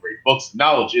books.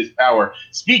 Knowledge is power.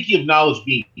 Speaking of knowledge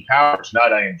being power,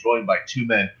 tonight I am joined by two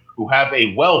men who have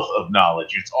a wealth of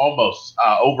knowledge. It's almost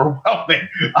overwhelming.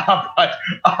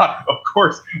 Of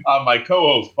course, my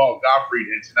co-host, Paul Gottfried,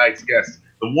 and tonight's guest,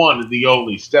 the one, the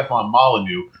only, Stefan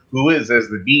Molyneux, who is, as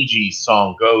the Bee Gees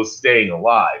song goes, staying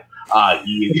alive.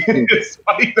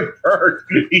 Despite the hurt,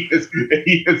 he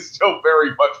is still very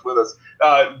much with us.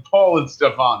 Paul and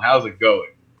Stefan, how's it going?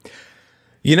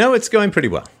 You know, it's going pretty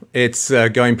well. It's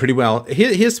going pretty well.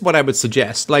 Here's what I would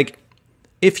suggest. Like,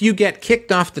 if you get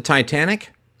kicked off the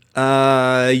Titanic,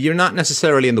 you're not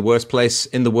necessarily in the worst place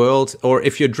in the world. Or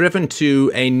if you're driven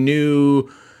to a new,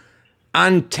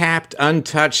 untapped,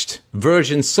 untouched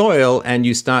virgin soil and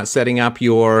you start setting up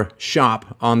your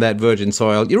shop on that virgin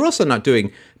soil, you're also not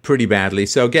doing pretty badly.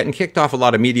 So getting kicked off a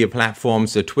lot of media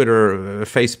platforms, Twitter,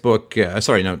 Facebook,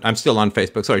 I'm still on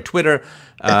Facebook, Twitter,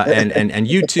 and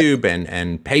YouTube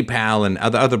and PayPal and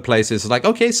other places. Like,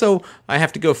 okay, so I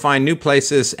have to go find new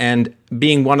places, and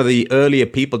being one of the earlier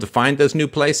people to find those new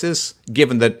places,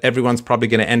 given that everyone's probably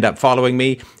going to end up following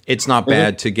me, it's not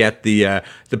bad to get the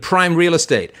prime real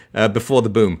estate before the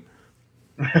boom.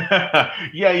 Yeah,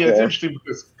 it's interesting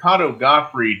because Kato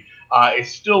Gottfried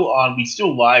is still on. We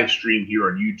still live stream here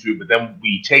on YouTube, but then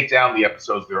we take down the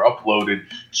episodes. They're uploaded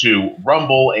to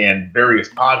Rumble and various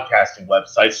podcasting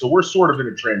websites. So we're sort of in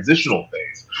a transitional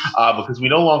phase because we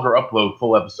no longer upload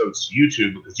full episodes to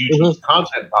YouTube because YouTube's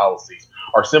content policies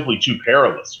are simply too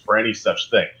perilous for any such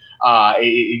thing.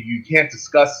 You can't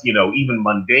discuss, even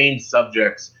mundane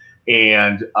subjects.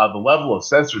 And the level of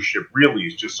censorship really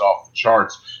is just off the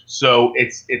charts. So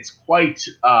it's quite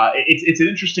it's an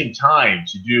interesting time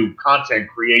to do content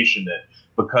creation in,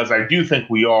 because I do think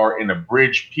we are in a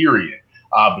bridge period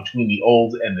between the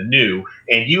old and the new.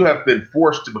 And you have been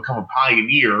forced to become a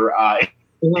pioneer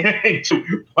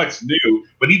into what's new.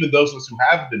 But even those of us who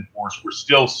haven't been forced, we're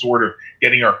still sort of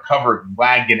getting our covered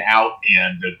wagon out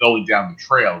and going down the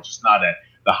trail, just not at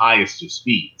the highest of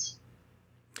speeds.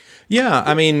 Yeah,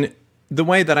 I mean, the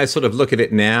way that I sort of look at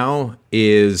it now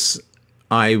is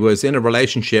I was in a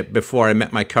relationship before I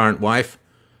met my current wife,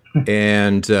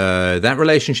 and that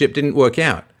relationship didn't work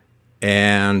out.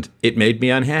 And it made me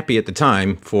unhappy at the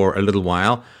time for a little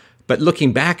while. But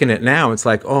looking back in it now, it's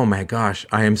like, oh my gosh,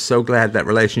 I am so glad that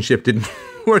relationship didn't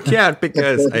work out,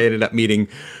 because I ended up meeting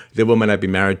the woman I've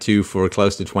been married to for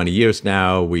close to 20 years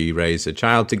now. We raised a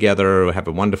child together, have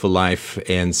a wonderful life.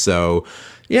 And so,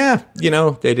 yeah,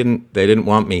 they didn't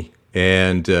want me.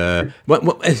 And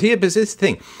here's this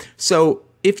thing. So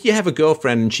if you have a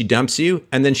girlfriend and she dumps you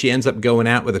and then she ends up going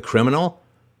out with a criminal,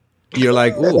 you're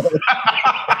like, ooh,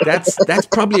 that's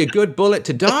probably a good bullet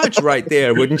to dodge right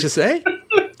there, wouldn't you say?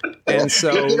 And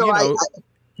so,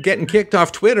 getting kicked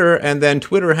off Twitter, and then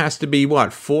Twitter has to be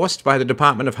forced by the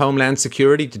Department of Homeland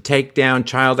Security to take down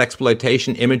child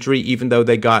exploitation imagery, even though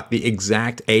they got the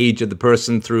exact age of the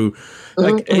person through.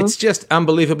 It's just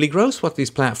unbelievably gross what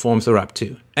these platforms are up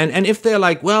to. And if they're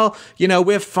like, well,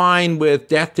 we're fine with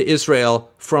death to Israel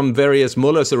from various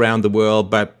mullahs around the world,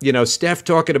 but Steph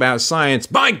talking about science,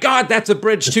 by God, that's a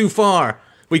bridge too far.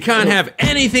 We can't have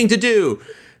anything to do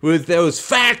with those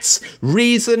facts,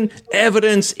 reason,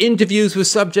 evidence, interviews with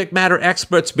subject matter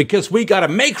experts, because we got to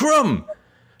make room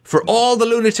for all the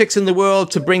lunatics in the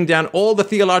world to bring down all the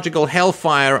theological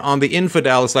hellfire on the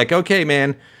infidels. Like, okay,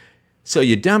 man, so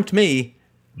you dumped me,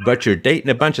 but you're dating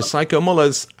a bunch of psycho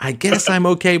mullahs. I guess I'm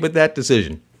okay with that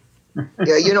decision.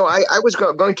 Yeah, I was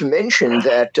going to mention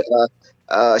that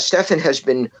Stefan has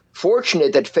been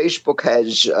fortunate that Facebook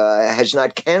has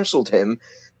not canceled him.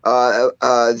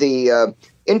 The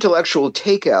Intellectual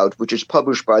Takeout, which is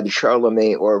published by the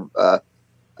Charlemagne, or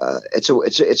it's a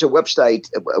website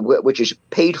which is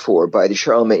paid for by the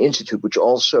Charlemagne Institute, which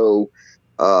also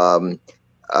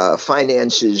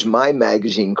finances my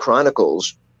magazine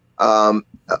Chronicles,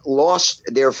 lost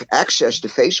their access to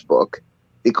Facebook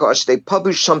because they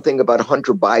published something about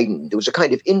Hunter Biden. There was a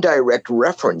kind of indirect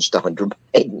reference to Hunter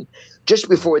Biden just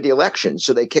before the election,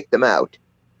 so they kicked them out.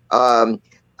 And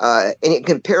in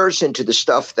comparison to the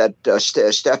stuff that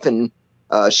Stefan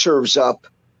serves up,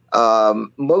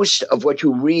 most of what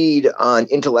you read on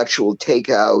Intellectual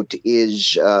Takeout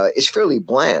is fairly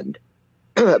bland.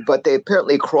 But they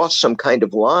apparently crossed some kind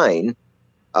of line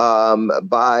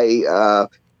by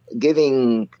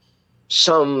giving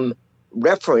some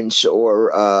reference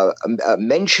or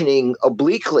mentioning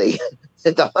obliquely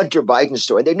the Hunter Biden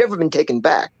story. They've never been taken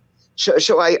back.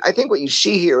 So I think what you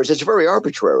see here is it's very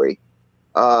arbitrary.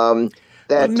 I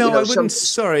wouldn't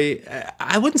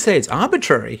say it's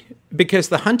arbitrary, because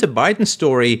the Hunter Biden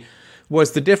story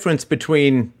was the difference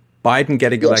between Biden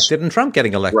getting Yes. elected and Trump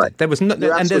getting elected. Right. There was no,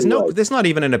 You're and absolutely right. there's not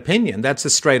even an opinion. That's a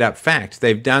straight up fact.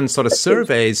 They've done sort of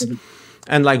surveys,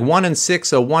 and like 1 in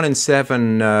 6 or 1 in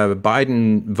 7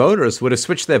 Biden voters would have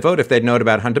switched their vote if they'd known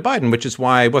about Hunter Biden, which is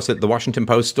why, the Washington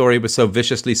Post story was so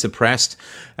viciously suppressed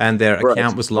and their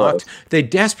account was locked. Right. They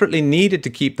desperately needed to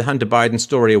keep the Hunter Biden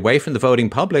story away from the voting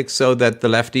public so that the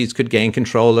lefties could gain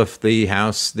control of the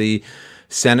House, the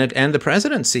Senate, and the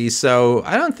presidency. So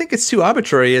I don't think it's too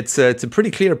arbitrary. It's a pretty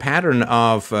clear pattern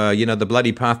of, the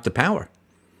bloody path to power.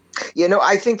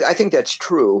 I think that's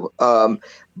true.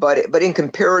 But in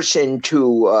comparison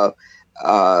to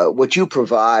what you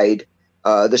provide,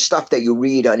 the stuff that you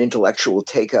read on intellectual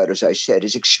takeout, as I said,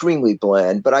 is extremely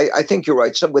bland. But I think you're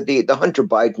right. Some with the Hunter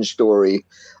Biden story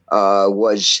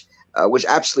was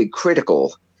absolutely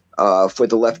critical for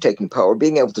the left taking power,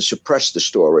 being able to suppress the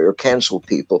story or cancel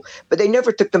people. But they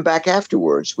never took them back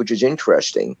afterwards, which is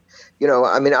interesting.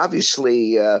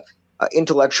 Obviously,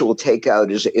 intellectual takeout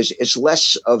is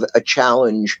less of a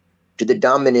challenge to the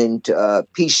dominant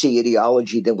PC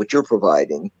ideology than what you're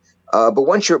providing. But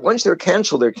once they're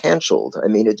canceled, they're canceled. I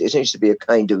mean, it seems to be a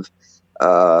kind of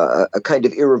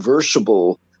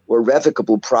irreversible or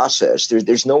revocable process.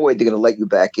 There's no way they're going to let you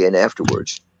back in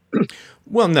afterwards.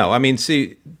 Well, no. I mean,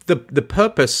 see, the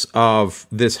purpose of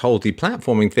this whole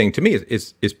deplatforming thing to me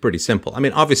is pretty simple. I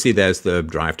mean, obviously, there's the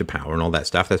drive to power and all that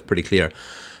stuff. That's pretty clear.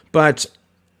 But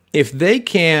if they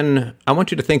can, I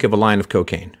want you to think of a line of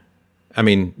cocaine. I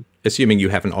mean, assuming you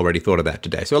haven't already thought of that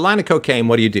today. So a line of cocaine,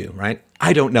 what do? Right?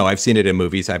 I don't know. I've seen it in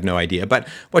movies. I have no idea. But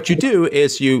what you do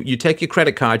is you take your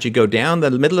credit card, you go down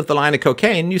the middle of the line of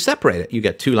cocaine, and you separate it. You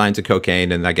get 2 lines of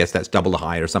cocaine, and I guess that's double the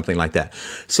high or something like that.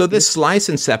 So this slice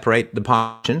and separate the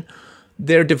portion,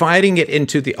 they're dividing it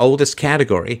into the oldest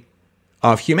category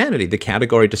of humanity, the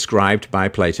category described by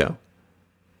Plato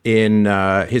in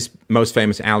his most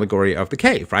famous allegory of the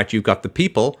cave, right? You've got the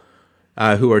people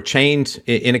who are chained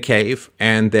in a cave,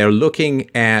 and they're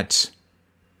looking at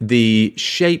the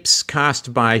shapes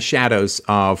cast by shadows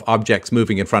of objects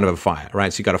moving in front of a fire,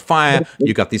 right? So you got a fire,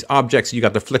 you got these objects, you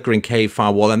got the flickering cave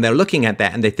fire wall, and they're looking at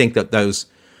that, and they think that those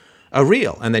are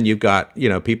real. And then you've got,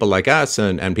 people like us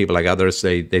and people like others,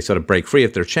 they sort of break free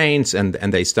of their chains, and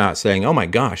they start saying, oh my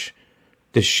gosh,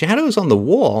 the shadows on the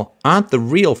wall aren't the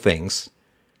real things.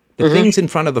 The things in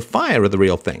front of the fire are the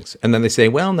real things. And then they say,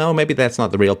 well, no, maybe that's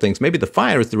not the real things. Maybe the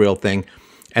fire is the real thing.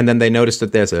 And then they notice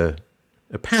that there's a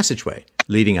passageway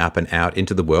leading up and out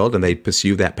into the world, and they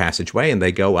pursue that passageway, and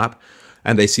they go up,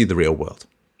 and they see the real world.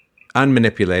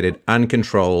 Unmanipulated,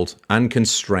 uncontrolled,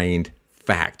 unconstrained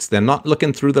facts. They're not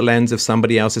looking through the lens of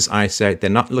somebody else's eyesight. They're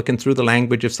not looking through the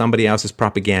language of somebody else's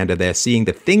propaganda. They're seeing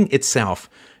the thing itself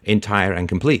entire and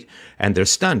complete, and they're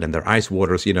stunned, and their eyes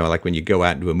waters, like when you go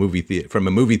out into a movie theater, from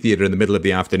a movie theater in the middle of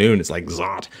the afternoon, it's like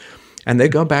zot, and they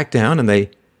go back down, and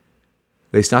they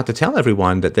start to tell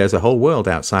everyone that there's a whole world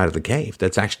outside of the cave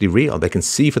that's actually real. They can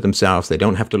see for themselves. They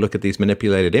don't have to look at these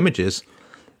manipulated images,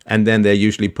 and then they're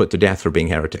usually put to death for being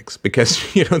heretics because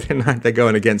they're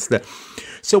going against the.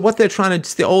 So what they're trying to,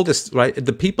 it's the oldest, right?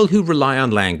 The people who rely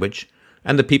on language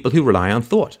and the people who rely on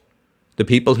thought. The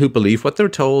people who believe what they're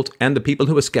told, and the people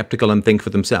who are skeptical and think for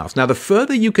themselves. Now, the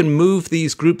further you can move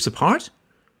these groups apart,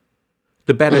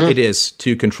 the better it is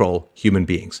to control human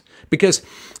beings. Because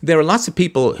there are lots of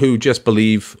people who just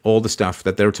believe all the stuff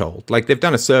that they're told. Like, they've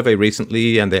done a survey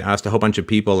recently, and they asked a whole bunch of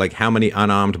people, like, how many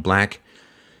unarmed black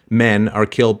men are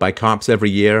killed by cops every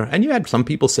year? And you had some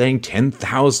people saying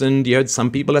 10,000. You had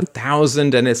some people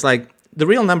 1,000. And it's like, the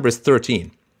real number is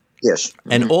 13. Yes.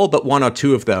 And all but 1 or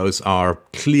 2 of those are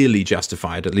clearly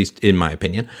justified, at least in my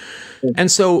opinion.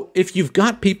 And so if you've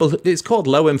got people, it's called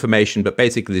low information, but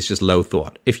basically it's just low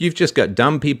thought. If you've just got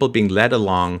dumb people being led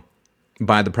along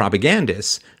by the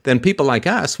propagandists, then people like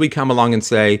us, we come along and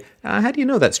say, how do you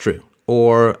know that's true?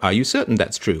 Or are you certain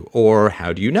that's true? Or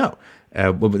how do you know?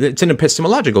 It's an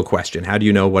epistemological question. How do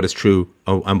you know what is true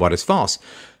and what is false?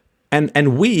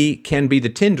 And we can be the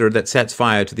tinder that sets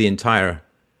fire to the entire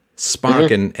spark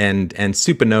and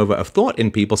supernova of thought in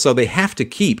people. So they have to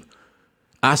keep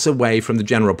us away from the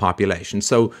general population.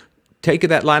 So take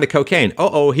that line of cocaine.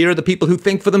 Here are the people who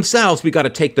think for themselves. We got to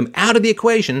take them out of the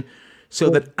equation so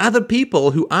that other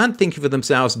people who aren't thinking for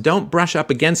themselves don't brush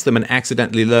up against them and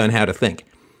accidentally learn how to think.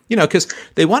 Because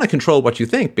they want to control what you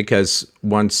think, because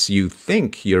once you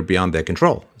think, you're beyond their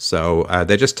control. So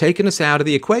they're just taking us out of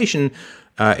the equation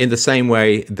in the same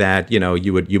way that,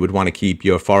 you would want to keep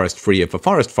your forest free of a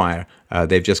forest fire.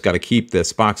 They've just got to keep the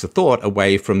sparks of thought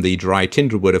away from the dry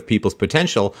tinderwood of people's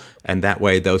potential. And that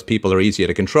way, those people are easier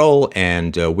to control,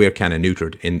 and we're kind of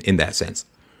neutered in that sense.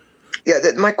 Yeah,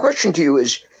 my question to you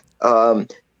is,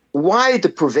 why the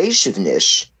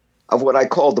pervasiveness of what I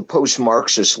call the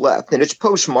post-Marxist left. And it's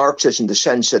post-Marxist in the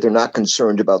sense that they're not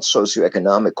concerned about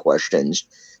socioeconomic questions.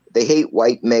 They hate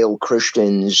white male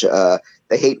Christians.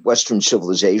 They hate Western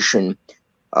civilization.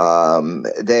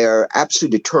 They're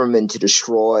absolutely determined to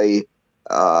destroy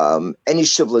any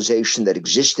civilization that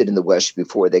existed in the West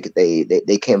before they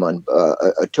came on,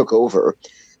 took over.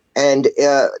 And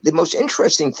the most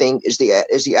interesting thing is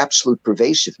the absolute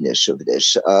pervasiveness of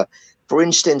this. For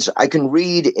instance, I can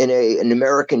read in an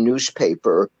American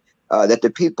newspaper that the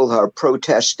people who are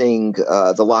protesting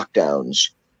the lockdowns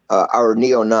are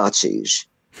neo-Nazis.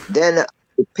 Then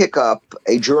I pick up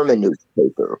a German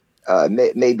newspaper,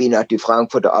 maybe not die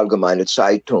Frankfurter Allgemeine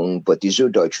Zeitung, but die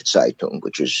Süddeutsche Zeitung,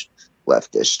 which is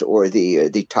leftist, or the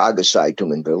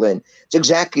Tageszeitung in Berlin. It's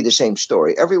exactly the same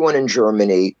story. Everyone in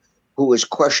Germany who has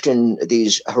questioned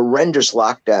these horrendous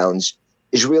lockdowns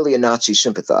is really a Nazi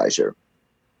sympathizer.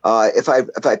 If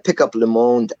I pick up Le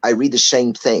Monde, I read the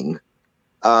same thing.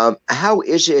 How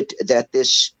is it that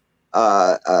this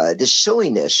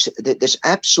silliness, this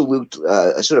absolute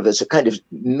sort of as a kind of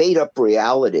made up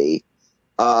reality,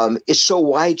 is so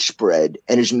widespread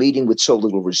and is meeting with so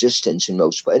little resistance in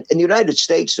most? In the United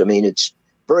States, I mean, it's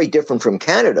very different from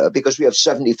Canada because we have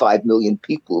 75 million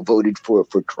people who voted for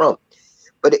Trump.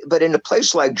 But in a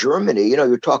place like Germany,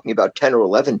 you're talking about 10 or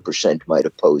 11% might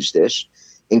oppose this.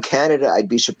 In Canada, I'd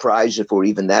be surprised if we're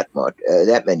even that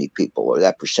many people, or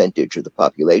that percentage of the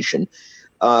population.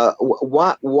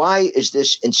 Why is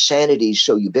this insanity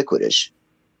so ubiquitous?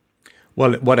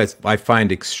 Well, what I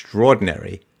find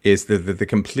extraordinary is the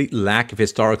complete lack of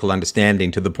historical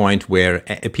understanding, to the point where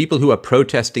people who are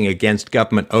protesting against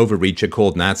government overreach are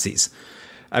called Nazis.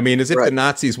 I mean, as if the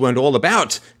Nazis weren't all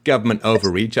about government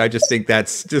overreach. I just think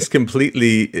that's just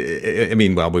completely,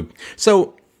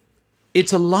 so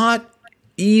it's a lot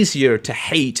easier to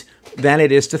hate than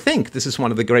it is to think. This is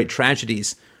one of the great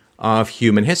tragedies of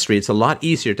human history. It's a lot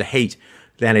easier to hate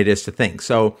than it is to think.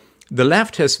 So the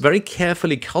left has very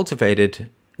carefully cultivated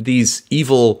these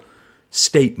evil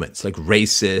statements like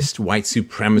racist, white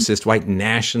supremacist, white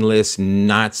nationalist,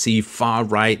 Nazi, far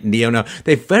right, neo.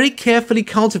 They've very carefully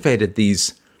cultivated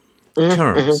these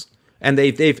terms, and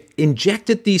they've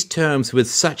injected these terms with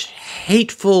such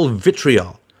hateful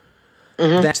vitriol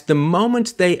that the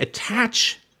moment they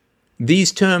attach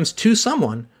these terms to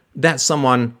someone, that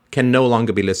someone can no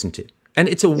longer be listened to. And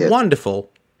it's a wonderful,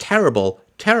 terrible,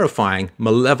 terrifying,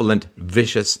 malevolent,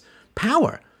 vicious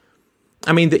power.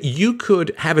 I mean, that you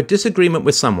could have a disagreement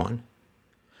with someone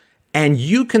and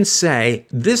you can say,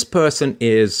 this person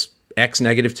is X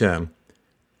negative term,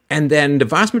 and then the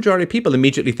vast majority of people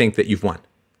immediately think that you've won.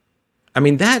 I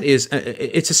mean, it's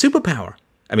a superpower.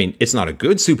 I mean, it's not a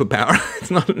good superpower. It's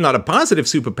not a positive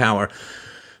superpower,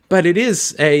 but it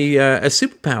is a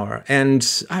superpower. And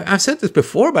I've said this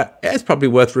before, but it's probably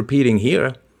worth repeating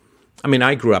here. I mean,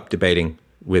 I grew up debating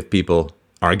with people,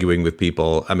 arguing with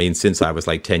people. I mean, since I was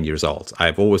like 10 years old.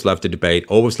 I've always loved to debate,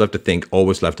 always loved to think,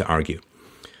 always loved to argue.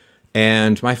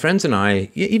 And my friends and I,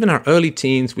 even our early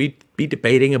teens, we'd be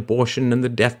debating abortion and the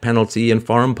death penalty and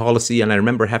foreign policy. And I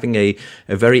remember having a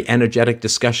very energetic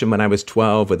discussion when I was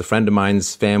 12 with a friend of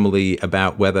mine's family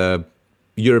about whether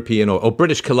European or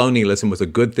British colonialism was a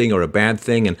good thing or a bad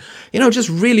thing. And, just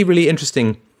really, really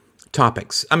interesting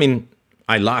topics. I mean,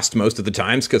 I lost most of the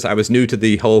times because I was new to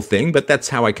the whole thing, but that's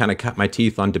how I kind of cut my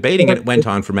teeth on debating. And it went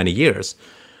on for many years.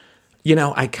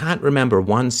 I can't remember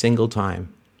one single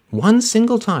time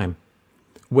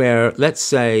where, let's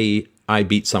say, I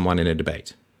beat someone in a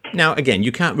debate. Now, again,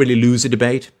 you can't really lose a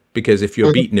debate, because if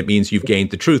you're beaten, it means you've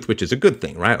gained the truth, which is a good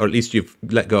thing, right? Or at least you've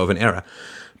let go of an error.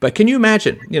 But can you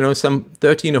imagine, some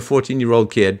 13 or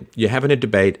 14-year-old kid, you're having a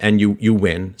debate and you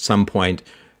win some point,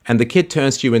 and the kid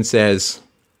turns to you and says,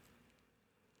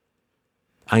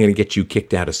 I'm going to get you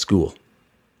kicked out of school.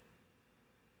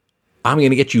 I'm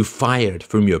going to get you fired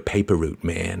from your paper route,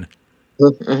 man.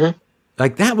 Mm-hmm.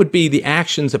 Like, that would be the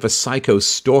actions of a psycho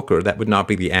stalker. That would not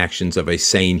be the actions of a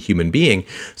sane human being.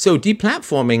 So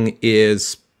deplatforming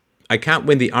is, I can't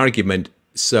win the argument,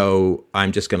 so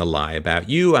I'm just going to lie about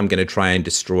you. I'm going to try and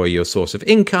destroy your source of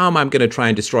income. I'm going to try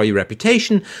and destroy your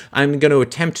reputation. I'm going to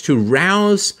attempt to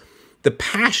rouse the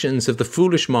passions of the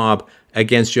foolish mob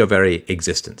against your very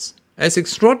existence. It's an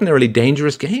extraordinarily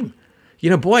dangerous game.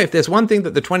 Boy, if there's one thing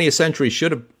that the 20th century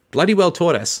should have bloody well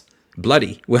taught us,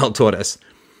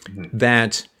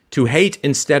 that to hate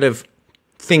instead of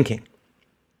thinking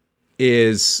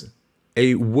is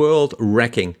a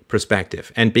world-wrecking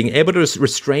perspective, and being able to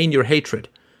restrain your hatred.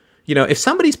 If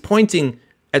somebody's pointing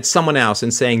at someone else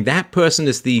and saying that person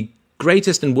is the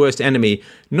greatest and worst enemy,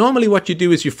 normally what you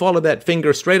do is you follow that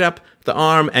finger straight up the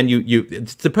arm, and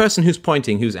it's the person who's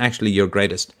pointing who's actually your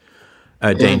greatest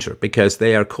danger, because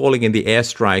they are calling in the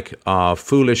airstrike of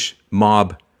foolish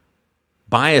mob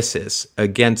biases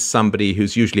against somebody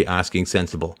who's usually asking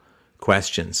sensible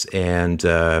questions. And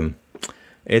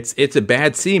it's a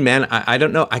bad scene, man. I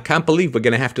don't know. I can't believe we're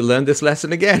going to have to learn this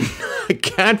lesson again. I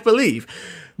can't believe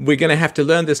we're going to have to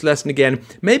learn this lesson again.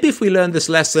 Maybe if we learn this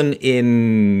lesson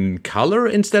in color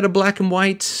instead of black and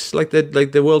white, like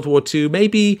the World War II,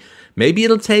 maybe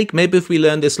it'll take. Maybe if we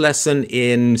learn this lesson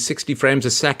in 60 frames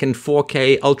a second,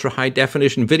 4K, ultra high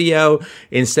definition video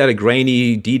instead of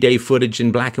grainy D-Day footage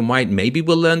in black and white, maybe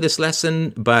we'll learn this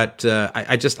lesson. But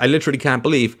I literally can't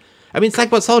believe. I mean, it's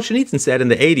like what Solzhenitsyn said in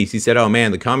the 80s. He said, oh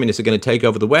man, the communists are going to take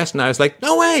over the West. And I was like,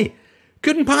 no way.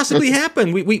 Couldn't possibly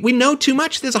happen. We know too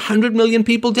much. There's 100 million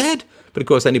people dead. But of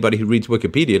course, anybody who reads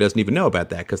Wikipedia doesn't even know about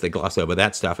that, because they gloss over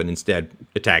that stuff and instead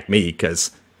attack me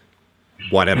because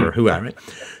whatever, who am I?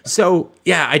 So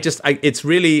yeah, it's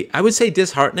really, I would say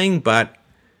disheartening, but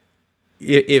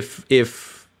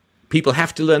if people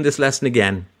have to learn this lesson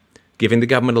again, giving the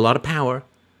government a lot of power,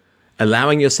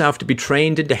 allowing yourself to be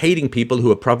trained into hating people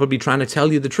who are probably trying to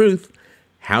tell you the truth,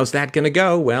 how's that going to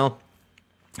go? Well,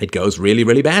 it goes really,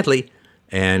 really badly,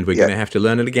 and we're going to have to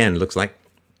learn it again, it looks like.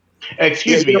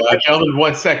 Excuse me, gentlemen,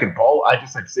 1 second, Paul. I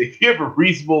just have to say, if you have a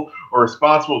reasonable or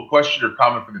responsible question or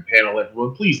comment from the panel,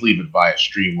 everyone, please leave it via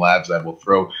Streamlabs. I will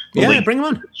throw the link bring them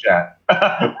on in the chat.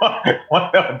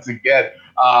 Once again,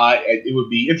 it would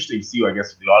be interesting to see, I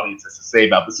guess, what the audience has to say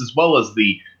about this, as well as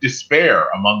the despair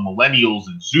among millennials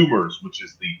and Zoomers, which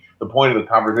is the point of the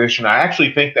conversation. I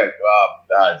actually think that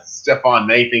Stefan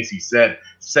May thinks he said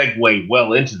segue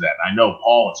well into that. I know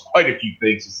Paul has quite a few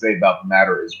things to say about the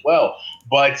matter as well.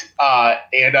 But,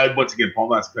 once again, Paul,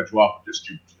 not to cut you off, just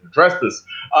to address this,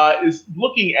 is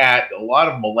looking at a lot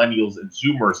of millennials and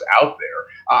Zoomers out there.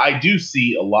 I do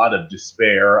see a lot of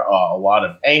despair, a lot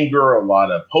of anger, a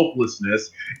lot of hopelessness,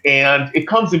 and it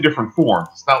comes in different forms.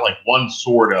 It's not like one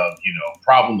sort of,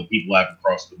 problem that people have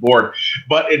across the board,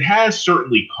 but it has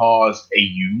certainly caused a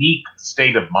unique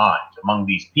state of mind among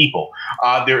these people.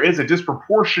 There is a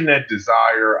disproportionate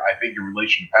desire, I think, in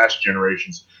relation to past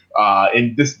generations,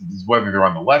 and this is whether they're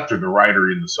on the left or the right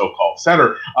or in the so-called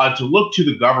center, to look to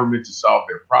the government to solve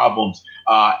their problems,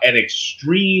 an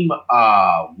extreme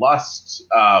lust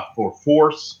for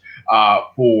force,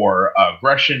 for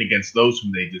aggression against those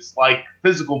whom they dislike,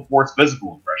 physical force,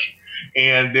 physical aggression.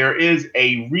 And there is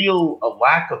a real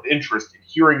lack of interest in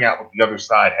hearing out what the other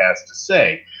side has to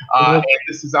say. And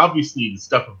this is obviously the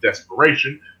stuff of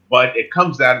desperation, but it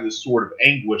comes out of this sort of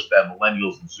anguish that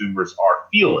millennials and Zoomers are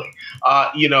feeling.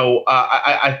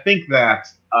 I think that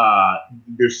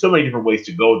there's so many different ways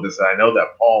to go with this. And I know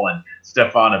that Paul and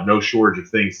Stefan have no shortage of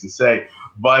things to say.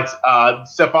 But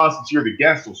Stefan, since you're the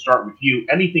guest, we'll start with you.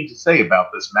 Anything to say about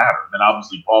this matter? Then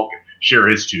obviously Paul can share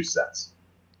his 2 cents.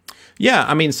 Yeah,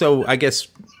 I mean, so I guess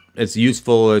it's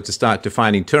useful to start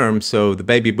defining terms. So the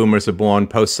baby boomers are born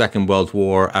post-Second World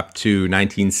War up to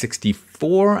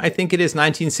 1964, I think it is.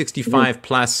 1965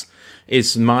 plus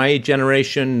is my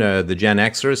generation, the Gen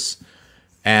Xers.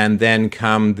 And then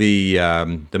come the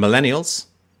millennials,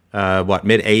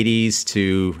 mid-'80s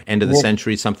to end of the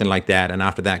century, something like that. And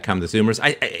after that come the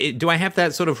Zoomers. Do I have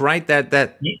that sort of right? That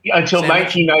until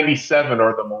 1997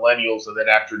 are the millennials, and then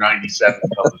after 97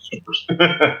 come the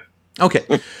Zoomers. Okay.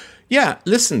 Yeah,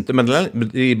 listen, the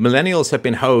millennials have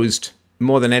been hosed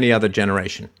more than any other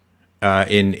generation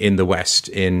in the West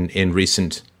in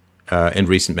recent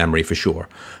memory, for sure.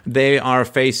 They are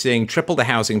facing triple the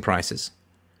housing prices.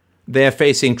 They're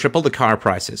facing triple the car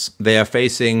prices. They are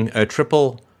facing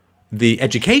triple the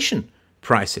education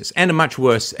prices, and a much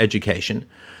worse education.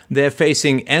 They're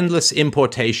facing endless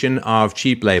importation of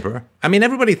cheap labor. I mean,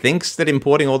 everybody thinks that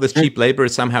importing all this cheap labor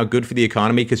is somehow good for the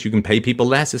economy because you can pay people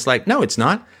less. It's like, no, it's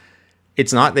not.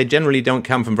 It's not. They generally don't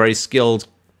come from very skilled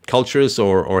cultures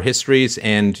or histories,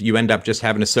 and you end up just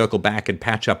having to circle back and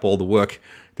patch up all the work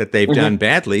that they've done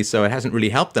badly, so it hasn't really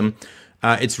helped them.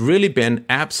 It's really been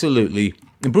absolutely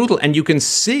brutal, and you can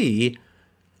see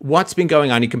what's been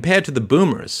going on. You compare to the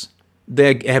boomers,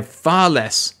 they have far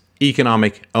less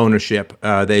economic ownership.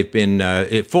 They've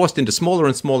been forced into smaller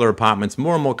and smaller apartments,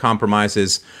 more and more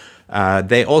compromises.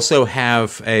 They also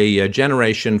have a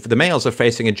generation, the males are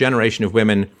facing a generation of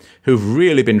women who've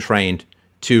really been trained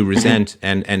to resent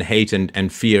and hate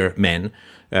and fear men,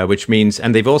 which means,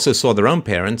 and they've also saw their own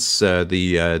parents,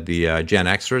 the Gen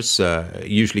Xers,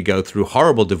 usually go through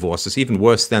horrible divorces, even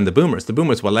worse than the boomers. The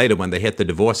boomers were later when they hit the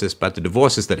divorces, but the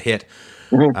divorces that hit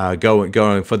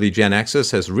going for the Gen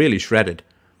Xers has really shredded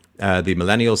the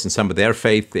millennials and some of their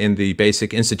faith in the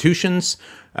basic institutions.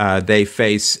 They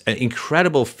face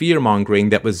incredible fear-mongering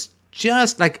that was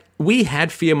just like we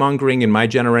had fear mongering in my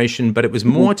generation, but it was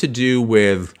more to do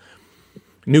with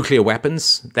nuclear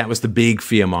weapons. That was the big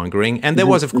fear mongering. And there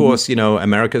was, of course,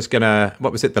 America's gonna,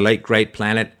 what was it, the late great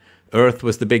planet Earth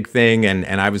was the big thing.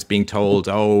 And I was being told,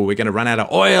 oh, we're gonna run out of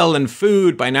oil and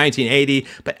food by 1980.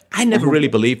 But I never really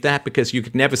believed that, because you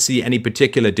could never see any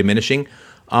particular diminishing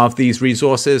of these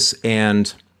resources.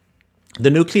 And the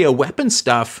nuclear weapon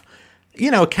stuff,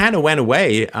 kind of went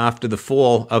away after the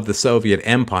fall of the Soviet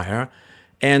Empire.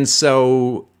 And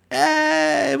so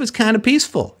it was kind of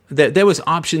peaceful. There was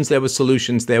options, there were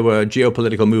solutions, there were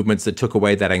geopolitical movements that took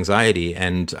away that anxiety.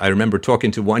 And I remember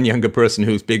talking to one younger person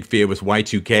whose big fear was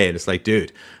Y2K. And it's like,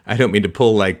 dude, I don't mean to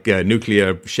pull like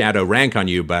nuclear shadow rank on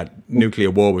you, but nuclear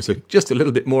war was just a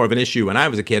little bit more of an issue when I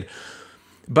was a kid.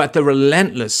 But the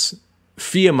relentless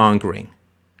fear-mongering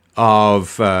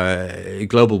of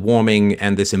global warming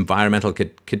and this environmental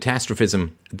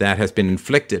catastrophism that has been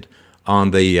inflicted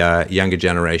on the younger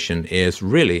generation is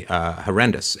really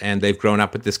horrendous. And they've grown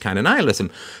up with this kind of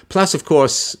nihilism. Plus, of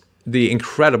course, the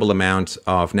incredible amount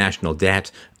of national debt,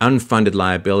 unfunded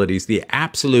liabilities, the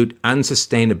absolute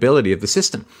unsustainability of the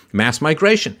system. Mass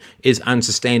migration is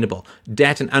unsustainable.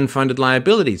 Debt and unfunded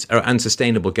liabilities are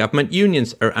unsustainable. Government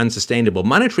unions are unsustainable.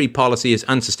 Monetary policy is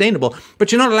unsustainable.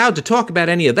 But you're not allowed to talk about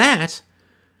any of that.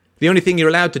 The only thing you're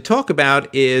allowed to talk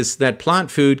about is that plant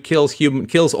food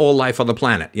kills all life on the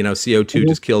planet. CO2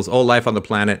 just kills all life on the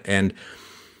planet, and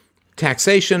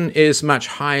taxation is much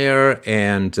higher.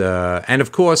 And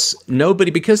of course, nobody,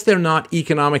 because they're not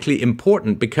economically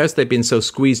important, because they've been so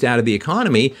squeezed out of the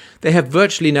economy, they have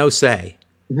virtually no say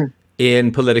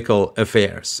in political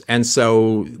affairs. And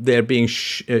so they're being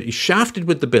shafted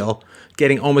with the bill,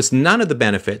 getting almost none of the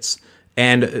benefits.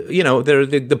 And,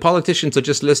 the politicians are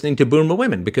just listening to boomer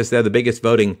women because they're the biggest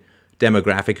voting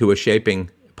demographic who are shaping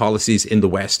policies in the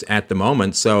West at the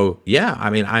moment. So, yeah, I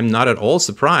mean, I'm not at all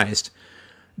surprised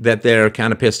that they're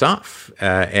kind of pissed off.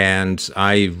 And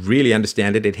I really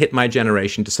understand it. It hit my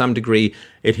generation to some degree.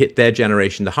 It hit their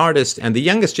generation the hardest. And the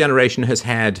youngest generation has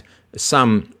had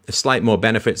some slight more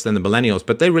benefits than the millennials,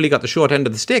 but they really got the short end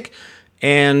of the stick.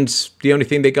 And the only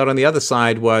thing they got on the other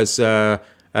side was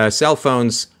cell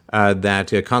phones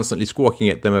that are constantly squawking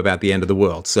at them about the end of the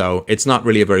world. So it's not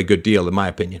really a very good deal, in my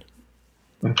opinion.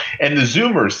 And the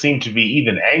Zoomers seem to be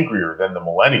even angrier than the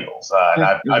millennials. And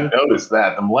I've noticed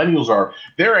that. The millennials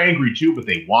they're angry too, but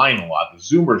they whine a lot. The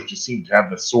Zoomers just seem to have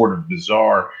this sort of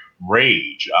bizarre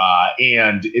rage.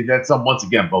 And that's, once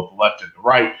again, both the left and the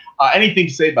right. Anything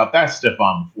to say about that,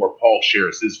 Stefan, before Paul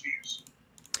shares his views?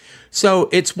 So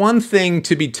it's one thing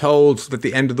to be told that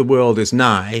the end of the world is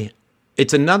nigh.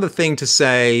 It's another thing to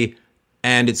say,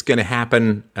 and it's going to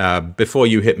happen before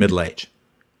you hit middle age,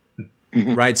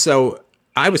 right? So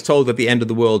I was told that the end of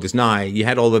the world is nigh. You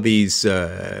had all of these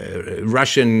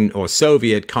Russian or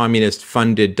Soviet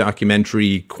communist-funded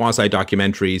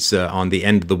quasi-documentaries on the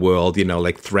end of the world,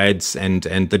 like Threads and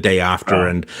The Day After,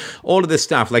 and all of this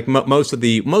stuff. Like most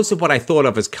of what I thought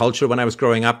of as culture when I was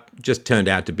growing up just turned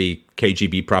out to be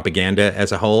KGB propaganda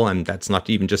as a whole, and that's not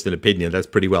even just an opinion. That's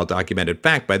pretty well documented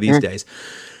fact by these days.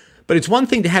 But it's one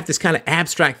thing to have this kind of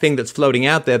abstract thing that's floating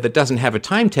out there that doesn't have a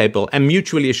timetable, and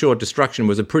mutually assured destruction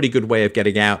was a pretty good way of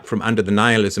getting out from under the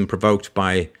nihilism provoked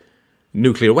by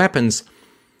nuclear weapons.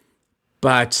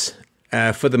 But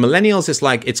for the millennials, it's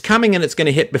like it's coming and it's going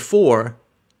to hit before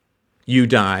you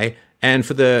die. And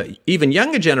for the even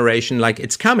younger generation, like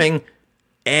it's coming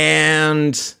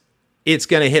and it's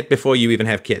going to hit before you even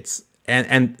have kids.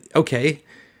 And okay,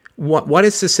 what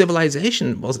is the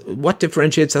civilization? Well, what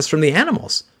differentiates us from the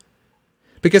animals?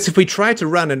 Because if we try to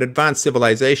run an advanced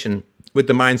civilization with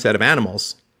the mindset of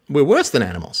animals, we're worse than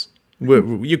animals.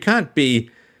 You can't be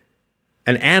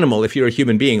an animal if you're a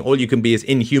human being. All you can be is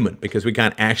inhuman, because we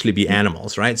can't actually be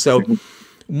animals, right? So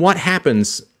what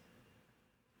happens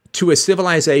to a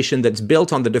civilization that's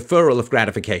built on the deferral of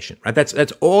gratification, right? That's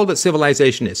all that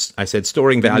civilization is. I said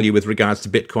storing value with regards to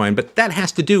Bitcoin, but that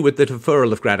has to do with the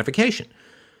deferral of gratification.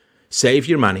 Save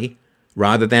your money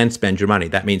rather than spend your money.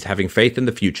 That means having faith in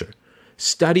the future.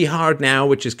 Study hard now,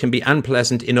 which can be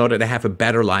unpleasant, in order to have a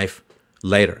better life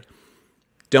later.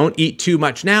 Don't eat too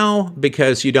much now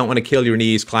because you don't want to kill your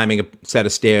knees climbing a set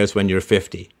of stairs when you're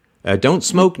 50. Don't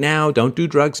smoke now. Don't do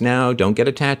drugs now. Don't get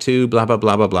a tattoo, blah, blah,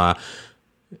 blah, blah, blah.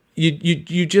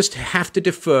 You just have to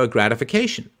defer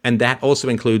gratification. And that also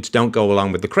includes don't go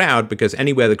along with the crowd, because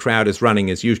anywhere the crowd is running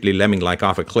is usually lemming-like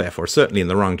off a cliff, or certainly in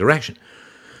the wrong direction.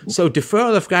 So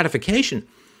deferral of gratification.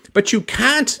 But you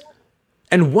can't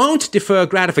and won't defer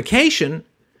gratification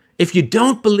if you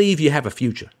don't believe you have a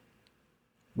future.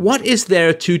 What is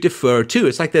there to defer to?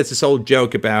 It's like there's this old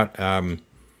joke about,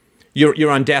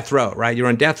 you're on death row, right? You're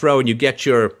on death row and you get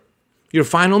your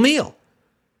final meal.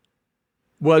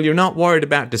 Well, you're not worried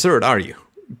about dessert, are you?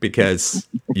 Because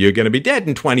you're going to be dead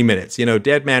in 20 minutes.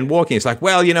 Dead man walking. It's like,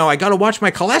 well, I got to watch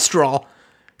my cholesterol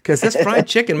because this fried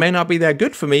chicken may not be that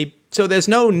good for me. So there's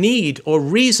no need or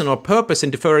reason or purpose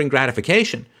in deferring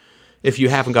gratification if you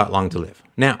haven't got long to live.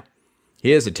 Now,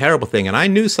 here's a terrible thing. And I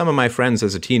knew some of my friends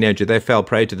as a teenager, they fell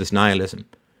prey to this nihilism.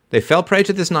 They fell prey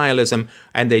to this nihilism,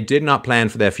 and they did not plan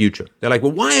for their future. They're like,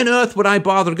 well, why on earth would I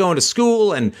bother going to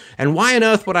school? And why on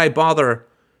earth would I bother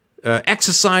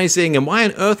exercising? And why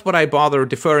on earth would I bother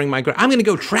deferring my... I'm going to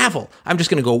go travel. I'm just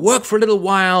going to go work for a little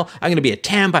while. I'm going to be at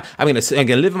Tampa. I'm going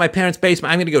to live in my parents'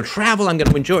 basement. I'm going to go travel. I'm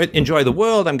going to enjoy the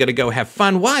world. I'm going to go have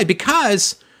fun. Why?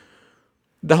 Because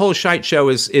the whole shite show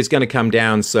is going to come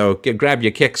down, so grab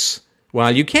your kicks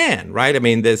while you can, right? I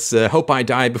mean, this hope I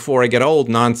die before I get old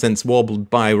nonsense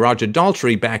warbled by Roger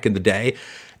Daltrey back in the day.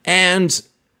 And,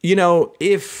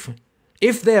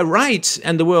 if they're right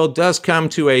and the world does come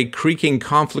to a creaking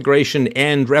conflagration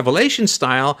and revelation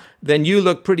style, then you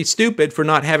look pretty stupid for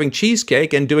not having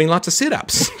cheesecake and doing lots of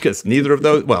sit-ups, because neither of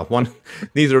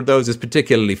those is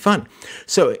particularly fun.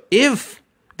 So if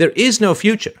there is no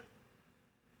future,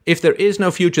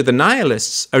 the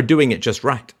nihilists are doing it just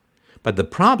right. But the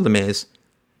problem is,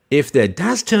 if there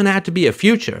does turn out to be a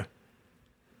future,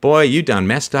 boy, you done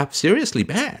messed up seriously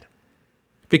bad.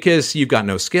 Because you've got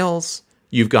no skills,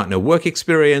 you've got no work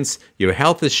experience, your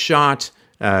health is shot,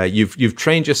 you've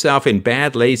trained yourself in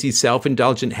bad, lazy,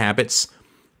 self-indulgent habits,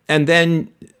 and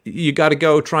then you got to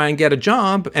go try and get a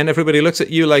job, and everybody looks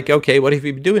at you like, okay, what have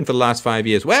you been doing for the last 5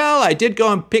 years? Well, I did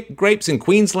go and pick grapes in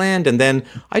Queensland, and then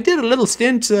I did a little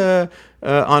stint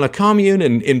on a commune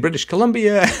in British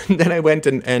Columbia, and then I went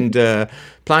and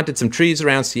planted some trees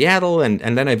around Seattle,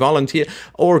 and then I volunteered,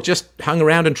 or just hung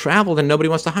around and traveled, and nobody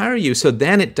wants to hire you. So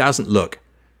then it doesn't look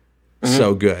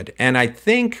so good. And I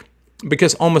think,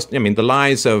 because the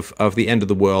lies of the end of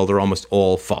the world are almost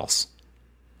all false.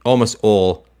 Almost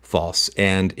all false.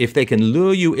 And if they can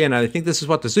lure you in, and I think this is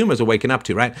what the Zoomers are waking up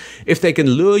to, right? If they can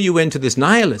lure you into this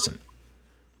nihilism,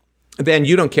 then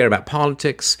you don't care about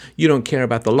politics, you don't care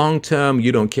about the long term,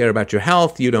 you don't care about your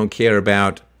health, you don't care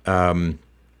about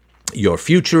your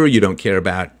future, you don't care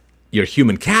about your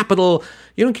human capital,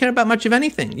 you don't care about much of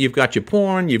anything. You've got your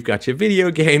porn, you've got your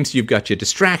video games, you've got your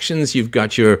distractions, you've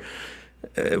got your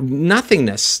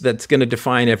nothingness that's going to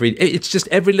define it's just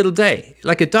every little day.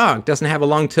 Like a dog doesn't have a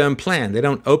long-term plan. They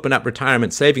don't open up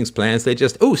retirement savings plans. They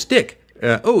just, stick,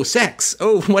 sex,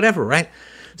 whatever, right?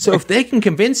 So if they can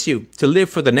convince you to live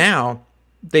for the now,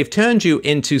 they've turned you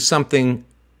into something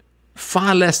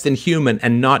far less than human,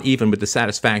 and not even with the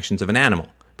satisfactions of an animal,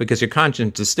 because your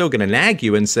conscience is still going to nag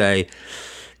you and say,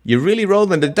 you're really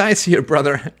rolling the dice here,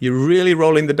 brother. You're really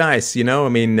rolling the dice,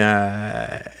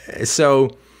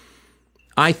 So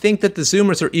I think that the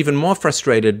Zoomers are even more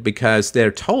frustrated because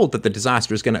they're told that the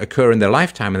disaster is going to occur in their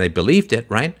lifetime, and they believed it,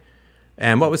 right?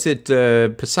 And what was it?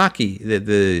 Psaki,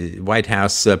 the White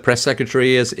House press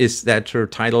secretary, is that her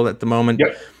title at the moment?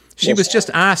 Yep. She was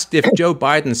just asked if Joe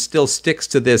Biden still sticks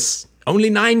to this, only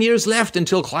 9 years left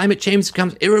until climate change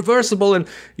becomes irreversible, and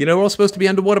we're all supposed to be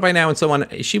underwater by now, and so on.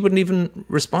 She wouldn't even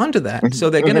respond to that. So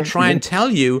they're going to try and tell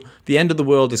you the end of the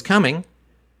world is coming,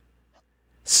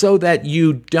 so that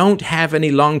you don't have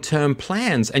any long-term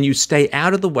plans and you stay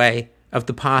out of the way of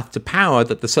the path to power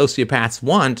that the sociopaths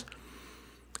want.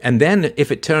 And then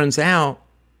if it turns out,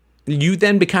 you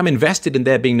then become invested in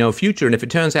there being no future. And if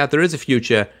it turns out there is a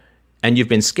future and you've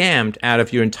been scammed out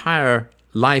of your entire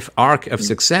life arc of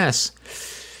success,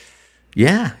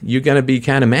 you're going to be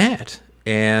kind of mad.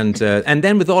 And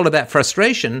then with all of that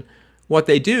frustration, what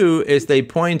they do is they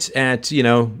point at,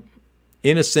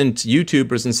 innocent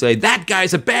YouTubers and say, that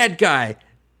guy's a bad guy.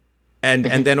 And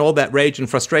then all that rage and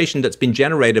frustration that's been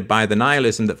generated by the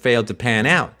nihilism that failed to pan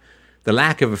out, the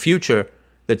lack of a future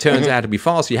that turns out to be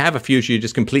false. You have a future, you're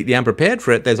just completely unprepared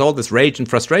for it. There's all this rage and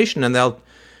frustration, and they'll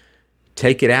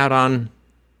take it out on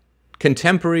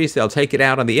contemporaries. They'll take it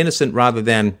out on the innocent rather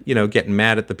than, getting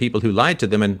mad at the people who lied to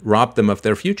them and robbed them of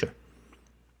their future.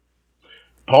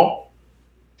 Paul?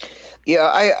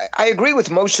 Yeah, I agree with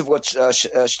most of what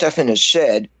Stefan has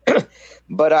said,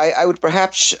 but I would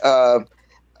perhaps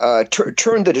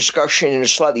turn the discussion in a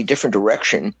slightly different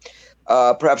direction,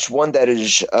 perhaps one that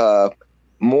is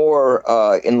more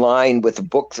in line with a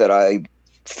book that I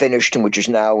finished and which is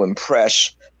now in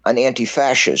press on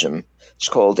anti-fascism. It's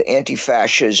called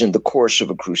Anti-Fascism, The Course of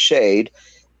a Crusade,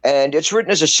 and it's written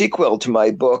as a sequel to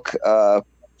my book,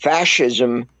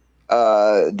 Fascism,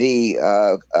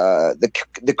 the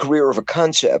Career of a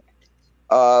Concept.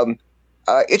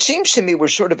 It seems to me we're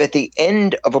sort of at the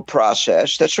end of a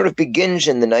process that sort of begins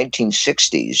in the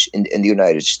 1960s in the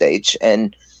United States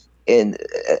and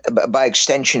by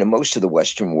extension in most of the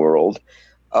Western world,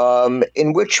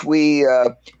 in which we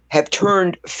have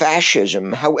turned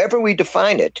fascism, however we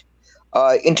define it,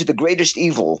 into the greatest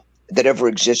evil that ever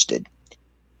existed.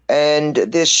 And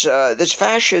this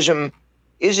fascism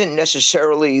isn't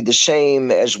necessarily the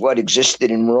same as what existed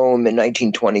in Rome in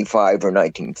 1925 or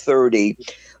 1930,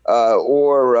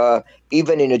 or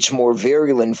even in its more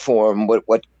virulent form,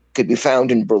 what could be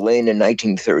found in Berlin in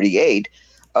 1938.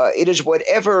 It is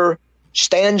whatever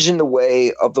stands in the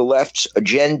way of the left's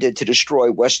agenda to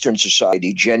destroy Western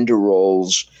society, gender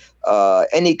roles,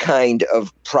 any kind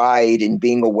of pride in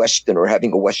being a Western or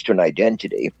having a Western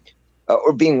identity,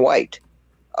 or being white.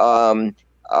 And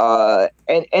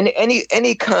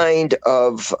any kind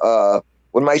of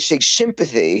one might say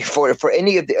sympathy for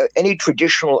any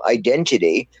traditional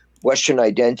identity, Western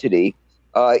identity,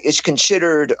 is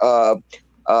considered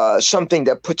something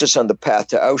that puts us on the path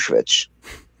to Auschwitz.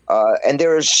 And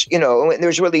there's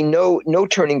really no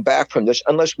turning back from this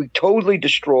unless we totally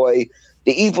destroy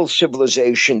the evil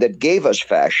civilization that gave us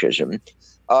fascism,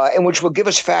 and which will give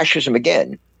us fascism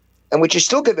again. And which is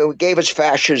still gave us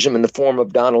fascism in the form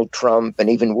of Donald Trump and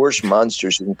even worse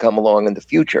monsters who can come along in the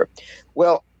future.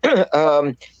 Well,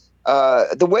 one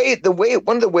of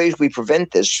the ways we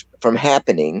prevent this from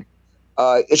happening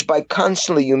is by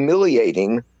constantly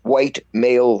humiliating white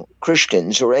male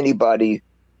Christians or anybody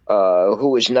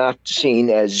who is not seen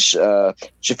as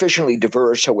sufficiently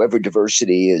diverse, however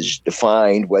diversity is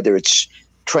defined, whether it's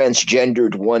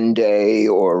transgendered one day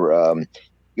or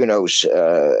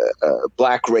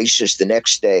black racist the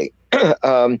next day.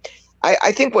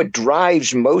 I think what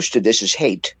drives most of this is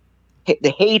hate,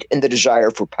 the hate and the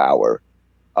desire for power.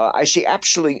 I see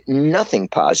absolutely nothing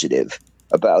positive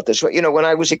about this. When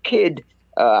I was a kid,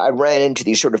 I ran into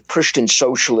these sort of Christian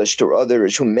socialists or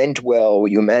others who meant well,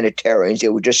 humanitarians. They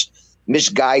were just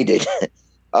misguided.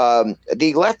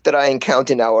 The left that I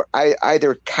encounter now are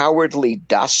either cowardly,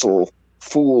 docile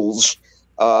fools,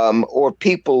 or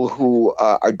people who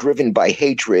are driven by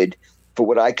hatred for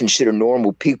what I consider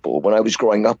normal people. When I was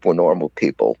growing up, were normal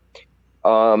people.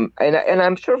 And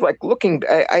I'm sort of like looking,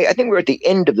 I think we're at the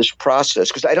end of this process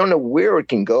because I don't know where it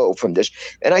can go from this.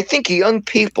 And I think young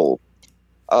people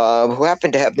who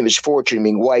happen to have the misfortune of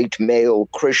being white, male,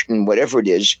 Christian, whatever it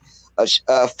is,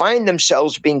 find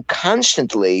themselves being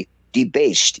constantly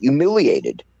debased,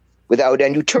 humiliated without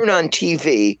end. You turn on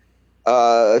TV,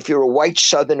 if you're a white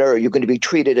Southerner, you're going to be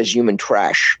treated as human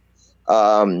trash.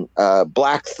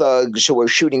 Black thugs who are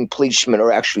shooting policemen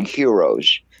are actually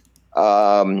heroes.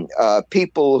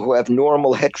 People who have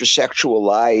normal heterosexual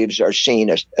lives are seen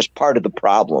as part of the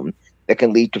problem that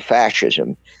can lead to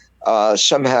fascism.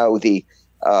 Somehow the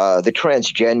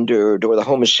transgendered or the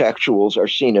homosexuals are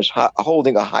seen as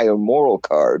holding a higher moral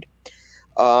card.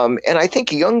 And I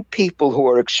think young people who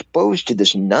are exposed to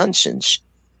this nonsense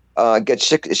get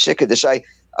sick of this. I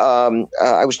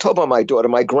was told by my daughter,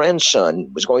 my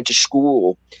grandson was going to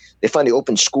school. They finally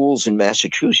opened schools in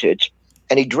Massachusetts,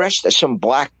 and he dressed as some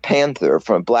Black Panther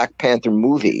from a Black Panther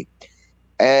movie.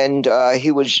 And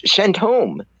he was sent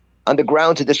home on the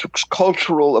grounds of this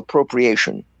cultural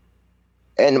appropriation.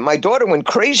 And my daughter went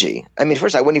crazy. I mean,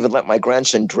 first, I wouldn't even let my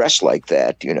grandson dress like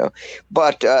that,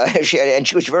 But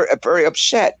she was very, very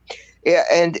upset. Yeah,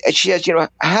 and she says,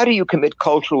 how do you commit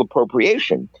cultural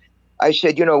appropriation? I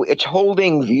said, it's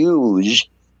holding views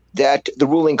that the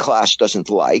ruling class doesn't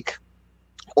like,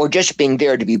 or just being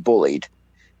there to be bullied.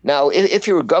 Now, if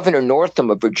you're Governor Northam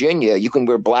of Virginia, you can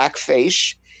wear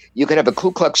blackface, you can have a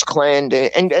Ku Klux Klan,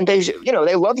 and they,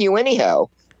 they love you anyhow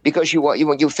because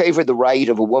you favor the right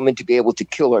of a woman to be able to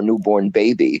kill her newborn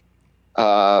baby,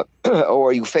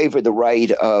 or you favor the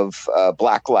right of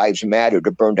Black Lives Matter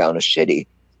to burn down a city.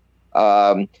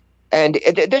 And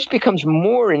this becomes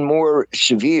more and more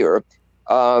severe.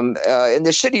 In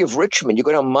the city of Richmond, you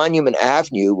go down Monument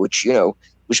Avenue, which,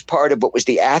 was part of what was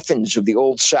the Athens of the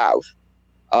Old South.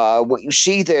 What you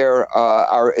see there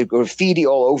are graffiti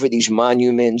all over these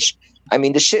monuments. I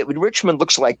mean, Richmond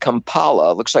looks like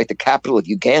Kampala, looks like the capital of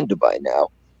Uganda by now.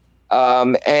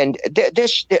 And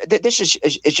this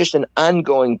is just an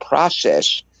ongoing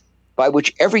process by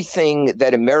which everything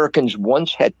that Americans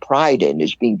once had pride in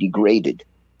is being degraded.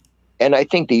 And I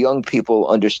think the young people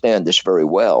understand this very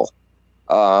well.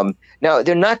 Now,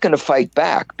 they're not going to fight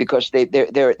back because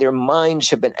their minds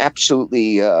have been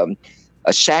absolutely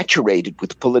saturated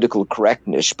with political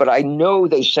correctness. But I know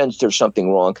they sense there's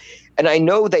something wrong. And I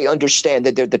know they understand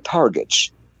that they're the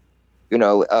targets.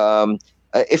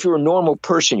 If you're a normal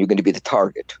person, you're going to be the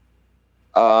target.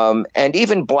 And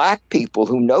even black people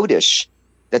who notice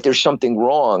that there's something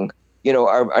wrong,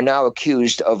 are now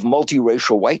accused of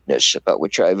multiracial whiteness, about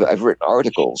which I've written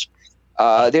articles.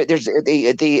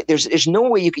 There's no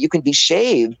way you can be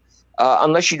saved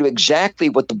unless you do exactly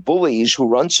what the bullies who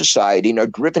run society and are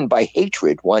driven by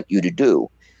hatred want you to do.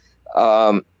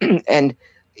 And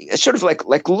it's sort of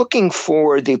like looking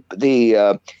for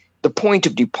the point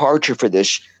of departure for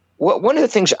this. One of the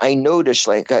things I noticed,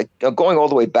 going all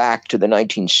the way back to the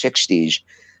 1960s,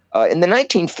 in the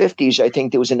 1950s, I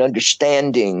think there was an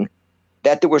understanding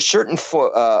that there were certain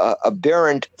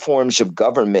aberrant forms of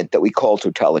government that we call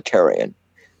totalitarian,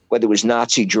 whether it was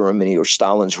Nazi Germany or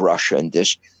Stalin's Russia. And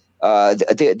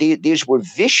these were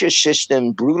vicious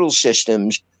systems, brutal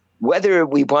systems. Whether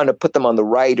we want to put them on the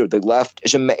right or the left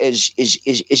is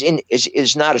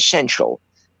not essential.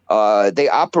 They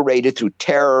operated through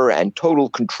terror and total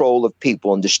control of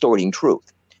people and distorting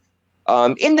truth.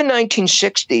 In the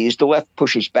 1960s, the left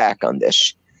pushes back on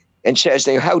this and says,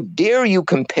 how dare you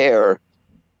compare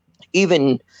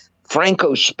even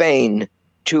Franco's Spain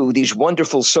to these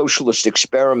wonderful socialist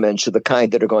experiments of the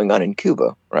kind that are going on in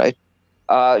Cuba, right?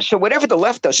 So whatever the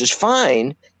left does is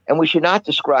fine, and we should not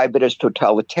describe it as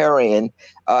totalitarian.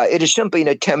 It is simply an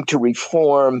attempt to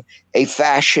reform a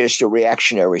fascist or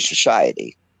reactionary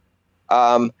society.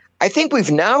 I think we've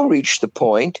now reached the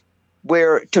point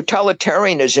where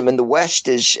totalitarianism in the West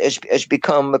has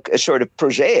become a sort of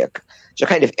prosaic. It's a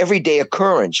kind of everyday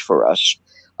occurrence for us.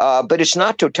 But it's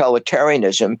not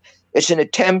totalitarianism. It's an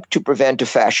attempt to prevent a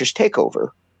fascist takeover,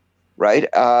 right?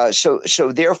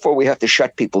 So therefore, we have to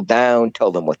shut people down,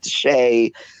 tell them what to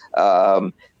say,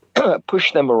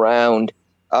 push them around.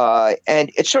 And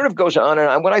it sort of goes on and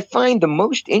on. What I find the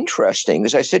most interesting,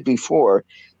 as I said before,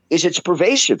 is its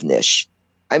pervasiveness.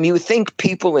 I mean, you would think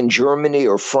people in Germany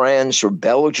or France or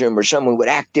Belgium or someone would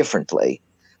act differently,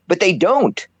 but they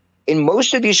don't. In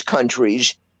most of these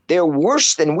countries, they're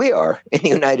worse than we are in the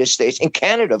United States. In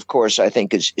Canada, of course, I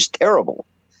think is terrible.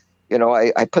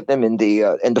 I put them in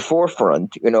the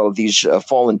forefront, of these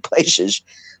fallen places.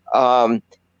 But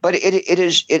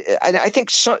I think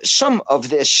some of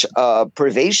this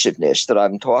pervasiveness that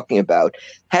I'm talking about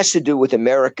has to do with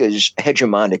America's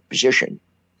hegemonic position.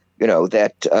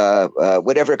 That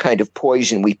whatever kind of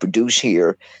poison we produce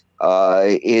here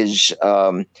is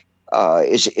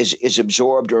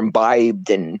absorbed or imbibed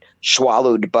and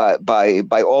swallowed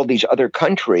by all these other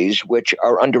countries which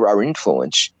are under our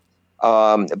influence.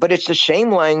 But it's the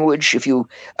same language. If you,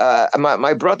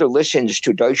 my brother listens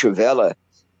to Deutsche Welle.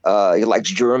 He likes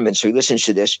German, so he listens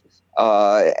to this,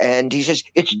 and he says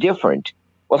it's different.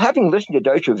 Well, having listened to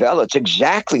Deutsche Welle, it's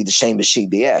exactly the same as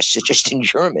CBS. It's just in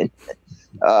German.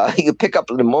 You pick up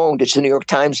Le Monde, it's the New York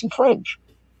Times in French.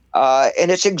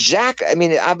 And it's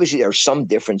obviously there are some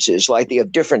differences, like they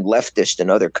have different leftists in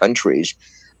other countries.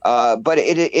 But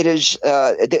it is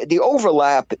the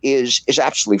overlap is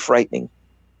absolutely frightening.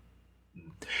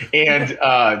 And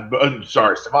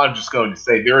sorry, Stefan, I'm just going to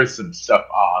say there is some stuff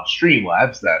on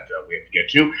Streamlabs that we have to get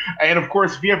to. And of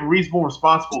course, if you have a reasonable,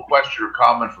 responsible question or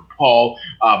comment for Paul,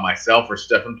 myself, or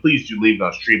Stefan, please do leave it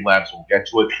on Streamlabs. We'll get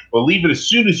to it. But leave it as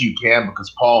soon as you can,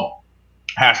 because Paul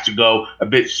has to go a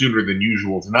bit sooner than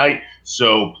usual tonight.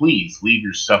 So please leave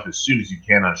your stuff as soon as you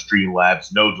can on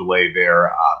Streamlabs. No delay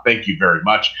there. Thank you very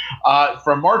much.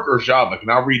 From Mark Urjava, can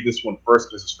I read this one first?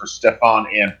 This is for Stefan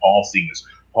and Paul, seeing as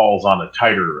Paul's on a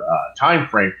tighter time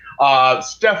frame.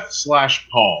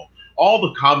 Steph/Paul. All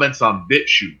the comments on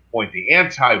BitChute point the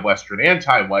anti-Western,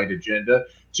 anti-white agenda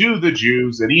to the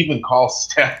Jews and even call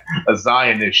Steph a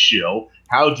Zionist shill.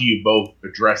 How do you both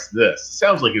address this?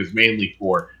 Sounds like it was mainly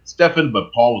for Stefan,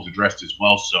 but Paul was addressed as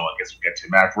well, so I guess we'll get to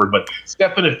him afterward. But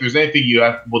Stefan, if there's anything you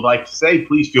would like to say,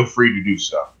 please feel free to do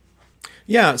so.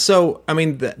 Yeah, so, I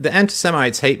mean, the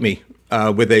anti-Semites hate me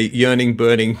with a yearning,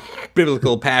 burning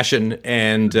biblical passion.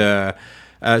 And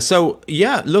so,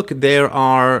 yeah, look, there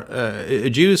are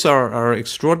Jews are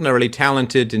extraordinarily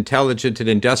talented, intelligent, and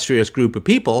industrious group of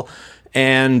people.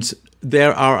 And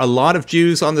there are a lot of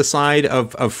Jews on the side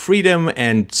of freedom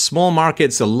and small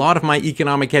markets. A lot of my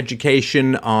economic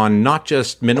education on not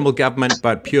just minimal government,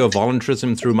 but pure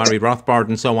voluntarism through Murray Rothbard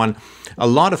and so on. A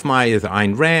lot of my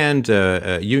Ayn Rand,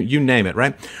 you name it,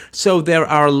 right? So there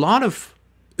are a lot of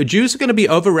Jews are going to be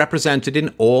overrepresented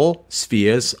in all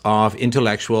spheres of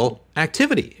intellectual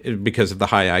activity because of the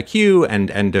high IQ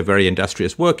and a very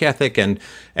industrious work ethic and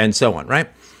so on, right?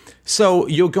 So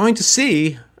you're going to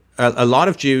see a lot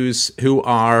of Jews who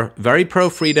are very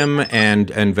pro-freedom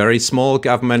and very small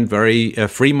government, very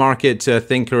free market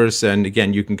thinkers. And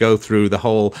again, you can go through the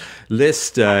whole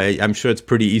list. I'm sure it's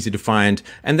pretty easy to find.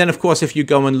 And then, of course, if you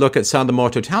go and look at some of the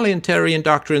more totalitarian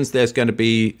doctrines, there's going to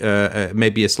be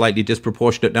maybe a slightly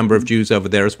disproportionate number of Jews over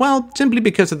there as well, simply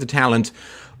because of the talent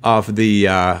of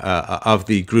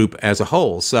the group as a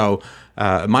whole. So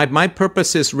my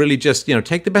purpose is really just,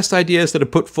 take the best ideas that are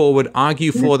put forward,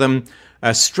 argue for them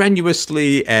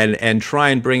strenuously, and try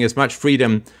and bring as much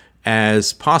freedom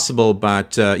as possible.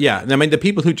 But the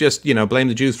people who just blame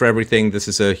the Jews for everything, this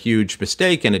is a huge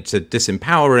mistake, and it's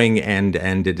disempowering, and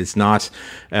it is not.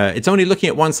 It's only looking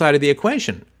at one side of the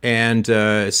equation and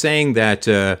saying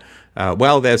that.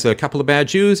 There's a couple of bad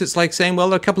Jews. It's like saying, well,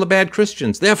 there are a couple of bad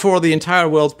Christians. Therefore, the entire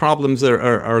world's problems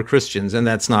are Christians, and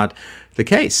that's not the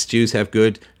case. Jews have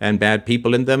good and bad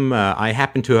people in them. I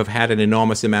happen to have had an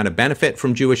enormous amount of benefit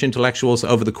from Jewish intellectuals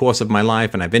over the course of my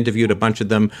life, and I've interviewed a bunch of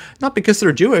them, not because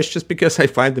they're Jewish, just because I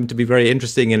find them to be very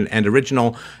interesting and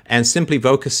original, and simply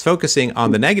focusing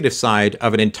on the negative side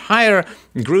of an entire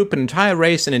group, an entire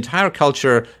race, an entire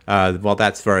culture.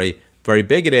 That's very, very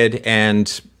bigoted,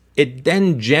 and it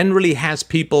then generally has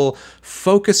people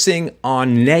focusing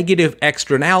on negative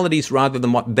externalities rather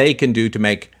than what they can do to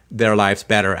make their lives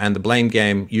better. And the blame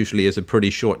game usually is a pretty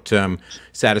short-term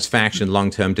satisfaction,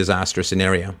 long-term disaster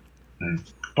scenario.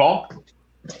 Paul?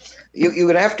 You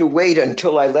would have to wait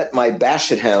until I let my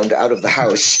basset hound out of the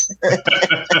house.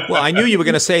 Well, I knew you were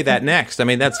going to say that next. I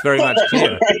mean, that's very much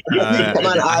clear.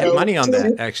 I have money on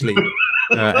that, actually.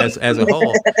 As a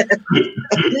whole.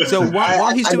 So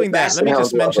while he's doing that, let me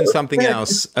just mention something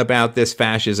else about this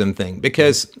fascism thing,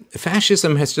 because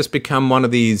fascism has just become one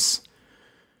of these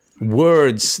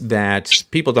words that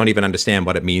people don't even understand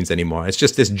what it means anymore. It's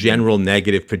just this general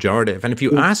negative pejorative. And if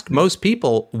you ask most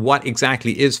people what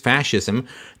exactly is fascism,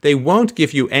 they won't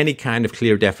give you any kind of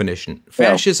clear definition.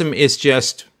 Fascism is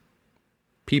just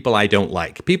people I don't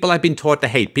like, people I've been taught to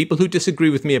hate, people who disagree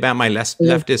with me about my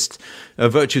leftist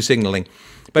virtue signaling.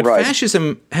 But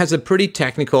fascism has a pretty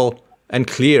technical and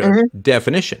clear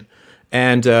definition.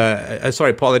 And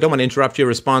sorry, Paul, I don't want to interrupt your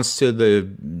response to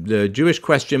the Jewish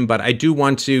question, but I do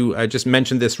want to just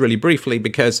mention this really briefly,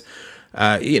 because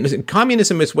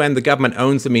communism is when the government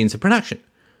owns the means of production.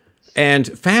 And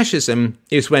fascism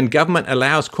is when government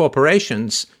allows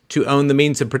corporations to own the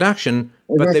means of production,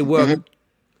 but they work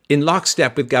in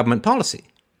lockstep with government policy.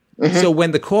 So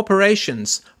when the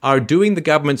corporations are doing the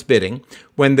government's bidding,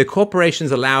 when the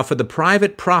corporations allow for the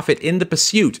private profit in the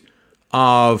pursuit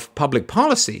of public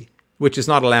policy, which is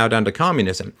not allowed under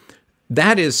communism,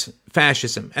 that is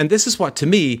fascism. And this is what, to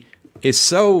me, is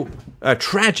so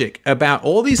tragic about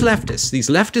all these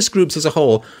leftist groups as a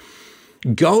whole,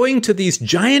 going to these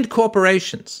giant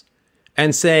corporations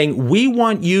and saying, we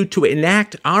want you to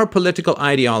enact our political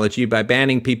ideology by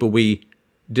banning people we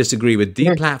disagree with,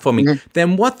 deplatforming.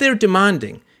 Then what they're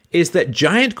demanding is that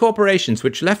giant corporations,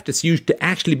 which leftists used to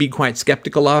actually be quite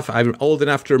skeptical of. I'm old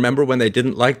enough to remember when they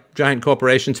didn't like giant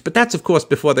corporations, but that's, of course,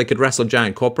 before they could wrestle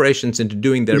giant corporations into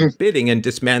doing their bidding and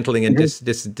dismantling and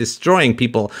destroying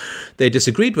people they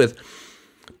disagreed with.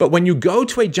 But when you go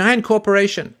to a giant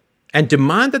corporation and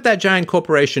demand that giant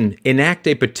corporation enact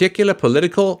a particular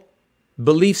political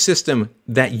belief system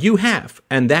that you have,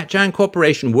 and that giant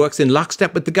corporation works in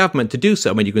lockstep with the government to do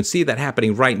so, and you can see that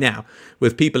happening right now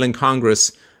with people in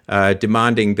Congress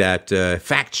demanding that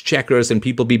fact checkers and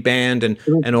people be banned and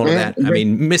all of that. I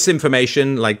mean,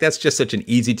 misinformation, like, that's just such an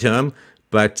easy term,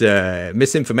 but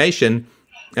misinformation,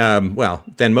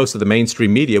 then most of the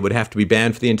mainstream media would have to be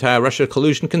banned for the entire Russia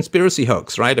collusion conspiracy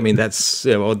hoax, right? I mean, that's,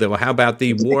 how about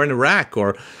the war in Iraq?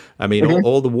 Or, I mean,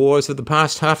 all the wars of the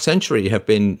past half century have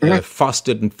been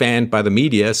fostered and fanned by the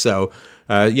media. So,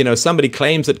 somebody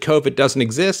claims that COVID doesn't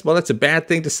exist. Well, that's a bad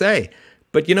thing to say.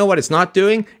 But you know what it's not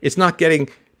doing? It's not getting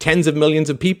tens of millions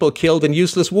of people killed in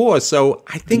useless wars. So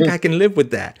I think I can live with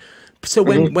that. So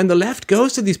when the left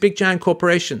goes to these big giant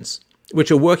corporations, which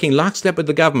are working lockstep with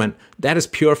the government, that is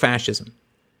pure fascism.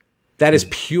 That is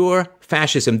pure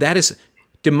fascism. That is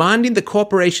demanding the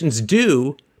corporations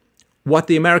do what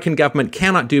the American government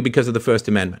cannot do because of the First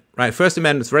Amendment, right? First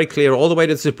Amendment is very clear all the way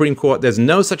to the Supreme Court. There's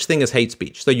no such thing as hate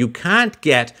speech. So you can't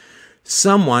get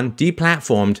someone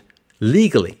deplatformed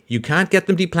legally. You can't get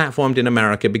them deplatformed in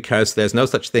America because there's no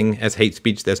such thing as hate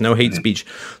speech. There's no hate speech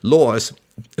laws.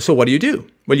 So what do?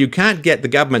 Well, you can't get the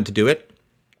government to do it,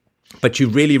 but you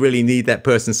really, really need that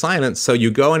person silenced. So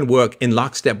you go and work in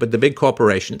lockstep with the big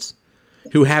corporations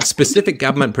who have specific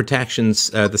government protections,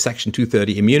 the Section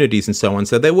 230 immunities and so on.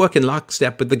 So they work in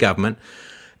lockstep with the government,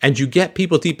 and you get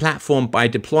people deplatformed by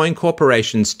deploying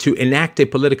corporations to enact a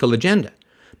political agenda.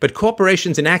 But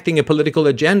corporations enacting a political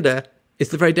agenda is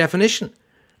the very definition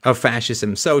of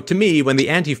fascism. So to me, when the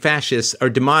anti-fascists are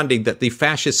demanding that the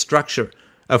fascist structure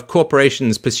of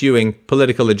corporations pursuing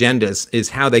political agendas is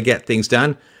how they get things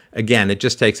done, again, it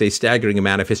just takes a staggering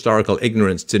amount of historical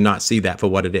ignorance to not see that for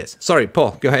what it is. Sorry,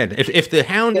 Paul, go ahead. If the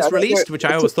Hound is released, which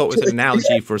I always thought was an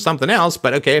analogy for something else,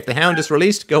 but okay, if the Hound is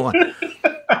released, go on.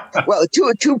 Well,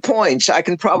 2 points. I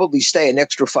can probably stay an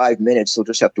extra 5 minutes. They'll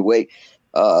just have to wait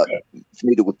for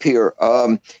me to appear.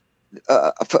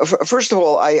 First of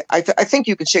all, I think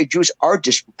you could say Jews are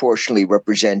disproportionately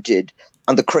represented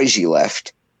on the crazy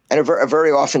left, and are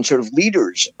very often sort of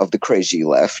leaders of the crazy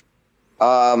left.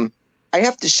 I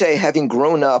have to say, having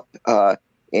grown up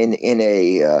in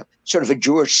a sort of a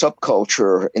Jewish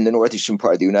subculture in the northeastern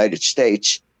part of the United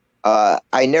States,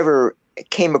 I never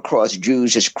came across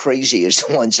Jews as crazy as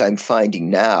the ones I'm finding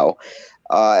now.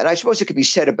 And I suppose it could be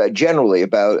said about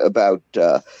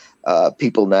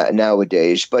people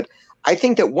nowadays. But I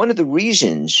think that one of the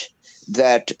reasons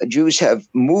that Jews have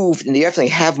moved, and they definitely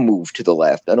have moved to the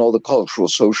left on all the cultural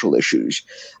social issues,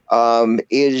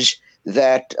 is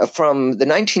that from the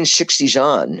 1960s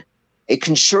on, a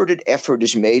concerted effort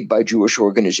is made by Jewish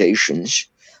organizations,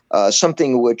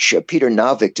 something which Peter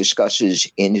Novick discusses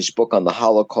in his book on the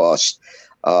Holocaust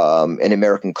and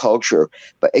American culture.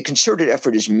 But a concerted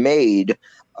effort is made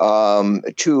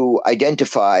to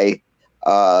identify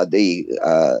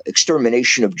the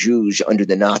extermination of Jews under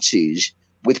the Nazis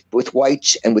with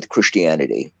whites and with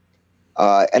Christianity.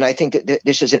 And I think that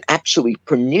this is an absolutely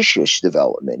pernicious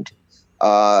development.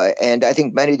 And I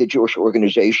think many of the Jewish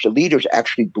organization leaders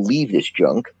actually believe this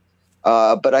junk.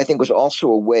 But I think it was also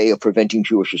a way of preventing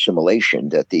Jewish assimilation,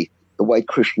 that the white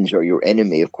Christians are your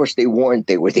enemy. Of course, they weren't.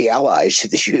 They were the allies of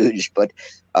the Jews. But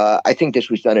I think this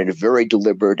was done in a very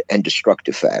deliberate and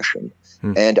destructive fashion.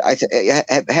 And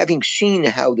having seen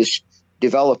how this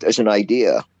developed as an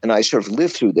idea, and I sort of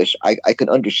lived through this, I can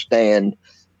understand,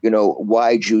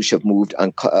 why Jews have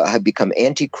have become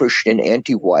anti-Christian,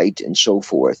 anti-white, and so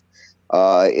forth.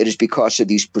 It is because of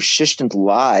these persistent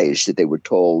lies that they were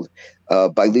told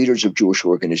by leaders of Jewish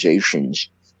organizations,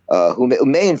 who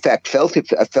may in fact felt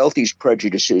these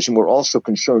prejudices and were also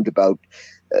concerned about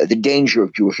the danger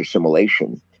of Jewish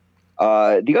assimilation.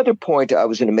 The other point I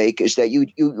was going to make is that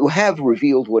you have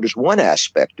revealed what is one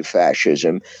aspect of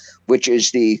fascism, which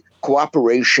is the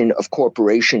cooperation of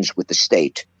corporations with the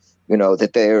state.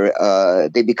 That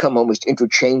they become almost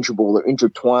interchangeable or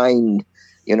intertwined,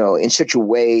 in such a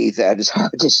way that it's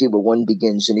hard to see where one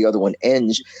begins and the other one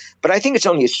ends. But I think it's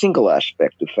only a single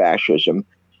aspect of fascism.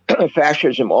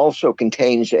 Fascism also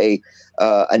contains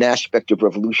an aspect of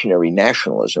revolutionary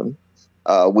nationalism,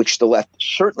 which the left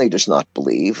certainly does not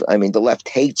believe. I mean, the left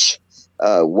hates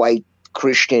white,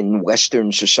 Christian,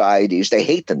 Western societies. They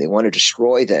hate them. They want to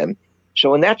destroy them.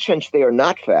 So in that sense, they are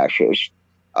not fascist.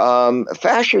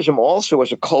 Fascism also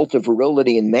is a cult of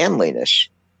virility and manliness,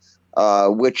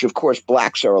 which, of course,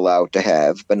 blacks are allowed to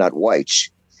have, but not whites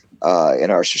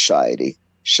in our society.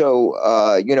 So,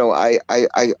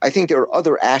 I think there are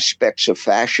other aspects of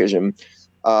fascism,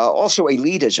 also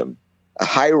elitism, a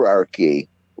hierarchy,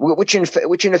 which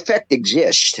in effect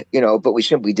exists, but we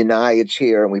simply deny it's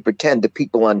here, and we pretend the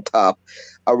people on top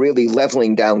are really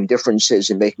leveling down differences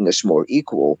and making us more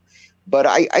equal. But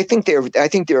I think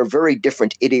there are very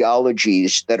different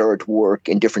ideologies that are at work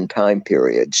in different time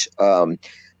periods.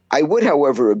 I would,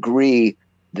 however, agree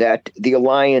that the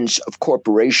alliance of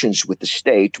corporations with the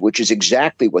state, which is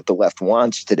exactly what the left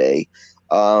wants today,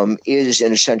 is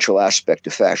an essential aspect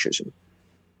of fascism.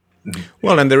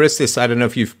 Well, and there is this, I don't know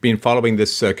if you've been following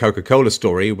this Coca-Cola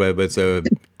story, where there's a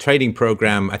trading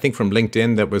program, I think from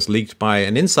LinkedIn, that was leaked by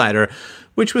an insider,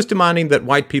 which was demanding that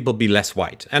white people be less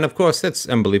white. And of course, that's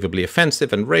unbelievably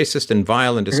offensive and racist and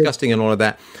vile and disgusting and all of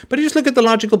that. But you just look at the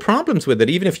logical problems with it.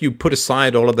 Even if you put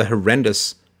aside all of the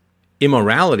horrendous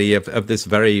immorality of this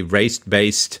very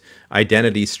race-based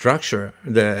identity structure,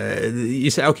 you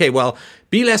say, okay, well,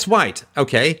 be less white,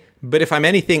 okay, but if I'm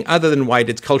anything other than white,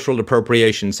 it's cultural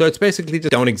appropriation. So it's basically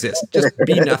just don't exist, just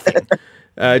be nothing.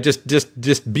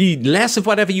 Just be less of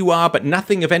whatever you are, but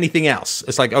nothing of anything else.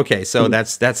 It's like, okay, so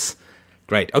that's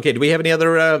great. Okay, do we have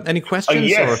any questions?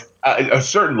 Yes,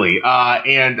 certainly.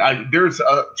 And there's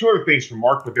two other things from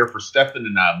Mark, but they're for Stefan,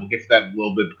 and we'll get to that in a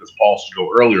little bit because Paul should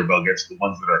go earlier, but I'll get to the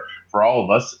ones that are for all of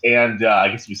us. And I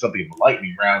guess it'll be something of a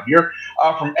lightning round here.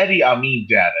 From Eddie Amin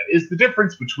Data, is the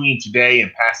difference between today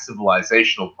and past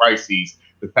civilizational crises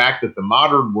the fact that the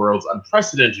modern world's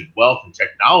unprecedented wealth and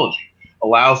technology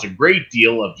allows a great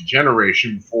deal of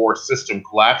degeneration before system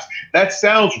collapse. That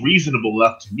sounds reasonable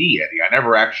enough to me, Eddie. I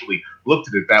never actually looked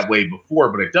at it that way before,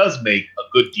 but it does make a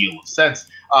good deal of sense.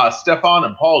 Stefan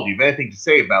and Paul, do you have anything to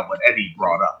say about what Eddie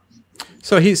brought up?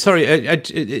 So is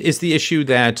the issue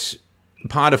that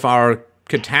part of our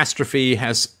catastrophe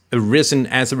has arisen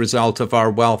as a result of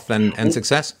our wealth and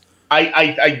success?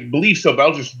 I believe so, but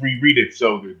I'll just reread it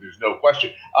so there's no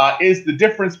question. Is the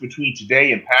difference between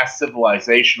today and past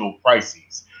civilizational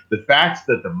crises the fact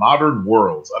that the modern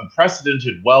world's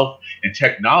unprecedented wealth and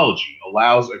technology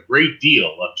allows a great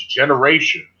deal of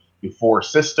degeneration before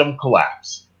system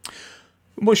collapse?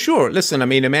 Well, sure. Listen, I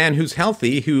mean, a man who's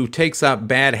healthy, who takes up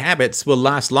bad habits, will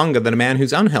last longer than a man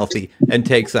who's unhealthy and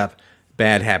takes up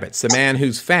bad habits. A man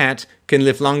who's fat can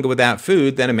live longer without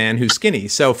food than a man who's skinny.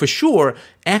 So for sure,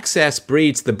 excess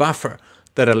breeds the buffer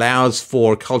that allows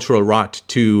for cultural rot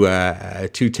to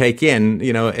take in.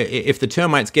 You know, if the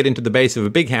termites get into the base of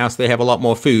a big house, they have a lot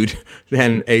more food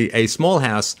than a small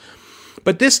house.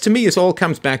 But this, to me, all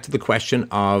comes back to the question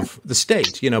of the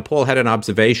state. You know, Paul had an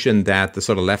observation that the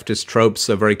sort of leftist tropes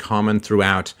are very common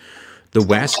throughout the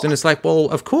West. And it's like, well,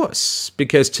 of course,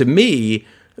 because to me,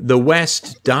 the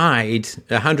West died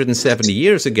 170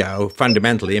 years ago,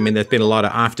 fundamentally. I mean, there's been a lot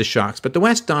of aftershocks, but the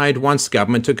West died once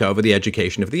government took over the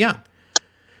education of the young.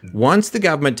 Once the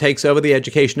government takes over the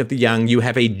education of the young, you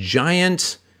have a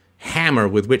giant hammer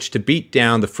with which to beat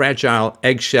down the fragile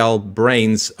eggshell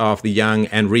brains of the young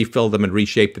and refill them and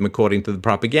reshape them according to the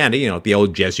propaganda. You know, the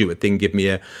old Jesuit thing, give me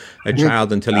a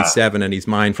child until he's 7 and he's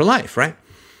mine for life, right?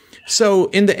 So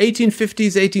in the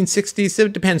 1850s, 1860s,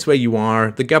 it depends where you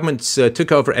are, the governments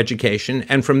took over education,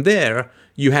 and from there,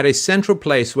 you had a central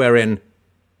place wherein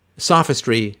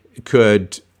sophistry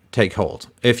could take hold.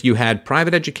 If you had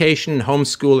private education,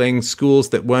 homeschooling, schools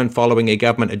that weren't following a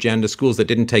government agenda, schools that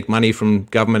didn't take money from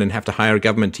government and have to hire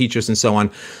government teachers and so on,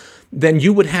 then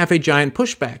you would have a giant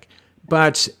pushback.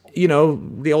 But, you know,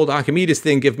 the old Archimedes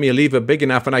thing, give me a lever big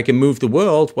enough and I can move the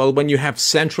world. Well, when you have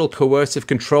central coercive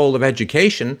control of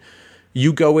education,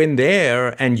 you go in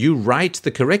there and you write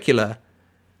the curricula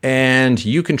and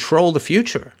you control the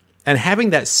future. And having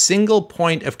that single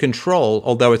point of control,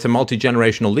 although it's a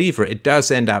multi-generational lever, it does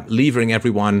end up levering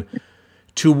everyone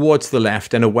towards the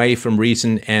left and away from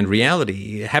reason and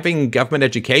reality. Having government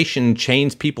education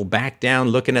chains people back down,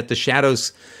 looking at the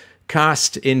shadows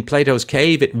cast in Plato's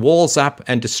cave, it walls up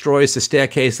and destroys the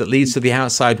staircase that leads to the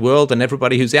outside world, and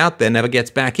everybody who's out there never gets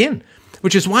back in.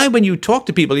 Which is why when you talk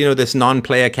to people, you know, this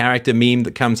non-player character meme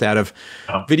that comes out of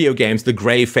video games, the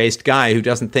gray-faced guy who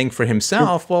doesn't think for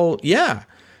himself, well, yeah.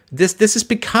 This is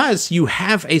because you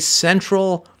have a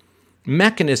central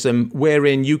mechanism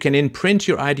wherein you can imprint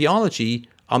your ideology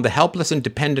on the helpless and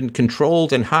dependent,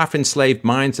 controlled and half-enslaved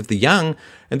minds of the young,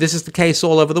 and this is the case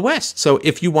all over the West. So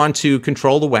if you want to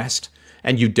control the West,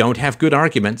 and you don't have good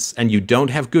arguments, and you don't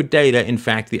have good data, in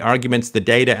fact, the arguments, the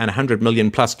data, and 100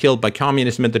 million plus killed by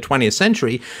communism in the 20th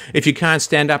century, if you can't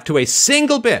stand up to a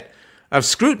single bit of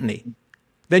scrutiny,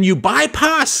 then you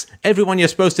bypass everyone you're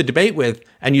supposed to debate with,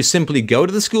 and you simply go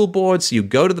to the school boards, you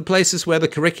go to the places where the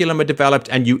curriculum are developed,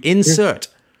 and you insert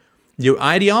your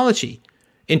ideology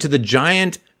into the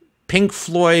giant Pink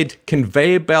Floyd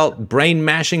conveyor belt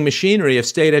brain-mashing machinery of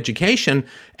state education,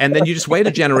 and then you just wait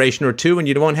a generation or two and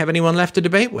you won't have anyone left to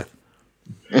debate with.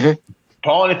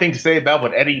 Paul, anything to say about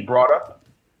what Eddie brought up?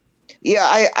 Yeah,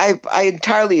 I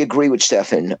entirely agree with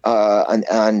Stefan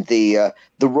on the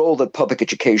role that public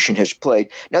education has played.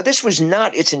 Now, this was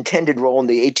not its intended role in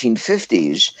the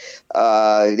 1850s.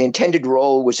 The intended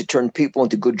role was to turn people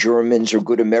into good Germans or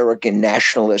good American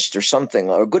nationalists or something,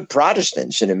 or good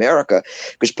Protestants in America,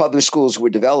 because public schools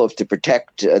were developed to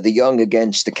protect the young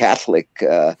against the Catholic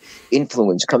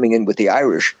influence coming in with the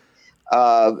Irish.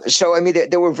 So, I mean,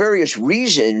 there were various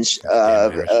reasons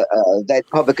that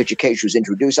public education was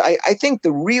introduced. I think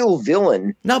the real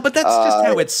villain... No, but that's just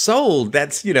how it's sold.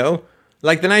 That's, you know,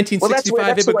 like the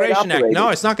 1965 Immigration Act. No,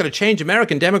 it's not going to change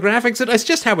American demographics. It's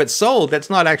just how it's sold. That's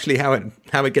not actually how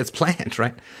it gets planned,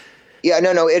 right? Yeah,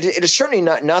 no. It is certainly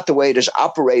not the way it has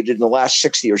operated in the last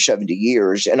 60 or 70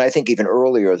 years, and I think even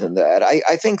earlier than that.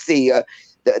 I think the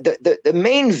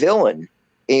main villain,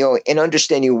 you know, in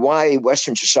understanding why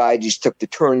Western societies took the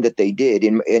turn that they did,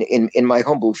 in my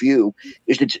humble view,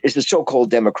 is the so-called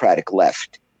democratic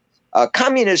left.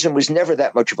 Communism was never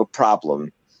that much of a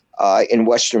problem in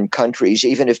Western countries,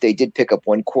 even if they did pick up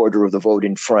 1/4 of the vote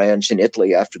in France and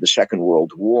Italy after the Second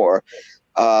World War.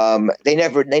 They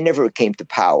never came to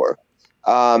power.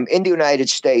 In the United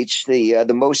States, the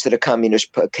most that a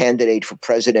communist candidate for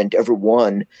president ever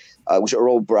won was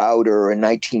Earl Browder in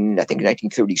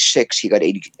 1936. He got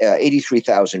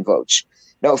 83,000 votes.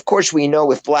 Now, of course, we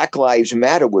know if Black Lives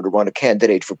Matter were to run a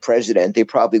candidate for president, they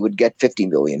probably would get 50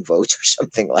 million votes or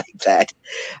something like that.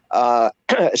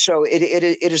 So it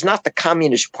is not the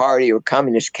Communist Party or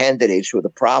communist candidates who are the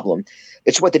problem.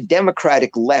 It's what the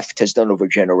Democratic left has done over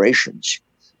generations,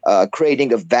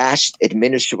 creating a vast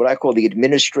what I call the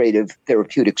administrative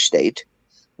therapeutic state,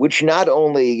 which not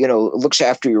only, looks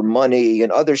after your money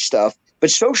and other stuff, but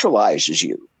socializes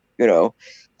you,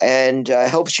 and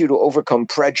helps you to overcome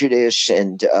prejudice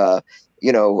and, and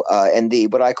the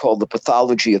what I call the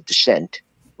pathology of dissent.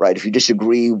 Right. If you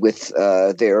disagree with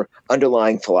their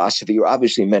underlying philosophy, you're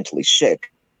obviously mentally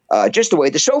sick. Just the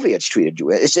way the Soviets treated you.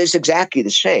 It's exactly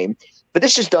the same. But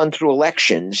this is done through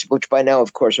elections, which by now,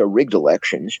 of course, are rigged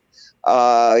elections,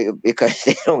 because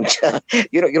they don't.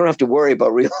 You don't have to worry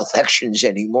about real elections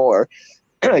anymore.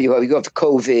 You have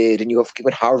COVID, and you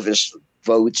can harvest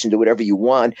votes and do whatever you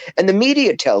want, and the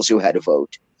media tells you how to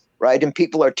vote, right? And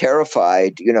people are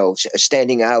terrified,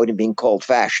 standing out and being called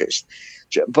fascist.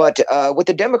 But what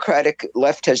the Democratic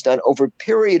left has done over a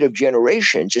period of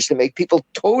generations is to make people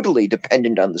totally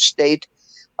dependent on the state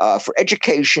for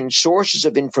education, sources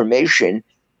of information,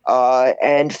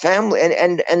 and family,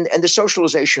 and the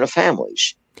socialization of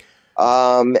families.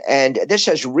 And this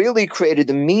has really created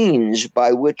the means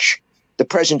by which the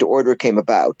present order came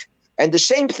about. And the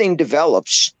same thing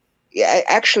develops,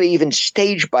 actually, even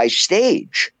stage by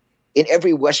stage, in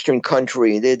every Western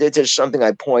country. There's something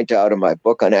I point out in my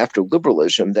book on after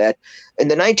liberalism, that in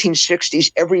the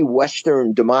 1960s, every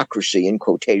Western democracy, in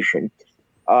quotation,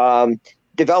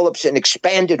 develops an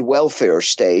expanded welfare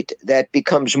state that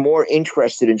becomes more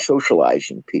interested in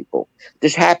socializing people.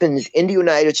 This happens in the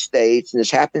United States, and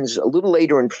this happens a little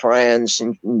later in France,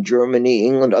 and in Germany,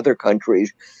 England, other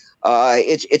countries.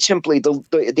 It's simply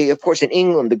of course, in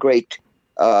England, the great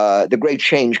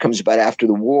change comes about after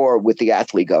the war with the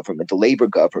Attlee government, the Labour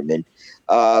government,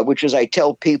 which, as I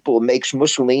tell people, makes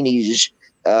Mussolini's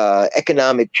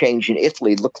economic change in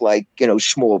Italy look like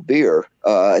small beer.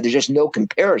 There's just no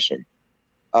comparison.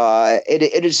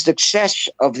 It is the success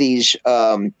of these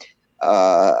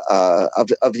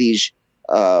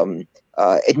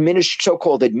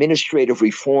so-called administrative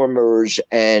reformers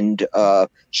and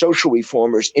social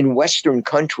reformers in Western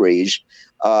countries,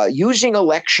 using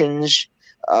elections,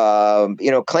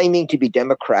 claiming to be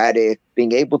democratic,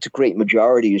 being able to create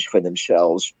majorities for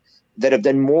themselves, that have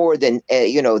done more than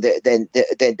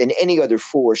than any other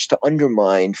force to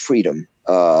undermine freedom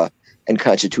and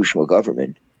constitutional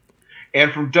government.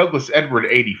 And from Douglas Edward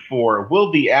 84,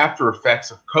 will the after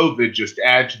effects of COVID just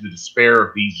add to the despair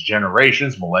of these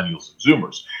generations, millennials and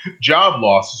Zoomers? Job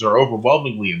losses are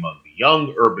overwhelmingly among the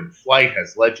young. Urban flight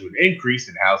has led to an increase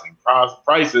in housing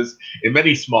prices in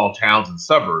many small towns and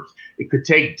suburbs. It could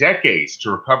take decades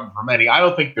to recover for many. I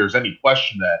don't think there's any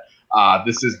question that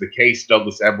this is the case.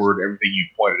 Douglas Edward, everything you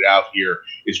pointed out here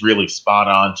is really spot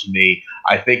on to me.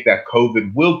 I think that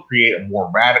COVID will create a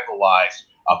more radicalized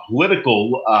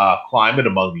political climate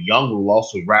among the young, will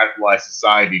also radicalize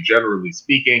society, generally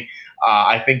speaking.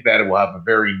 I think that it will have a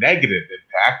very negative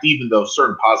impact, even though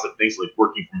certain positive things like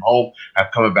working from home have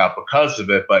come about because of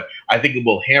it. But I think it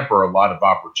will hamper a lot of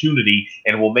opportunity,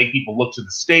 and it will make people look to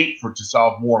the state to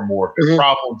solve more and more of their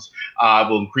problems. It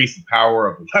will increase the power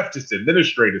of the leftist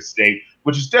administrative state,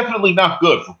 which is definitely not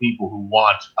good for people who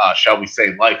want, shall we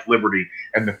say, life, liberty,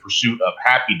 and the pursuit of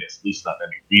happiness, at least not in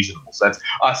any reasonable sense.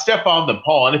 Stefan and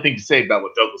Paul, anything to say about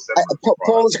what Douglas said?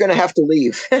 Paul is going to have to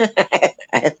leave. I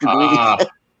have to leave.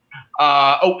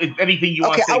 Anything you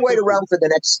want to say? Okay, I'll wait around for the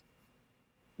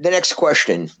next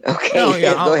question. Okay. No,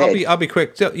 yeah, Go ahead. I'll be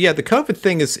quick. So, yeah, the COVID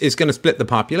thing is going to split the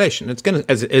population. It's going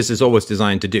to, as it is always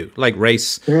designed to do, like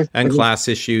race and class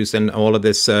issues and all of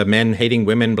this, men hating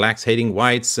women, blacks hating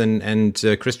whites, and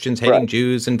Christians hating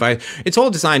Jews, and it's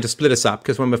all designed to split us up,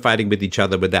 because when we're fighting with each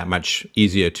other, we're that much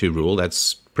easier to rule.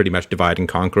 That's pretty much divide and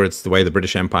conquer. It's the way the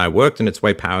British Empire worked, and it's the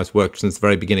way powers worked since the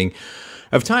very beginning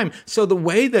of time. So the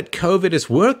way that COVID is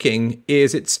working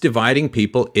is it's dividing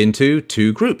people into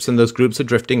two groups, and those groups are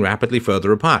drifting rapidly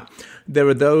further apart. There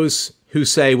are those who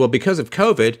say, well, because of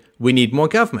COVID, we need more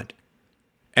government.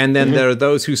 And then there are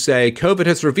those who say COVID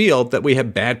has revealed that we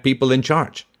have bad people in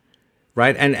charge,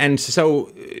 right? And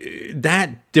so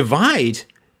that divide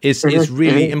is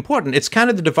really important. It's kind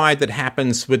of the divide that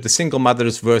happens with the single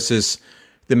mothers versus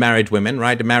the married women,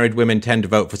 right? The married women tend to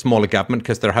vote for smaller government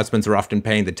because their husbands are often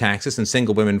paying the taxes, and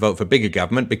single women vote for bigger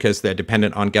government because they're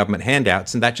dependent on government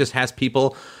handouts, and that just has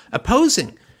people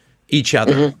opposing each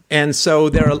other. And so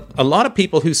there are a lot of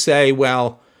people who say,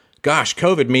 well, gosh,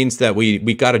 COVID means that we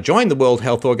got to join the World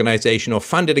Health Organization or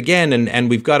fund it again, and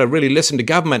we've got to really listen to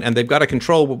government, and they've got to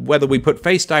control whether we put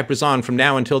face diapers on from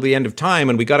now until the end of time,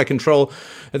 and we got to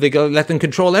let them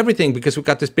control everything because we've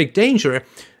got this big danger.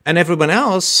 And everyone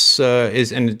else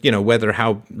is, and whether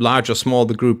how large or small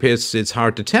the group is, it's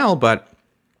hard to tell, but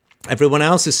everyone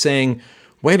else is saying,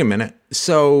 wait a minute,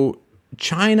 so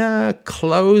China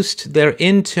closed their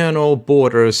internal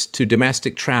borders to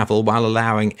domestic travel while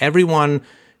allowing everyone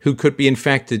who could be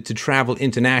infected to travel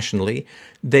internationally.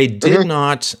 They did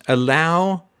not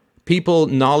allow people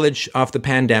knowledge of the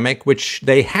pandemic, which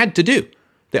they had to do.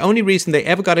 The only reason they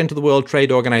ever got into the World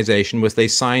Trade Organization was they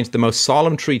signed the most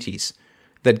solemn treaties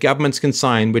that governments can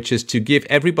sign, which is to give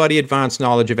everybody advance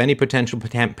knowledge of any potential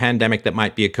pandemic that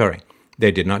might be occurring.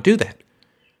 They did not do that.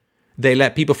 They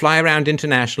let people fly around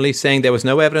internationally, saying there was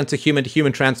no evidence of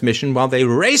human-to-human transmission, while they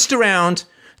raced around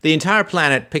the entire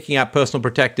planet picking up personal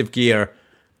protective gear.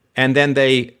 And then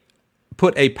they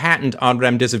put a patent on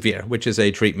remdesivir, which is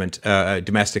a treatment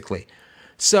domestically.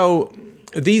 So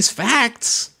these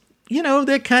facts,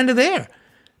 they're kind of there.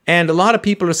 And a lot of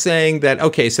people are saying that,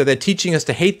 okay, so they're teaching us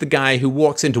to hate the guy who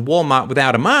walks into Walmart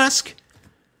without a mask.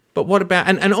 But what about,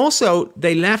 and also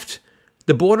they left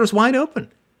the borders wide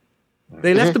open.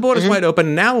 They left the borders wide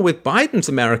open. Now with Biden's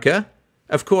America,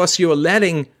 of course, you're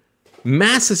letting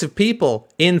masses of people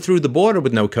in through the border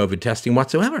with no COVID testing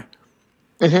whatsoever.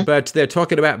 But they're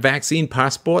talking about vaccine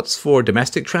passports for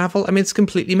domestic travel. I mean, it's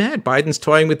completely mad. Biden's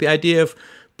toying with the idea of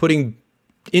putting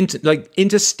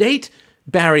interstate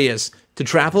barriers to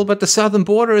travel, but the southern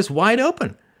border is wide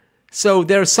open. So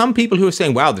there are some people who are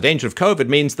saying, wow, the danger of COVID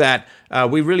means that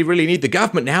we really, really need the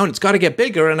government now, and it's got to get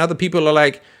bigger. And other people are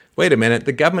like, wait a minute,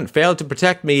 the government failed to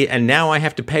protect me, and now I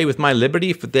have to pay with my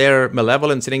liberty for their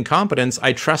malevolence and incompetence.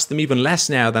 I trust them even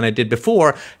less now than I did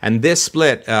before. And this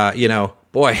split,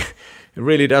 boy, it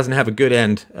really doesn't have a good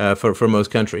end for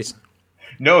most countries.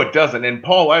 No, it doesn't. And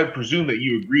Paul, I presume that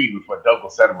you agreed with what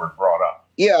Douglas Edward brought up.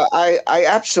 Yeah, I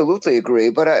absolutely agree.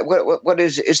 But what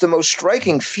is the most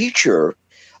striking feature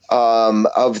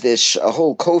of this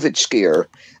whole COVID scare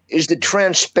is the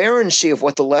transparency of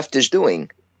what the left is doing.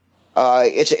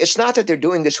 It's not that they're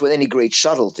doing this with any great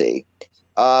subtlety.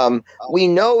 We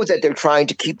know that they're trying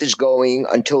to keep this going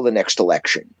until the next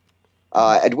election,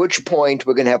 at which point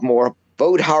we're going to have more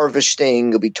vote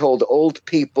harvesting. You'll be told old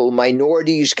people,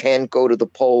 minorities can't go to the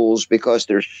polls because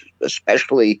they're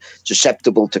especially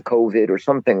susceptible to COVID or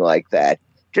something like that.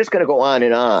 Just going to go on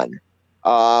and on.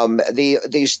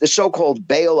 The so-called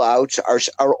bailouts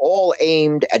are all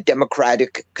aimed at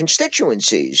Democratic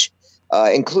constituencies,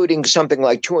 including something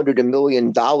like $200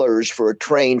 million for a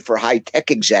train for high-tech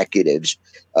executives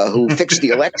who fixed the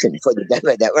election for the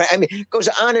Democrats. I mean, it goes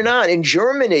on and on. In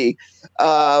Germany,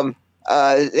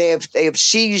 they have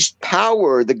seized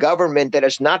power, the government that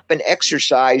has not been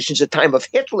exercised since the time of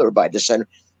Hitler by the Senate,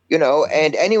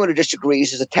 and anyone who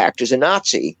disagrees is attacked as a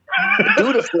Nazi,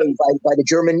 dutifully by the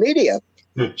German media.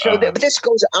 So but this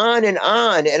goes on, and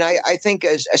I think,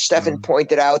 as Stefan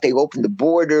pointed out, they've opened the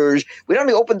borders. We not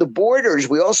only opened the borders,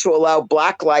 we also allow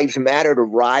Black Lives Matter to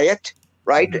riot,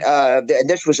 right? And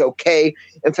this was okay.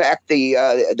 In fact,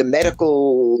 the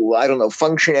medical,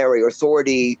 functionary or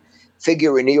authority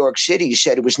figure in New York City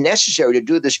said it was necessary to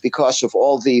do this because of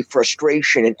all the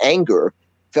frustration and anger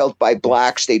felt by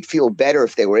blacks. They'd feel better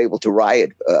if they were able to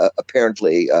riot,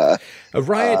 apparently. A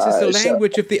riot is the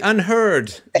language of the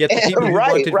unheard, yet the people who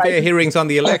wanted fair hearings on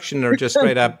the election are just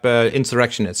straight up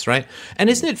insurrectionists, right? And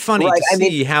isn't it funny to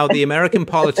see how the American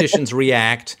politicians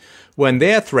react when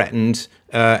they're threatened,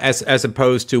 as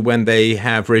opposed to when they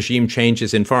have regime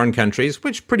changes in foreign countries,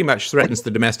 which pretty much threatens the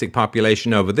domestic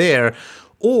population over there,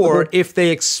 or if they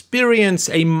experience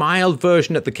a mild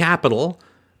version at the Capitol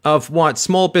of what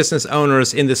small business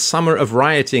owners in the summer of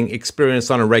rioting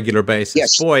experience on a regular basis.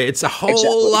 Yes. Boy, it's a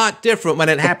whole lot different when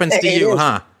it happens to you,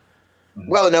 huh?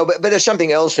 Well, no, but there's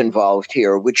something else involved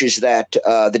here, which is that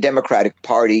the Democratic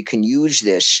Party can use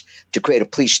this to create a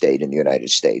police state in the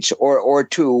United States, or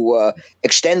to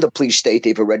extend the police state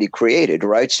they've already created,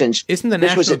 right? Since isn't the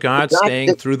National Guard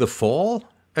staying through the fall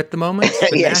at the moment?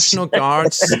 The National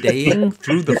Guard staying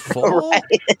through the fall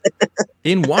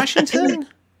in Washington?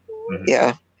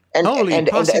 Yeah. Holy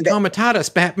posse comitatus,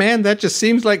 Batman. That just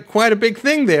seems like quite a big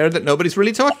thing there that nobody's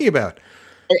really talking about.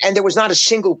 And there was not a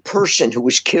single person who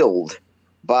was killed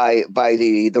by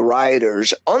the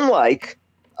rioters, unlike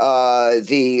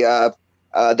the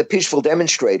the peaceful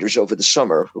demonstrators over the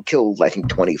summer who killed, I think,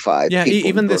 25 Yeah, people.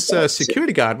 even this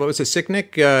security guard, what was it,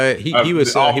 Sicknick? He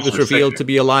was revealed Sicknick to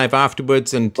be alive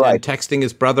afterwards and texting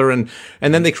his brother, and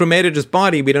then they cremated his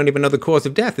body. We don't even know the cause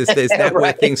of death. Is that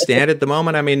where things stand at the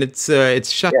moment? I mean, it's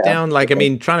shut down. Like, I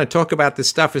mean, trying to talk about this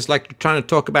stuff is like trying to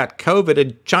talk about COVID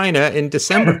in China in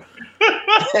December.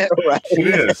 Right.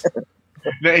 It is.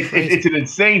 It's an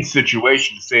insane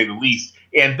situation, to say the least.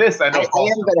 And this, I know, I am going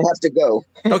to have to go.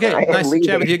 Okay, nice to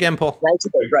chat with you again, Paul.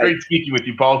 Great speaking with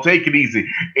you, Paul. Take it easy.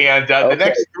 And the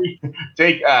next three,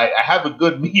 have a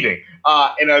good meeting.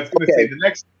 And I was going to say the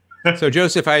next. So,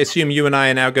 Joseph, I assume you and I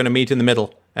are now going to meet in the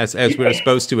middle, as we're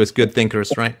supposed to as good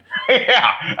thinkers, right?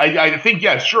 Yeah, I think,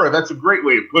 sure. That's a great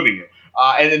way of putting it.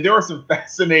 And then there are some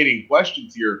fascinating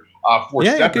questions here for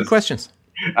Stefan. Yeah, good questions.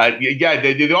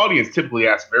 The audience typically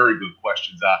asks very good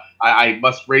questions. I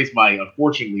must raise my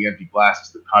unfortunately empty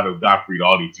glasses to the Cato Gottfried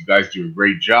audience. You guys do a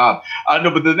great job. No,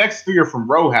 but the next three are from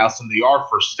Row House, and they are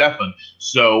for Stefan.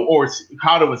 So, or it's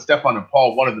Cato and Stefan and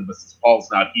Paul. One of them, but since Paul's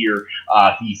not here,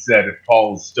 he said if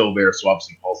Paul is still there, so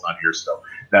obviously Paul's not here, so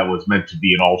that was meant to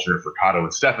be an alternate for Cato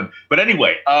and Stefan. But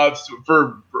anyway, so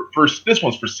for this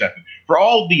one's for Stefan. For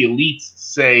all the elites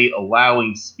say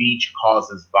allowing speech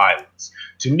causes violence.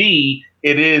 To me,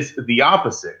 it is the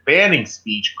opposite. Banning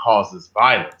speech causes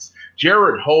violence.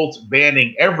 Jared Holt's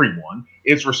banning everyone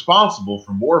is responsible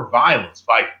for more violence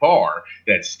by far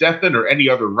than Stefan or any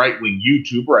other right-wing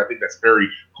YouTuber. I think that's very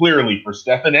clearly for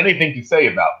Stefan. Anything to say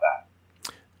about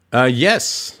that?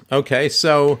 Yes. Okay,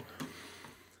 so...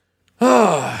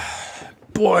 Oh,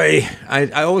 boy. I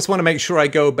always want to make sure I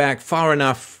go back far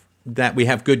enough that we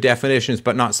have good definitions,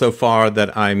 but not so far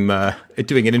that I'm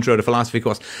doing an intro to philosophy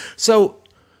course. So...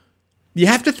 you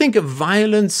have to think of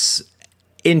violence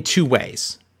in two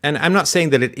ways. And I'm not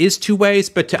saying that it is two ways,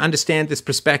 but to understand this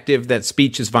perspective that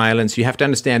speech is violence, you have to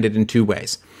understand it in two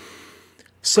ways.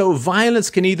 So violence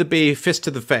can either be fist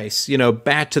to the face,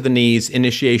 bat to the knees,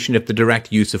 initiation of the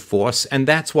direct use of force. And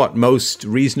that's what most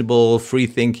reasonable,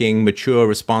 free-thinking, mature,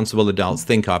 responsible adults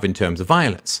think of in terms of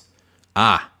violence.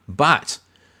 But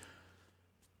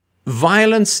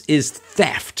violence is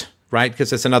theft. Right? Because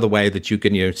that's another way that you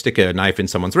can stick a knife in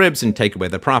someone's ribs and take away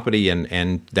their property,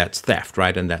 and that's theft,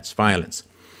 right? And that's violence.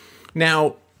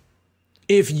 Now,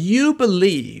 if you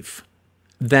believe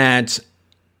that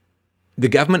the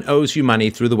government owes you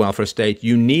money through the welfare state,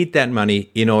 you need that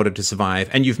money in order to survive,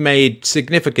 and you've made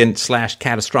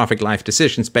significant/catastrophic life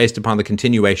decisions based upon the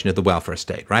continuation of the welfare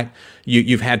state, right?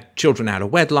 You've had children out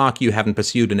of wedlock, you haven't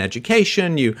pursued an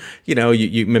education, you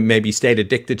maybe stayed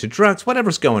addicted to drugs,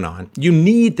 whatever's going on. You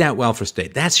need that welfare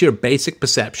state. That's your basic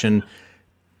perception,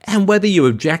 and whether you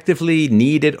objectively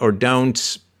need it or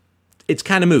don't, it's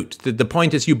kind of moot. The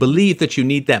point is you believe that you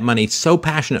need that money so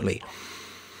passionately.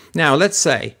 Now, let's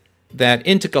say that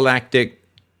intergalactic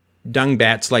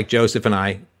dungbats like Joseph and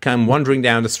I come wandering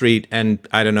down the street, and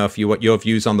I don't know what your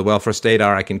views on the welfare state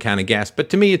are, I can kind of guess, but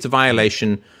to me it's a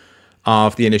violation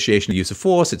of the initiation of use of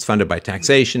force. It's funded by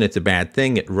taxation. It's a bad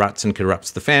thing. It ruts and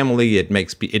corrupts the family. It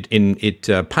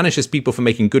punishes people for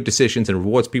making good decisions and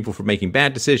rewards people for making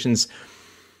bad decisions.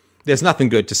 There's nothing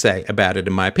good to say about it,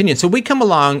 in my opinion. So we come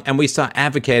along and we start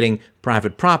advocating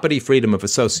private property, freedom of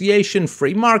association,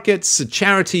 free markets,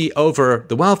 charity over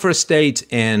the welfare state.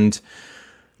 And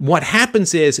what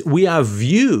happens is we are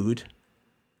viewed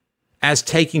as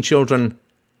taking food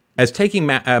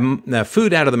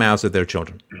out of the mouths of their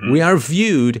children. Mm-hmm. We are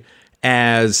viewed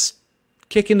as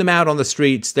kicking them out on the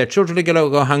streets. Their children are going to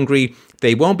go hungry.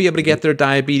 They won't be able to get their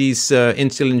diabetes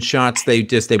insulin shots. They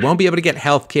won't be able to get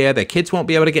health care. Their kids won't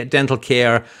be able to get dental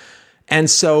care. And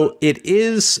so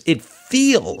it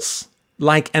feels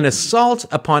like an assault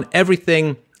upon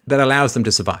everything that allows them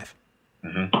to survive.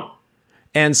 Mm-hmm.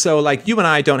 And so like you and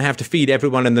I don't have to feed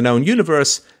everyone in the known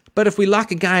universe, but if we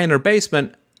lock a guy in our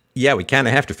basement, yeah, we kind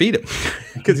of have to feed him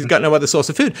because he's got no other source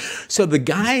of food. So the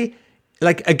guy,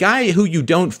 like a guy who you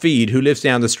don't feed, who lives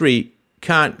down the street,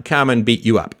 can't come and beat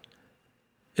you up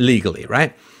legally,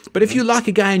 right? But if you lock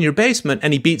a guy in your basement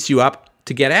and he beats you up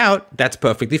to get out, that's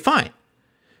perfectly fine.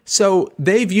 So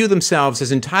they view themselves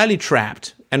as entirely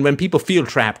trapped. And when people feel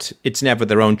trapped, it's never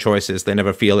their own choices. They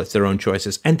never feel it's their own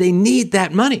choices. And they need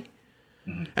that money.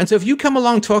 Mm-hmm. And so if you come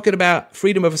along talking about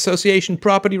freedom of association,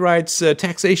 property rights,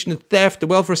 taxation and theft, the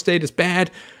welfare state is bad,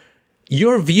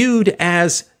 you're viewed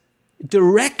as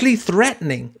directly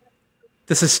threatening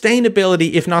the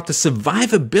sustainability, if not the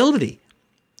survivability,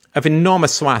 of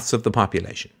enormous swaths of the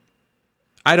population.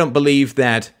 I don't believe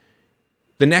that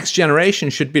the next generation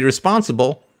should be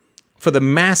responsible for the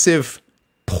massive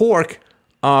pork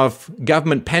of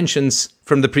government pensions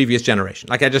from the previous generation.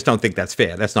 Like, I just don't think that's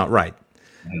fair. That's not right.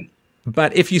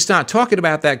 But if you start talking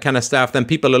about that kind of stuff, then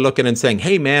people are looking and saying,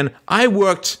 hey, man, I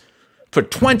worked for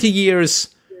 20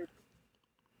 years,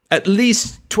 at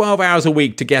least 12 hours a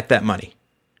week to get that money.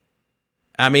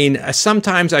 I mean,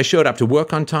 sometimes I showed up to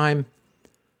work on time.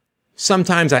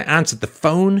 Sometimes I answered the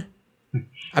phone.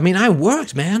 I mean, I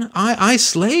worked, man. I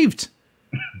slaved.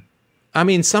 I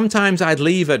mean, sometimes I'd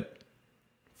leave at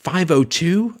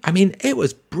 5:02. I mean, it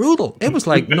was brutal. It was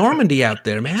like Normandy out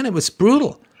there, man. It was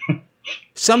brutal.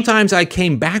 Sometimes I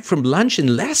came back from lunch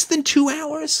in less than 2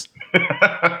 hours.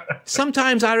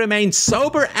 Sometimes I remained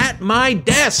sober at my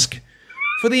desk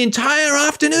for the entire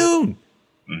afternoon.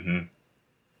 Mm-hmm.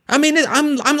 I mean,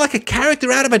 I'm like a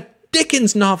character out of a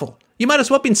Dickens novel. You might as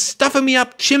well have been stuffing me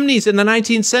up chimneys in the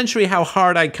 19th century, how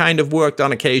hard I kind of worked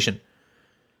on occasion.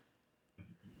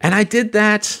 And I did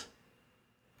that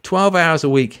 12 hours a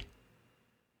week,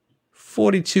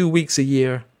 42 weeks a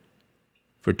year,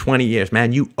 for 20 years.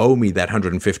 Man, you owe me that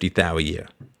 $150,000 a year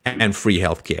and free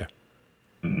health care.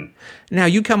 Mm-hmm. Now,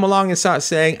 you come along and start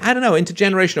saying, I don't know,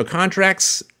 intergenerational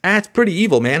contracts, that's pretty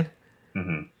evil, man.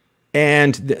 Mm-hmm.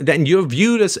 And then you're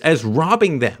viewed as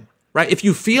robbing them, right? If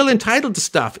you feel entitled to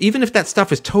stuff, even if that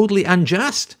stuff is totally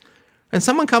unjust, and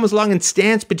someone comes along and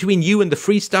stands between you and the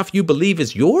free stuff you believe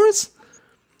is yours,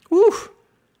 whew.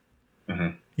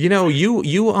 Mm-hmm. You know,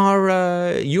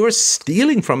 you're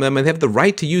stealing from them and have the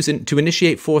right to use it to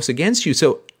initiate force against you.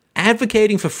 So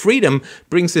advocating for freedom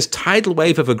brings this tidal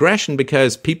wave of aggression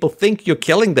because people think you're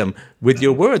killing them with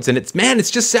your words. And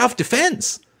it's just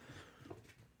self-defense.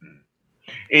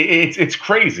 It's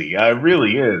crazy. It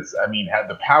really is. I mean,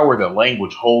 the power that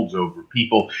language holds over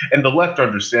people, and the left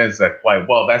understands that quite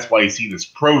well. That's why you see this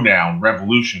pronoun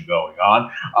revolution going on.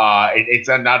 It's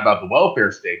not about the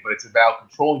welfare state, but it's about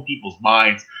controlling people's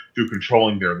minds through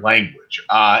controlling their language.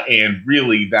 And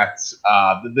really, that's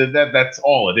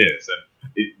all it is.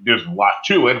 And there's a lot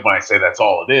to it when I say that's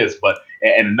all it is, but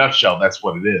in a nutshell, that's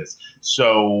what it is.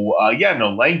 So,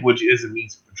 language is a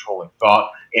means of controlling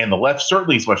thought, and the left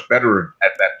certainly is much better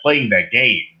at playing that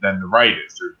game than the right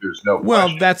is. There's no question.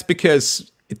 Well, that's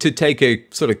because, to take a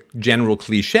sort of general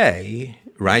cliche,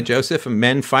 right, Joseph,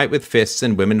 men fight with fists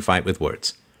and women fight with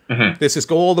words. Mm-hmm. This is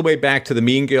go all the way back to the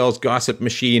Mean Girls gossip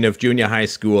machine of junior high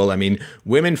school. I mean,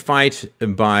 women fight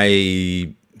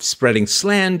by spreading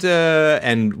slander,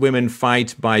 and women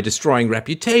fight by destroying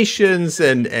reputations,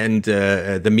 and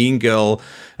the Mean Girl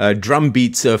drum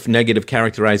beats of negative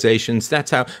characterizations. That's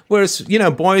how. Whereas,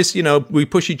 boys, we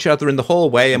push each other in the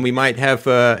hallway, and we might have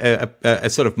a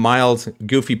sort of mild,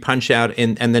 goofy punch out,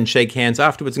 and then shake hands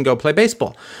afterwards and go play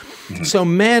baseball. Mm-hmm. So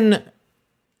men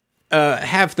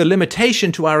have the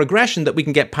limitation to our aggression that we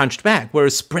can get punched back,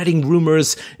 whereas spreading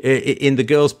rumors in the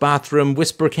girls' bathroom,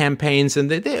 whisper campaigns, and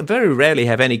they very rarely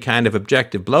have any kind of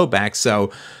objective blowback.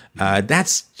 So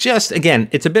that's just, again,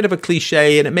 it's a bit of a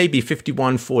cliche, and it may be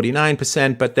 51,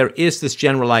 49%, but there is this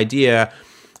general idea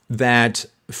that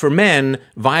for men,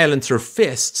 violence are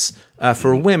fists.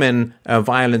 For women,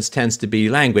 violence tends to be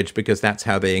language, because that's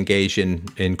how they engage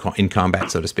in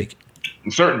combat, so to speak.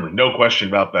 Certainly, no question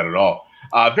about that at all.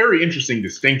 Very interesting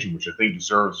distinction, which I think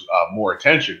deserves more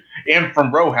attention. And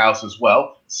from Row House as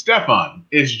well, Stefan,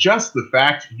 is just the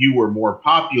fact you were more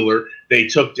popular, they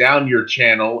took down your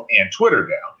channel and Twitter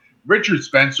down. Richard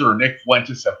Spencer and Nick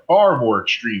Fuentes have far more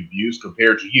extreme views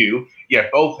compared to you,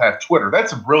 yet both have Twitter.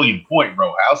 That's a brilliant point,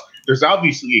 Row House. There's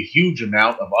obviously a huge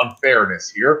amount of unfairness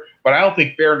here, but I don't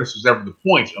think fairness was ever the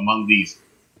point among these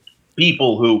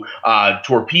people who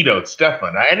torpedoed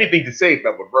Stefan. Anything to say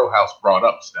about what Row House brought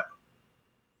up, Stefan?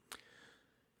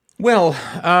 Well,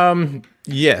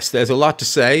 yes, there's a lot to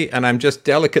say, and I'm just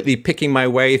delicately picking my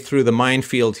way through the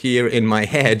minefield here in my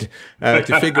head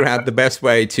to figure out the best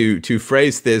way to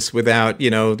phrase this without,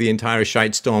 the entire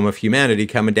shitestorm of humanity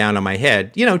coming down on my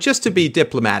head. Just to be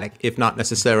diplomatic, if not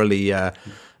necessarily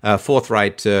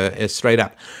forthright, straight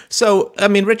up. So, I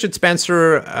mean, Richard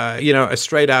Spencer, a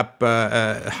straight up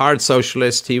hard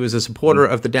socialist. He was a supporter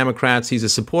of the Democrats. He's a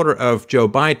supporter of Joe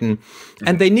Biden.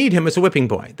 And they need him as a whipping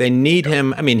boy. They need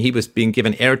him. I mean, he was being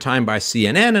given airtime by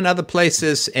CNN and other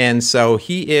places. And so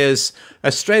he is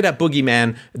a straight up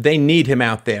boogeyman. They need him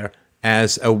out there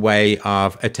as a way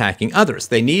of attacking others.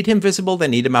 They need him visible. They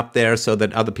need him up there so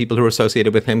that other people who are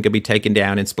associated with him can be taken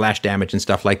down and splash damage and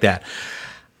stuff like that.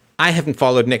 I haven't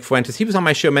followed Nick Fuentes. He was on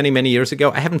my show many, many years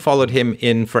ago. I haven't followed him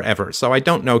in forever. So I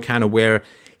don't know kind of where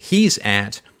he's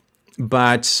at.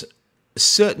 But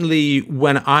certainly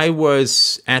when I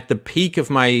was at the peak of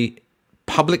my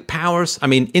public powers, I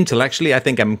mean, intellectually, I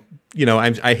think I'm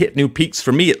I hit new peaks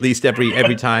for me, at least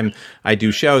every time I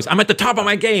do shows. I'm at the top of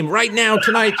my game right now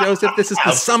tonight, Joseph. This is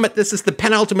the summit. This is the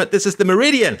penultimate. This is the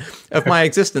meridian of my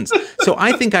existence. So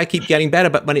I think I keep getting better.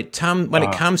 But when it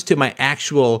comes to my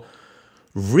actual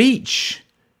reach,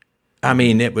 I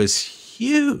mean, it was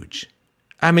huge.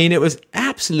 I mean, it was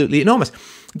absolutely enormous.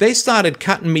 They started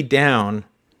cutting me down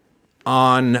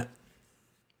on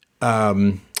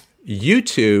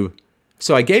YouTube.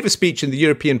 So I gave a speech in the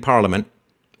European Parliament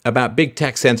about big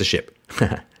tech censorship.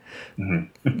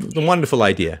 It's a wonderful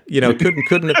idea.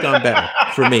 Couldn't have gone better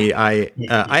for me. I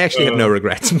actually have no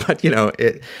regrets. But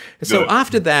so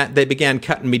after that, they began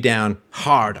cutting me down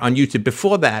hard on YouTube.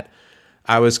 Before that,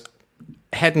 I was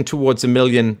heading towards 1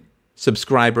 million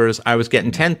subscribers. I was getting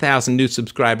 10,000 new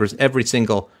subscribers every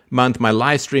single month. My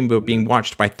live stream were being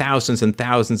watched by thousands and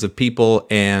thousands of people,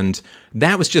 and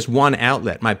that was just one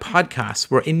outlet. My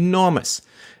podcasts were enormous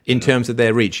in terms of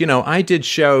their reach. I did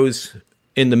shows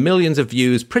in the millions of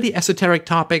views, pretty esoteric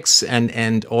topics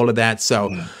and all of that.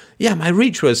 So, yeah, my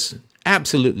reach was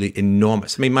absolutely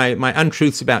enormous. I mean, my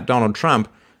untruths about Donald Trump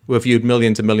were viewed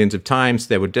millions and millions of times.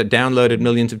 They were downloaded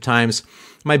millions of times.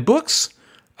 My books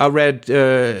are read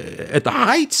at the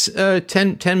height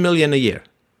 10 million a year.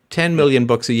 10 million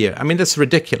books a year. I mean, that's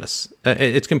ridiculous.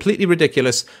 It's completely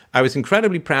ridiculous. I was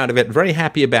incredibly proud of it, very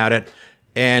happy about it.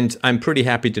 And I'm pretty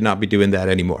happy to not be doing that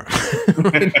anymore,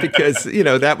 right? Because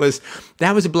that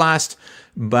was a blast.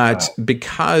 But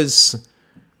because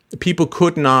people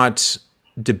could not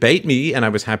debate me, and I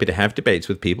was happy to have debates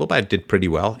with people, but I did pretty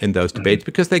well in those debates.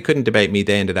 Because they couldn't debate me,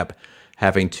 they ended up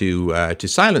having to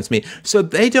silence me. So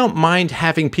they don't mind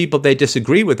having people they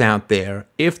disagree with out there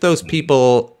if those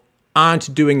people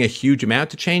aren't doing a huge amount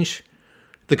to change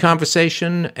the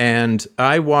conversation. And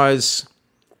I was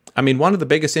one of the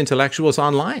biggest intellectuals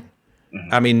online.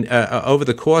 I mean, over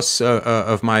the course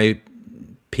of my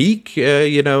peak,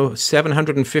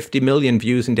 750 million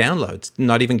views and downloads,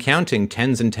 not even counting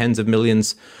tens and tens of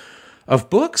millions of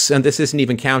books. And this isn't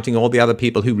even counting all the other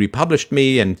people who republished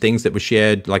me and things that were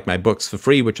shared, like my books for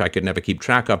free, which I could never keep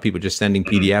track of. People just sending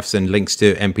PDFs and links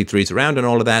to MP3s around and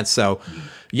all of that. So,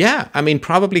 yeah, I mean,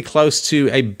 probably close to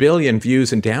 1 billion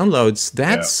views and downloads.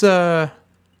 That's,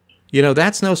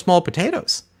 that's no small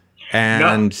potatoes.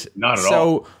 And not at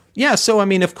all. Yeah, so I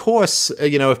mean, of course,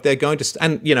 if they're going to,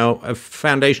 and a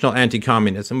foundational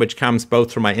anti-communism, which comes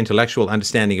both from my intellectual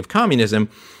understanding of communism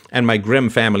and my grim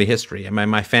family history. I mean,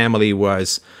 my family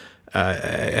was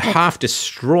half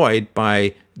destroyed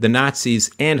by the Nazis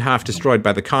and half destroyed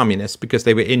by the communists because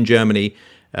they were in Germany.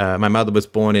 My mother was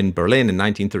born in Berlin in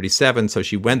 1937, so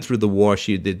she went through the war.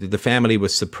 The family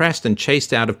was suppressed and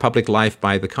chased out of public life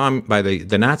by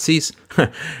the Nazis.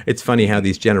 It's funny how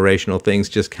these generational things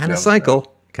just kind of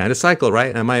cycle,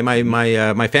 right? And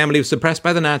my family was suppressed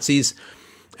by the Nazis,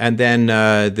 and then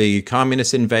the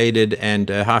communists invaded and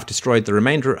half destroyed the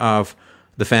remainder of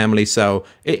the family. So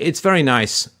it's very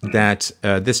nice that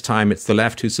this time it's the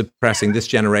left who's suppressing this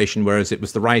generation, whereas it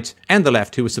was the right and the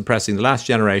left who was suppressing the last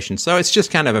generation. So it's just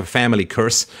kind of a family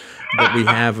curse that we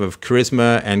have of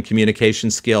charisma and communication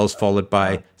skills followed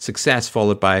by success,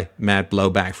 followed by mad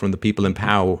blowback from the people in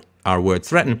power our words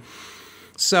threaten.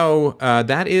 So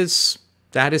that is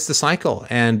the cycle,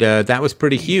 and that was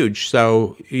pretty huge.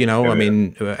 So, I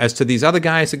mean, as to these other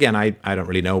guys, again, I don't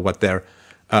really know what they're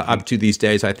up to these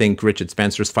days. I think Richard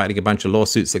Spencer's fighting a bunch of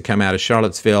lawsuits that come out of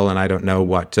Charlottesville, and I don't know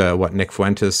what Nick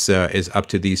Fuentes is up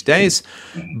to these days.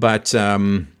 But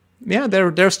yeah,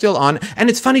 they're still on. And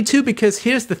it's funny too, because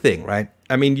here's the thing, right?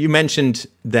 I mean, you mentioned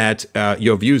that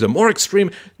your views are more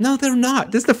extreme. No, they're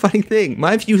not. This is the funny thing.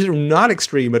 My views are not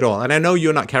extreme at all. And I know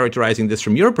you're not characterizing this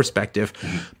from your perspective,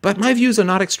 but my views are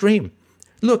not extreme.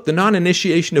 Look, the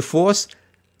non-initiation of force,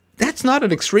 that's not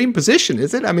an extreme position,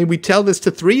 is it? I mean, we tell this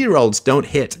to 3-year-olds, don't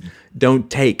hit, don't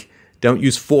take, don't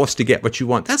use force to get what you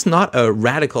want. That's not a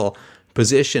radical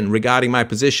position. Regarding my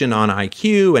position on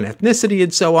IQ and ethnicity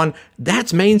and so on,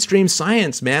 that's mainstream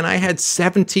science, man. I had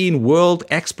 17 world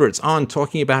experts on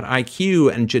talking about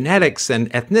IQ and genetics and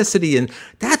ethnicity, and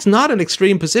that's not an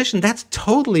extreme position. That's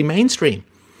totally mainstream.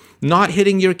 Not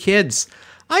hitting your kids.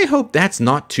 I hope that's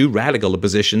not too radical a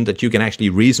position, that you can actually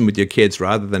reason with your kids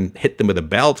rather than hit them with a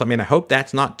belt. I mean, I hope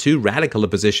that's not too radical a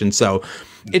position. So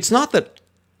it's not that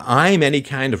I'm any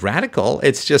kind of radical.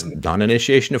 It's just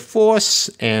non-initiation of force,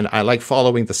 and I like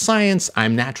following the science.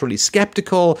 I'm naturally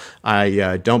skeptical.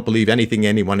 I don't believe anything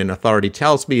anyone in authority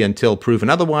tells me until proven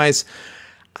otherwise.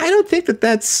 I don't think that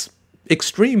that's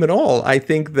extreme at all. I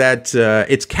think that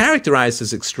it's characterized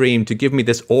as extreme to give me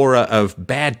this aura of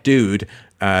bad dude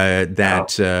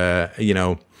that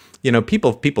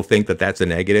people think that that's a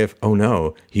negative. Oh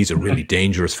no, he's a really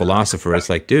dangerous philosopher. It's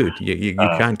like, dude, you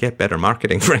can't get better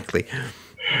marketing, frankly.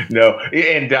 No,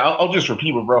 and I'll just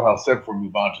repeat what Rohal said before we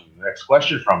move on to the next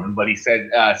question from him. But he said,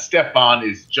 Stefan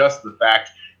is just the fact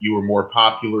you were more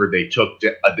popular. They took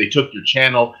your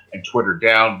channel and Twitter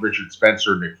down. Richard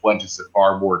Spencer and Nick Fuentes have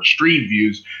far more extreme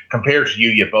views compared to you.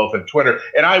 You both have Twitter.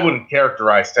 And I wouldn't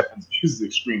characterize Stefan's views as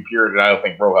extreme, period. And I don't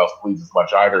think Rohal's believes as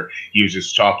much either. He was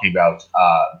just talking about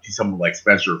someone like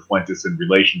Spencer or Fuentes in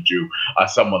relation to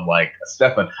someone like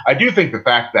Stefan. I do think the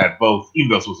fact that both,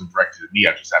 even though this wasn't directed at me,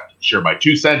 I just have to share my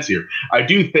 2 cents here. I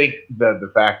do think that the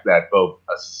fact that both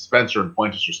Spencer and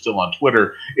Fuentes are still on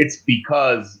Twitter, it's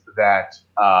because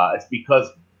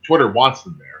Twitter wants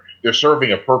them there. They're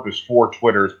serving a purpose for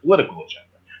Twitter's political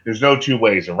agenda. There's no two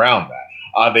ways around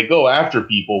that. They go after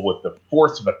people with the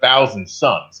force of 1,000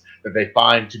 suns that they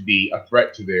find to be a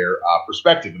threat to their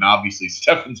perspective. And obviously,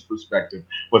 Stefan's perspective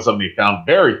was something they found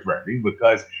very threatening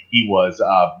because he was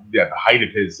at the height of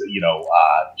his,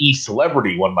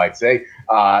 e-celebrity, one might say,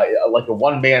 like a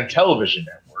one-man television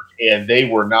network. And they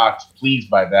were not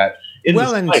pleased by that.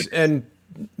 And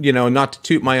not to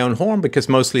toot my own horn, because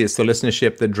mostly it's the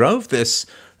listenership that drove this,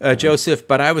 Joseph,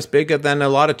 but I was bigger than a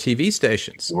lot of TV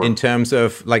stations in terms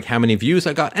of like how many views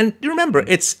I got. And remember,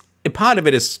 it's a part of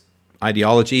it is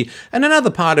ideology, and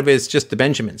another part of it is just the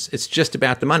Benjamins. It's just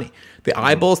about the money. The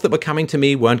eyeballs that were coming to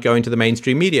me weren't going to the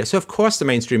mainstream media. So of course the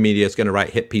mainstream media is going to write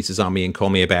hit pieces on me and call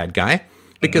me a bad guy,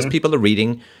 because people are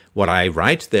reading what I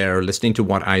write, they're listening to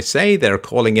what I say, they're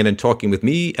calling in and talking with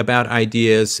me about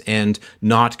ideas and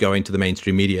not going to the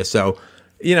mainstream media. So,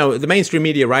 the mainstream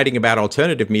media writing about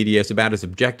alternative media is about as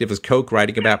objective as Coke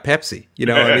writing about Pepsi.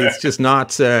 It's just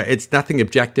not, it's nothing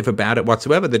objective about it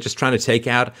whatsoever. They're just trying to take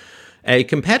out a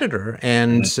competitor.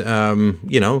 And,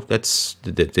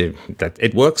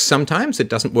 it works sometimes, it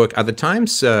doesn't work other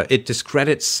times. It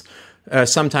discredits.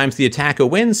 Sometimes the attacker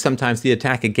wins, sometimes the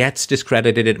attacker gets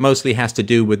discredited. It mostly has to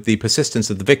do with the persistence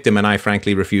of the victim, and I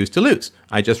frankly refuse to lose.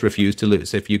 I just refuse to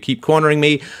lose. If you keep cornering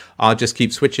me, I'll just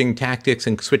keep switching tactics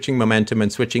and switching momentum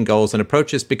and switching goals and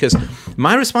approaches, because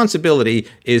my responsibility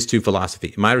is to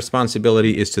philosophy. My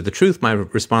responsibility is to the truth. My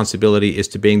responsibility is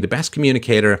to being the best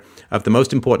communicator of the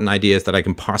most important ideas that I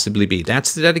can possibly be.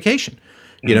 That's the dedication.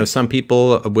 Some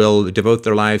people will devote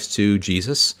their lives to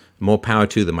Jesus. More power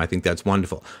to them. I think that's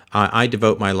wonderful. I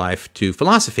devote my life to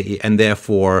philosophy, and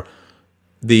therefore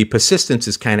the persistence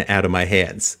is kind of out of my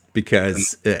hands,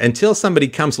 because until somebody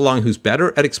comes along who's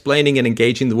better at explaining and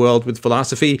engaging the world with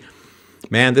philosophy,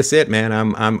 man, that's it, man.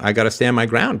 I got to stand my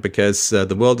ground, because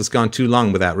the world has gone too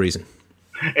long without reason.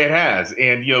 It has.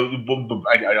 And, I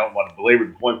don't want to belabor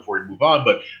the point before we move on,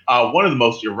 but one of the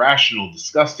most irrational,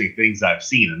 disgusting things I've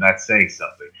seen, and that's saying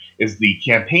something, is the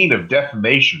campaign of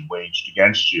defamation waged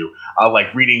against you,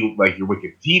 like reading like your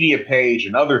Wikipedia page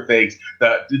and other things.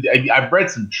 I've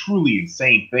read some truly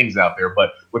insane things out there,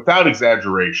 but without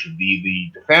exaggeration,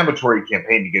 the defamatory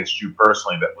campaign against you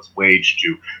personally that was waged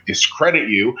to discredit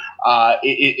you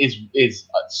is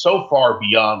so far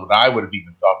beyond what I would have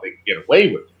even thought they could get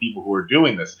away with. The people who are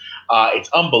doing this, it's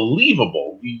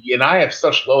unbelievable, and I have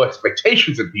such low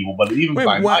expectations of people. But even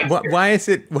why is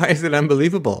it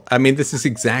unbelievable? I mean, this is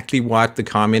exactly what the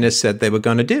communists said they were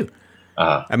going to do.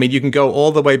 I mean, you can go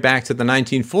all the way back to the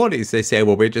 1940s. They say,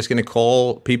 well, we're just going to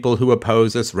call people who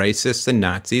oppose us racists and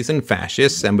Nazis and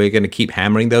fascists, and we're going to keep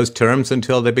hammering those terms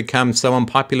until they become so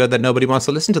unpopular that nobody wants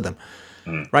to listen to them.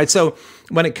 Right? So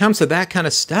when it comes to that kind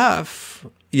of stuff,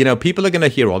 people are going to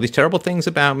hear all these terrible things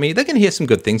about me. They're going to hear some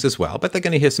good things as well, but they're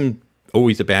going to hear some, oh,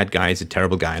 he's a bad guy, he's a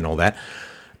terrible guy and all that.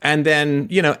 And then,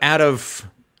 out of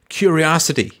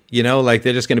curiosity, like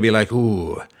they're just going to be like,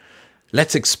 ooh,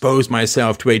 let's expose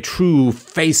myself to a true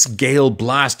face gale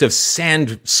blast of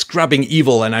sand scrubbing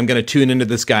evil, and I'm going to tune into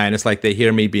this guy. And it's like they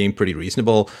hear me being pretty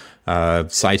reasonable,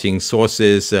 citing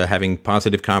sources, having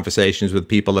positive conversations with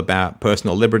people about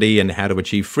personal liberty and how to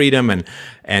achieve freedom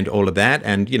and all of that.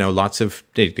 And,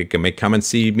 they may come and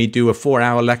see me do a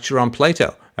 4-hour lecture on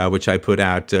Plato, which I put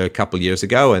out a couple years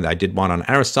ago, and I did one on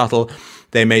Aristotle.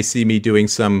 They may see me doing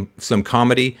some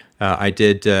comedy. I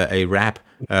did a rap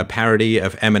parody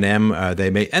of Eminem.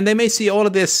 They may see all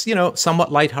of this,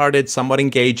 somewhat lighthearted, somewhat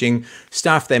engaging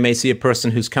stuff. They may see a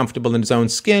person who's comfortable in his own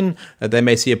skin. They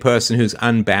may see a person who's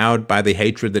unbowed by the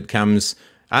hatred that comes.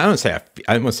 I don't want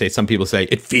to say. Some people say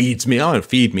it feeds me. Oh, it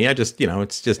feed me. I just,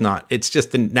 it's just not. It's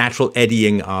just the natural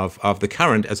eddying of the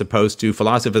current, as opposed to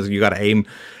philosophers. You got to aim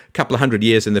a couple of 100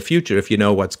 years in the future if you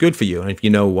know what's good for you and if you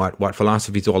know what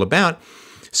philosophy is all about.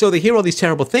 So they hear all these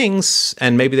terrible things,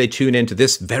 and maybe they tune into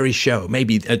this very show.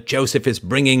 Maybe Joseph is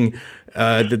bringing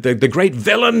the great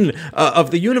villain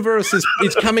of the universe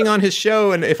is coming on his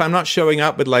show, and if I'm not showing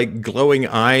up with like glowing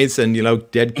eyes and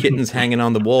dead kittens hanging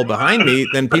on the wall behind me,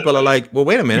 then people are like, well,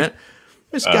 wait a minute.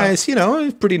 This guy's, he's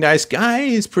a pretty nice guy.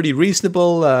 He's pretty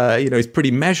reasonable. He's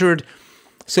pretty measured.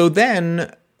 So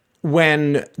then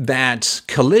when that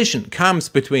collision comes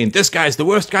between this guy's the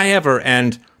worst guy ever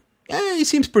and he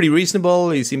seems pretty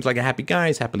reasonable, he seems like a happy guy,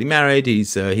 he's happily married,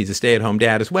 he's a stay-at-home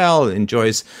dad as well,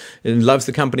 enjoys and loves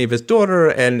the company of his daughter,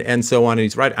 and so on.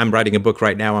 And I'm writing a book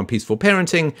right now on peaceful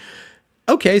parenting.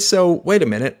 Okay, so wait a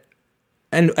minute.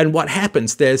 And what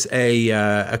happens? There's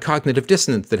a cognitive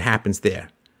dissonance that happens there.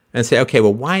 And say, okay,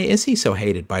 well, why is he so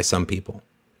hated by some people?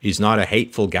 He's not a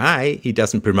hateful guy. He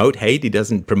doesn't promote hate. He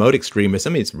doesn't promote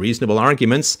extremism. It's reasonable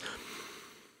arguments,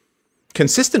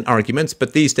 consistent arguments,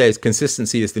 but these days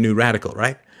consistency is the new radical,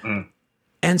 right?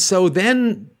 And so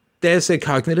then there's a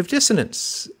cognitive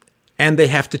dissonance, and they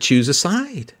have to choose a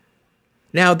side.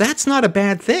 Now, that's not a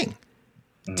bad thing.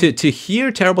 To hear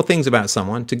terrible things about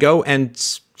someone, to go and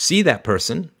see that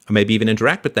person, or maybe even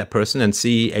interact with that person and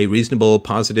see a reasonable,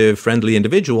 positive, friendly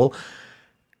individual,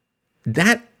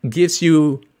 that gives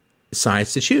you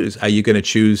sides to choose. Are you going to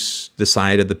choose the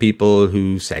side of the people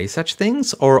who say such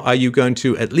things, or are you going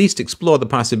to at least explore the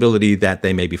possibility that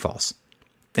they may be false?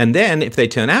 And then if they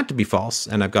turn out to be false,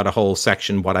 and I've got a whole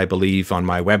section, what I believe, on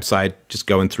my website, just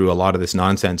going through a lot of this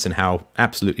nonsense and how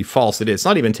absolutely false it is. It's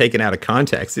not even taken out of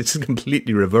context. It's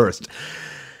completely reversed.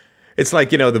 It's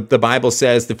like, the Bible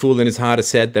says the fool in his heart has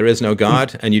said there is no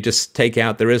God, and you just take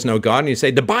out there is no God, and you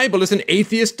say the Bible is an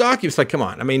atheist document. It's like, come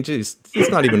on. I mean, geez, it's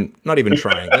not even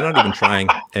trying. They're not even trying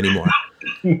anymore.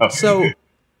 So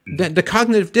the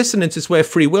cognitive dissonance is where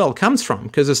free will comes from,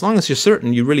 because as long as you're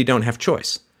certain, you really don't have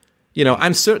choice.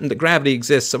 I'm certain that gravity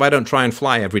exists, so I don't try and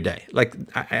fly every day. Like,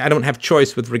 I don't have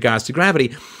choice with regards to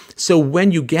gravity. So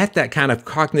when you get that kind of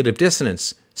cognitive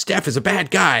dissonance, Steph is a bad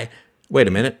guy. Wait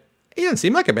a minute. He doesn't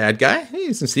seem like a bad guy. He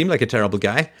doesn't seem like a terrible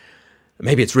guy.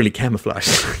 Maybe it's really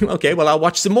camouflage. Okay, well, I'll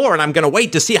watch some more, and I'm going to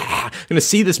wait to see, I'm going to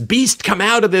see this beast come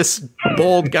out of this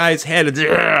bald guy's head.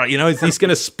 He's going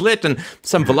to split, and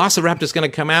some velociraptor's going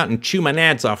to come out and chew my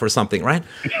nads off or something, right?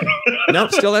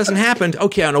 Nope, still hasn't happened.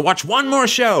 Okay, I'm going to watch one more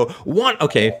show.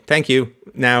 Okay, thank you.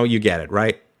 Now you get it,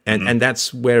 right? And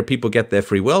that's where people get their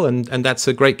free will, and that's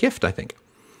a great gift, I think.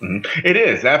 It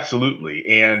is, absolutely.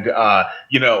 And,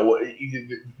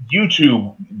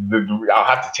 YouTube, I'll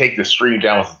have to take the stream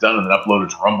down once it's done and then upload it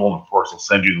to Rumble. And of course, I'll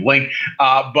send you the link.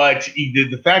 But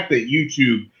the fact that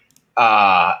YouTube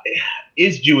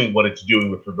is doing what it's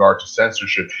doing with regard to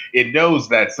censorship, it knows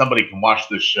that somebody can watch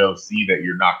this show, see that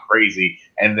you're not crazy,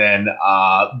 and then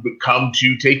come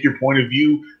to take your point of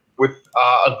view with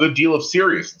a good deal of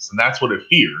seriousness. And that's what it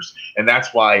fears. And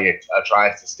that's why it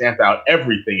tries to stamp out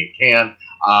everything it can,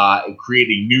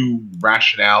 creating new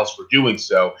rationales for doing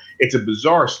so. It's a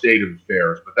bizarre state of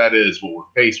affairs, but that is what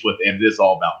we're faced with, and it is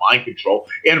all about mind control.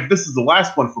 And if this is the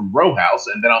last one from Row House,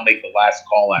 and then I'll make the last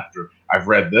call after I've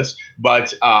read this,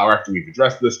 but or after we've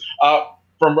addressed this,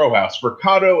 from Row House, for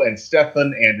Cato and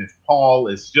Stefan, and if Paul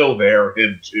is still there,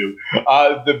 him too,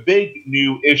 the big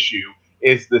new issue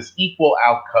is this equal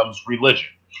outcomes religion.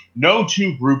 No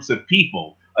two groups of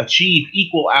people achieve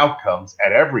equal outcomes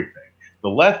at everything. The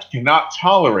left cannot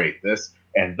tolerate this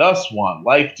and thus want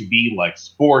life to be like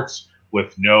sports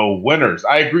with no winners.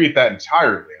 I agree with that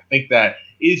entirely. I think that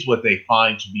is what they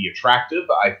find to be attractive.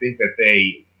 I think that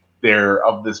they're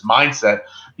of this mindset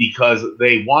because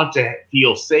they want to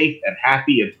feel safe and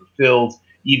happy and fulfilled,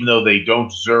 even though they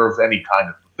don't deserve any kind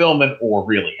of fulfillment or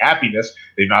really happiness.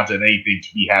 They've not done anything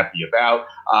to be happy about.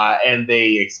 And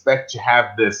they expect to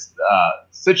have this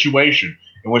situation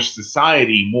in which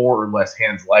society more or less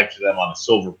hands life to them on a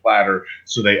silver platter,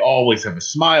 so they always have a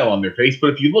smile on their face.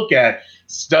 But if you look at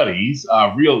studies,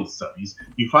 real studies,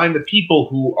 you find that people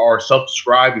who are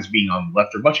self-described as being on the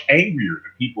left are much angrier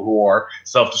than people who are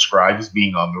self-described as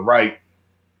being on the right.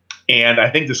 And I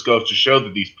think this goes to show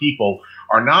that these people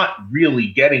are not really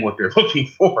getting what they're looking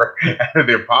for out of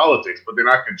their politics, but they're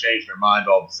not going to change their mind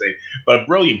all the same. But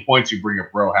brilliant points you bring up,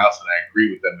 Row House, and I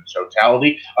agree with them in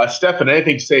totality. Stefan,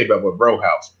 anything to say about what Row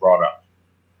House brought up?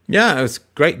 Yeah, it was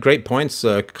great points.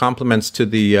 Compliments to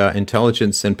the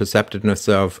intelligence and perceptiveness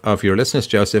of your listeners,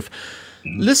 Joseph.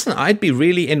 Listen, I'd be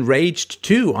really enraged,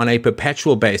 too, on a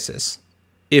perpetual basis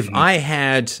if I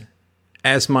had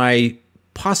as my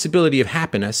possibility of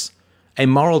happiness a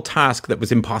moral task that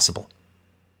was impossible.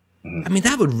 I mean,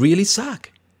 that would really suck.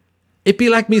 It'd be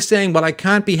like me saying, well, I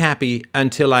can't be happy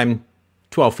until I'm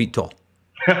 12 feet tall.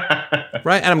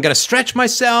 right? And I'm going to stretch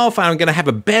myself. And I'm going to have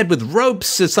a bed with ropes,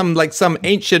 some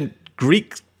ancient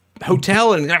Greek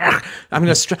hotel, and I'm going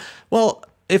to stretch. Well,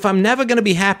 if I'm never going to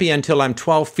be happy until I'm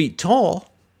 12 feet tall,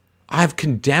 I've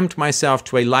condemned myself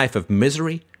to a life of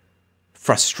misery,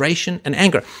 frustration, and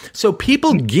anger. So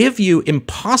people give you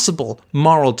impossible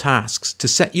moral tasks to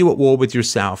set you at war with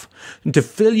yourself and to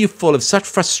fill you full of such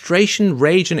frustration,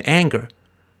 rage, and anger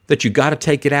that you got to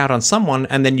take it out on someone,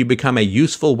 and then you become a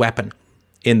useful weapon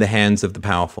in the hands of the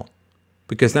powerful.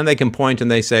 Because then they can point and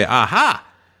they say, aha,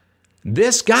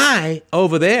 this guy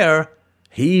over there,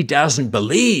 he doesn't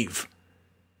believe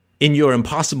in your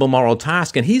impossible moral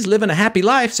task, and he's living a happy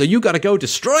life, so you got to go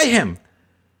destroy him.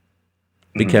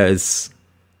 Because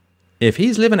if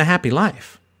he's living a happy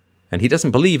life and he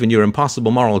doesn't believe in your impossible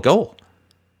moral goal,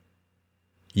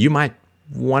 you might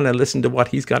want to listen to what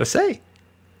he's got to say.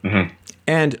 Mm-hmm.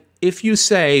 And if you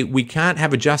say we can't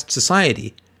have a just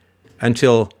society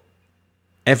until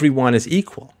everyone is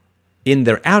equal in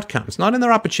their outcomes, not in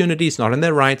their opportunities, not in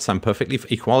their rights, I'm perfectly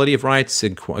equality of rights,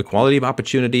 equality of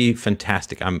opportunity,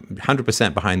 fantastic. I'm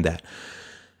 100% behind that.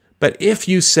 But if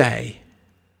you say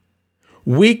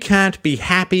we can't be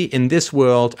happy in this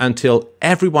world until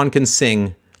everyone can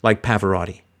sing like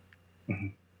Pavarotti.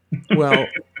 Mm-hmm. Well,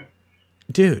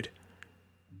 dude,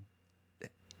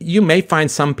 you may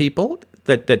find some people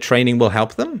that training will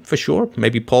help them, for sure.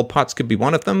 Maybe Pol Pot's could be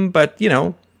one of them, but,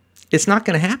 it's not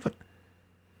going to happen.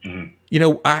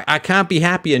 Mm-hmm. I can't be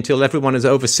happy until everyone is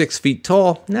over 6 feet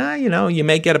tall. Nah, you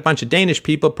may get a bunch of Danish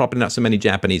people, probably not so many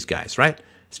Japanese guys, right?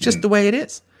 It's just the way it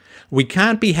is. We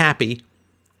can't be happy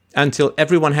until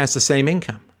everyone has the same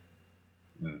income.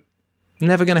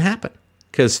 Never going to happen.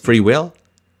 Because free will,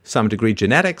 some degree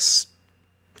genetics,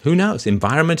 who knows,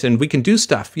 environment, and we can do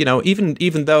stuff.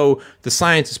 Even though the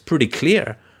science is pretty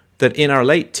clear that in our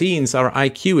late teens, our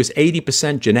IQ is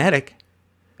 80% genetic,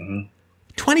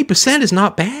 20% is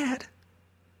not bad.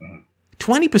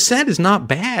 20% is not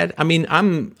bad. I mean,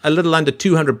 I'm a little under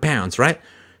 200 pounds, right?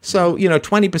 So,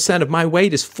 20% of my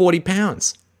weight is 40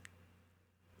 pounds.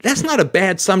 That's not a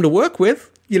bad sum to work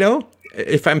with,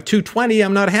 If I'm 220,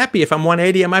 I'm not happy. If I'm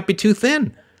 180, I might be too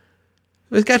thin.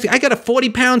 I got a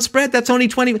 40-pound spread. That's only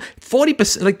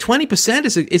 40%. Like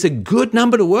 20% is a good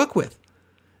number to work with,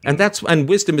 and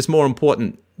wisdom is more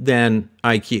important than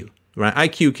IQ, right?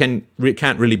 IQ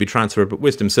can't really be transferred, but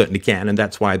wisdom certainly can, and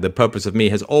that's why the purpose of me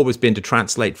has always been to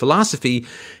translate philosophy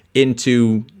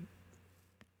into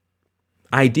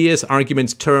ideas,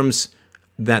 arguments, terms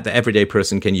that the everyday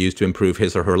person can use to improve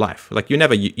his or her life. Like you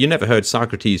never heard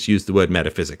Socrates use the word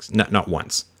metaphysics, not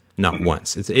once. Not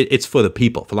once. It's for the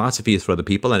people. Philosophy is for the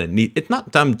people, and it's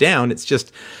not dumbed down. It's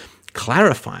just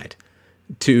clarified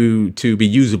to be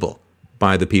usable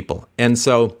by the people. And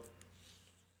so,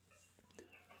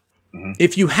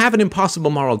 if you have an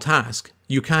impossible moral task,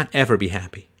 you can't ever be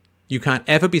happy. You can't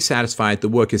ever be satisfied. The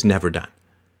work is never done.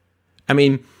 I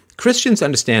mean, Christians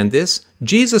understand this.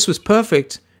 Jesus was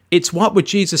perfect. It's what would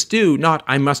Jesus do, not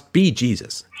I must be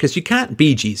Jesus, because you can't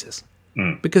be Jesus.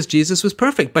 Because Jesus was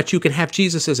perfect, but you can have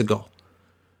Jesus as a goal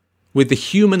with the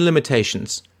human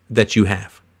limitations that you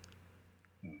have.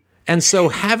 And so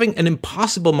having an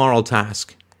impossible moral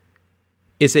task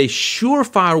is a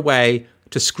surefire way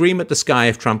to scream at the sky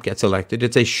if Trump gets elected.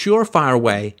 It's a surefire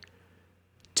way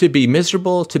to be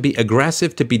miserable, to be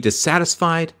aggressive, to be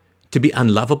dissatisfied, to be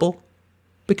unlovable,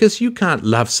 because you can't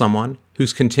love someone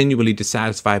who's continually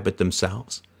dissatisfied with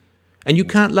themselves. And you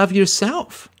can't love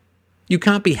yourself. You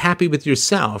can't be happy with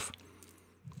yourself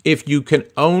if you can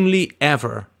only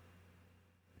ever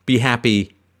be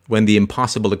happy when the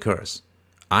impossible occurs.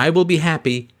 I will be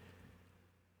happy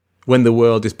when the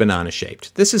world is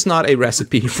banana-shaped. This is not a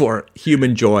recipe for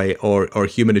human joy or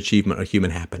human achievement or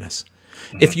human happiness.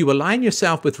 If you align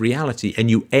yourself with reality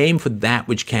and you aim for that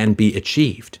which can be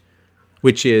achieved,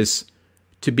 which is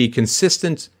to be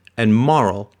consistent and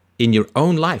moral in your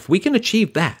own life, we can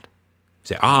achieve that.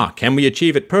 Say, can we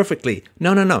achieve it perfectly?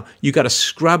 No. You got to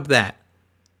scrub that.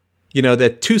 They're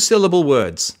two-syllable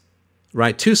words,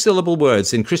 right? Two-syllable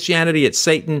words. In Christianity, it's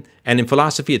Satan, and in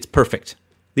philosophy, it's perfect.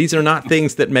 These are not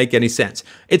things that make any sense.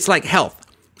 It's like health.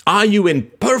 Are you in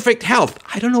perfect health?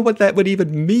 I don't know what that would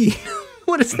even mean.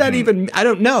 What does that even mean? I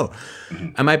don't know.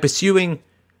 Am I pursuing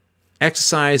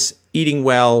exercise, eating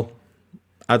well,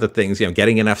 other things,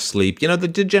 getting enough sleep, the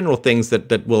general things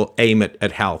that will aim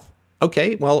at health?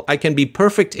 Okay, well, I can be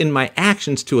perfect in my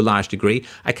actions to a large degree.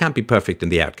 I can't be perfect in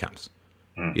the outcomes.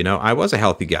 I was a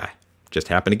healthy guy. Just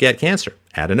happened to get cancer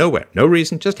out of nowhere. No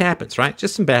reason, just happens, right?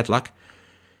 Just some bad luck.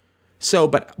 So,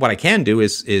 but what I can do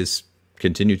is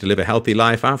continue to live a healthy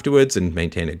life afterwards and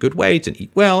maintain a good weight and eat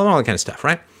well and all that kind of stuff,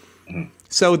 right?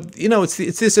 So, it's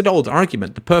this an old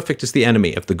argument. The perfect is the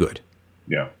enemy of the good.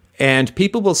 Yeah. And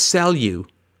people will sell you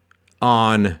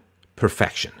on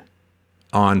perfection.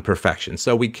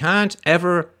 So we can't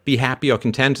ever be happy or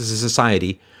content as a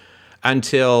society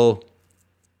until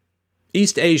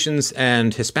East Asians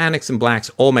and Hispanics and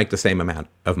blacks all make the same amount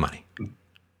of money.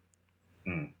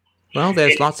 Well,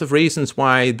 there's lots of reasons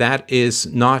why that is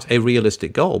not a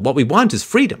realistic goal. What we want is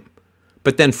freedom.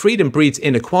 But then freedom breeds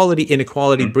inequality.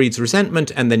 Inequality breeds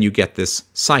resentment. And then you get this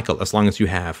cycle as long as you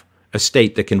have a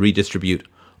state that can redistribute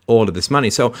all of this money.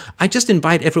 So I just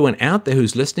invite everyone out there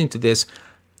who's listening to this,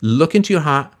 look into your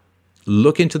heart,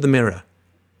 look into the mirror.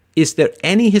 Is there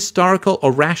any historical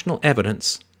or rational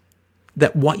evidence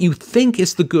that what you think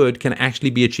is the good can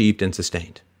actually be achieved and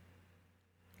sustained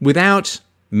without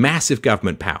massive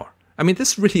government power? I mean,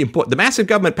 this is really important. The massive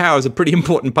government power is a pretty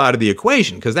important part of the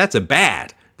equation because that's a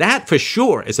bad. That for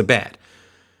sure is a bad.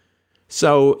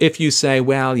 So if you say,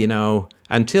 well,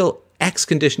 until X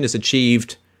condition is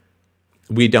achieved,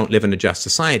 we don't live in a just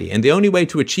society. And the only way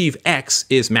to achieve X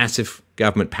is massive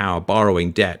government power,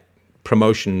 borrowing, debt,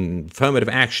 promotion, affirmative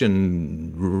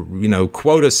action,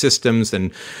 quota systems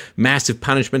and massive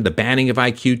punishment, the banning of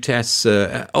IQ tests.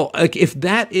 If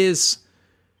that is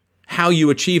how you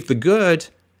achieve the good,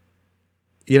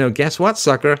 guess what,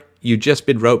 sucker? You've just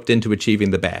been roped into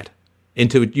achieving the bad.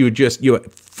 You're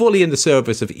fully in the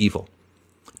service of evil.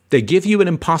 They give you an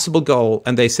impossible goal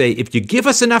and they say, if you give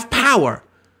us enough power,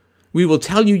 we will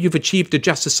tell you you've achieved a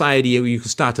just society where you can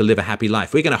start to live a happy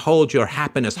life. We're going to hold your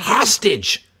happiness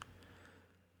hostage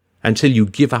until you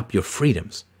give up your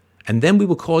freedoms. And then we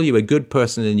will call you a good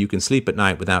person and you can sleep at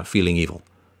night without feeling evil.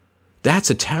 That's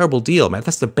a terrible deal, man.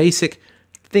 That's the basic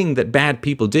thing that bad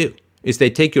people do, is they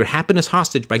take your happiness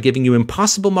hostage by giving you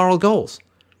impossible moral goals.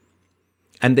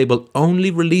 And they will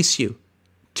only release you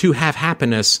to have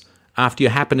happiness after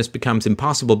your happiness becomes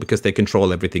impossible because they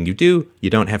control everything you do. You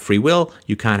don't have free will.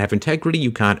 You can't have integrity.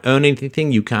 You can't earn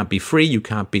anything. You can't be free. You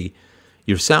can't be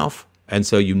yourself. And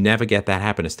so you never get that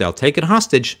happiness. They'll take it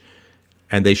hostage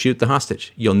and they shoot the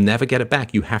hostage. You'll never get it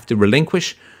back. You have to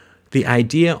relinquish the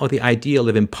idea or the ideal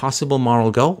of impossible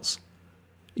moral goals.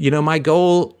 My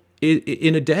goal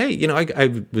in a day,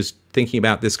 I was thinking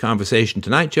about this conversation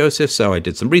tonight, Joseph, so I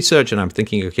did some research and I'm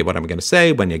thinking, okay, what am I going to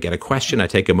say? When you get a question, I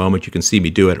take a moment, you can see me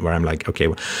do it, where I'm like, okay,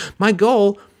 well, my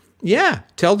goal,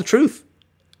 tell the truth.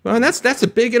 Well, and that's a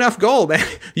big enough goal, man.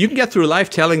 You can get through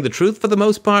life telling the truth for the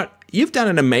most part. You've done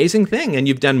an amazing thing, and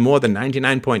you've done more than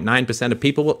 99.9% of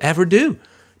people will ever do.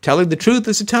 Telling the truth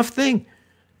is a tough thing.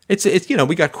 It's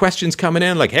we got questions coming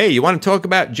in like, hey, you want to talk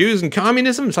about Jews and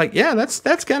communism? It's like, yeah,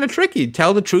 that's kind of tricky.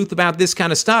 Tell the truth about this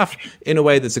kind of stuff in a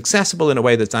way that's accessible, in a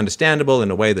way that's understandable,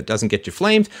 in a way that doesn't get you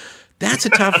flamed. That's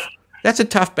a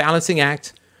tough balancing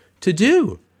act to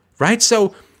do, right?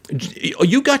 So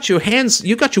you got your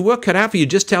work cut out for you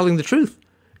just telling the truth.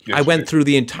 Yes, I went through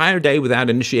the entire day without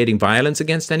initiating violence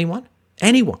against anyone.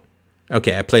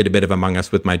 Okay, I played a bit of Among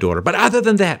Us with my daughter. But other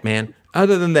than that,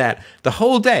 the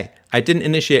whole day, I didn't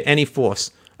initiate any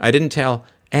force. I didn't tell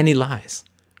any lies.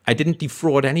 I didn't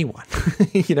defraud anyone.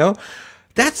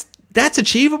 That's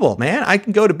achievable, man. I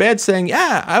can go to bed saying,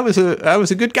 yeah, I was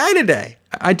a good guy today.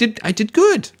 I did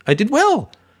good. I did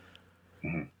well.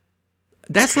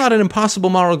 That's not an impossible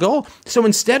moral goal. So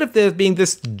instead of there being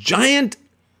this giant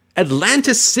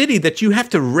Atlantis city that you have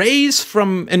to raise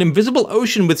from an invisible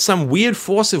ocean with some weird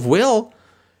force of will,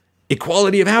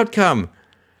 equality of outcome,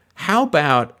 how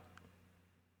about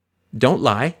don't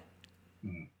lie,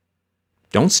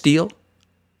 don't steal,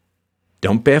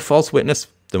 don't bear false witness,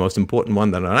 the most important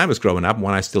one that when I was growing up,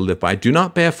 one I still live by, do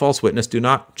not bear false witness, do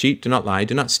not cheat, do not lie,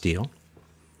 do not steal.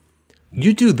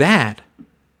 You do that,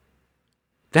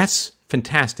 that's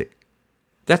fantastic.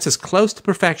 That's as close to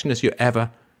perfection as you're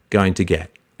ever going to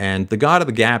get. And the God of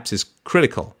the gaps is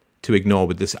critical to ignore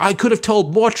with this. I could have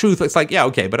told more truth. It's like, yeah,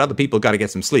 okay, but other people got to get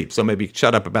some sleep. So maybe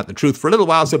shut up about the truth for a little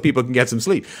while so people can get some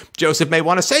sleep. Joseph may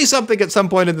want to say something at some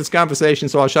point in this conversation,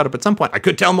 so I'll shut up at some point. I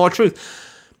could tell more truth.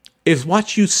 Is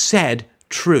what you said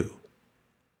true?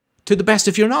 To the best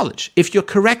of your knowledge. If you're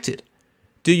corrected,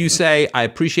 do you say, I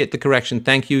appreciate the correction,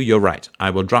 thank you, you're right.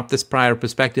 I will drop this prior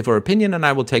perspective or opinion and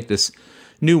I will take this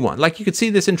new one. Like you could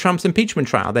see this in Trump's impeachment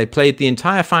trial. They played the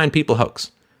entire fine people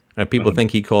hoax. People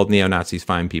think he called neo-Nazis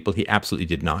fine people. He absolutely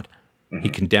did not. He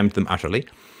condemned them utterly.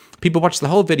 People watched the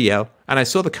whole video, and I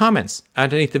saw the comments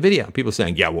underneath the video. People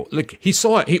saying, yeah, well, look, he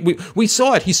saw it. We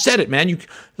saw it. He said it, man.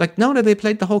 No, they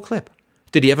played the whole clip.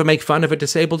 Did he ever make fun of a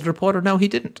disabled reporter? No, he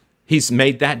didn't. He's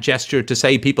made that gesture to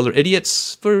say people are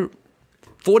idiots for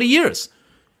 40 years.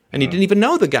 And he didn't even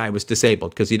know the guy was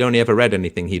disabled because he'd only ever read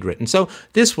anything he'd written. So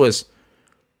this was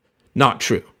not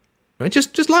true. Right?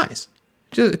 Just lies.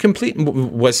 Just complete.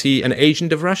 Was he an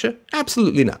agent of Russia?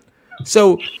 Absolutely not.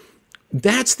 So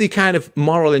that's the kind of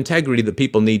moral integrity that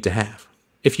people need to have.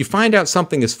 If you find out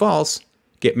something is false,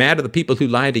 get mad at the people who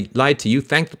lied to you,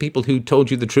 thank the people who told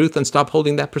you the truth, and stop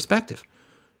holding that perspective.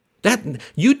 That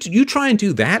you try and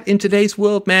do that in today's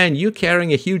world, man, you're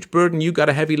carrying a huge burden, you got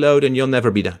a heavy load, and you'll never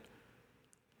be done.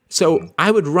 So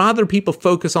I would rather people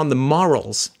focus on the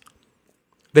morals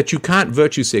that you can't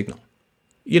virtue signal.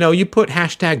 You know, you put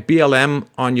hashtag BLM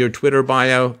on your Twitter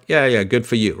bio. Yeah, good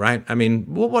for you, right? I mean,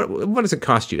 what does it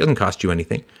cost you? It doesn't cost you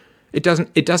anything. It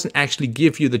doesn't actually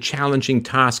give you the challenging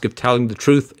task of telling the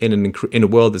truth in a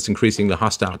world that's increasingly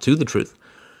hostile to the truth.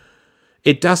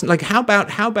 It doesn't, like, how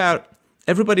about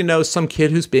everybody knows some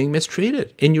kid who's being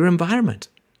mistreated in your environment?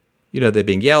 You know, they're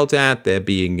being yelled at, they're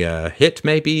being hit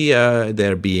maybe,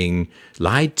 they're being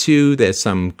lied to, there's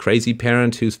some crazy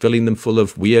parent who's filling them full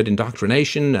of weird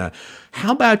indoctrination.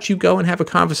 How about you go and have a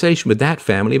conversation with that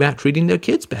family about treating their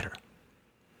kids better?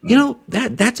 You know,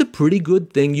 that's a pretty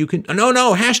good thing you can... No,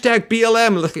 hashtag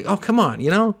BLM. Oh, come on,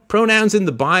 you know, pronouns in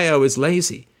the bio is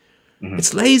lazy. Mm-hmm.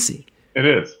 It's lazy. It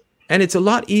is. And it's a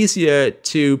lot easier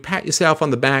to pat yourself on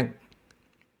the back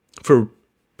for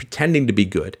pretending to be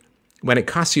good when it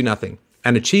costs you nothing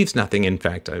and achieves nothing, in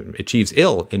fact, achieves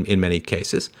ill in many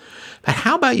cases. But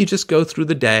how about you just go through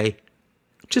the day,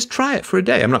 just try it for a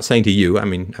day. I'm not saying to you, I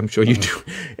mean, I'm sure you do,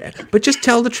 but just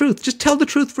tell the truth. Just tell the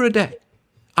truth for a day.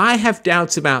 I have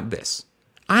doubts about this.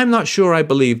 I'm not sure I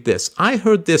believe this. I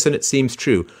heard this and it seems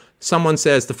true. Someone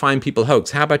says the fine people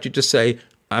hoax. How about you just say,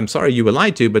 I'm sorry you were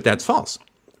lied to, but that's false.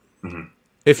 Mm-hmm.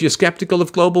 If you're skeptical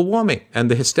of global warming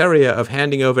and the hysteria of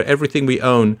handing over everything we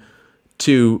own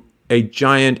to a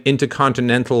giant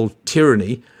intercontinental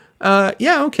tyranny,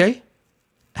 okay.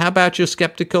 How about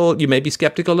you may be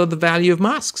skeptical of the value of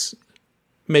masks.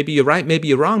 Maybe you're right, maybe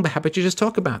you're wrong, but how about you just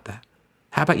talk about that?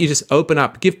 How about you just open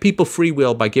up, give people free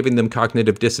will by giving them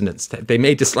cognitive dissonance? They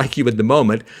may dislike you in the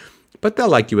moment, but they'll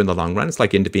like you in the long run. It's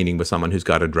like intervening with someone who's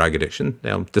got a drug addiction.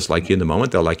 They'll dislike you in the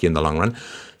moment, they'll like you in the long run.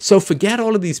 So forget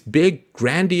all of these big,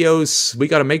 grandiose, we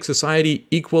got to make society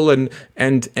equal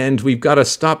and we've got to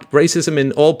stop racism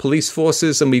in all police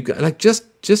forces, and we've got, like, just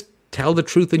tell the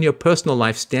truth in your personal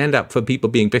life, stand up for people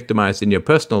being victimized in your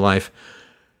personal life,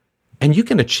 and you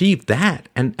can achieve that,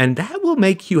 and that will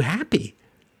make you happy.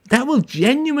 That will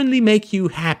genuinely make you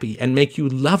happy and make you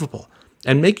lovable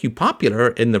and make you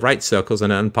popular in the right circles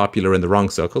and unpopular in the wrong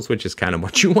circles, which is kind of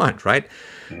what you want, right?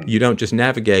 You don't just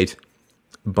navigate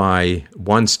by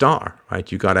one star, right?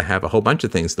 You got to have a whole bunch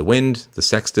of things, the wind, the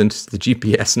sextant, the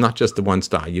GPS, not just the one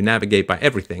star. You navigate by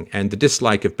everything. And the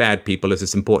dislike of bad people is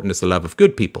as important as the love of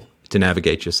good people to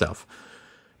navigate yourself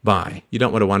by. You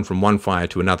don't want to run from one fire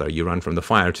to another. You run from the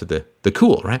fire to the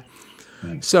cool, right?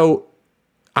 So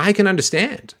I can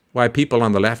understand why people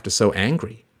on the left are so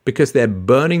angry, because they're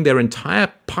burning their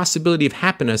entire possibility of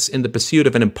happiness in the pursuit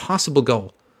of an impossible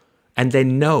goal. And they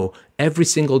know every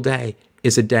single day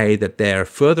is a day that they're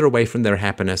further away from their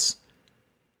happiness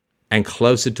and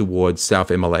closer towards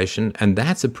self-immolation. And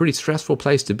that's a pretty stressful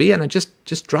place to be. And I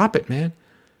just drop it, man.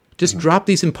 Just drop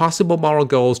these impossible moral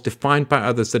goals defined by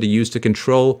others that are used to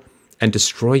control and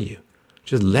destroy you.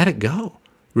 Just let it go.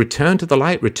 Return to the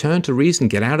light, return to reason,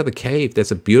 get out of the cave.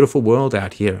 There's a beautiful world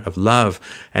out here of love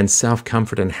and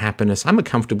self-comfort and happiness. I'm a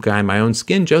comfortable guy in my own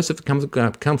skin. Joseph becomes a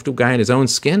comfortable guy in his own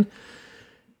skin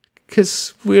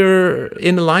because we're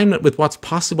in alignment with what's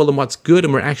possible and what's good,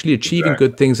 and we're actually achieving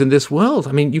good things in this world.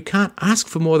 I mean, you can't ask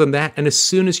for more than that, and as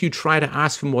soon as you try to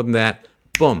ask for more than that,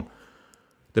 boom,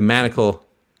 the manacle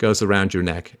goes around your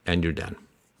neck and you're done.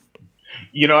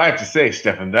 You know, I have to say,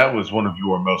 Stefan, that was one of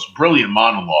your most brilliant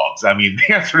monologues. I mean,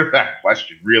 the answer to that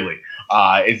question, really,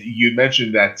 you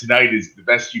mentioned that tonight is the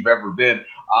best you've ever been.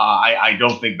 I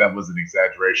don't think that was an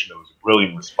exaggeration. That was a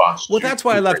brilliant response. Well, that's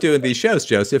why I love doing these shows,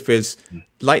 Joseph, is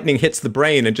lightning hits the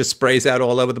brain and just sprays out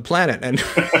all over the planet. And,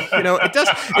 you know,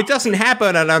 it doesn't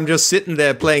happen and I'm just sitting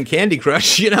there playing Candy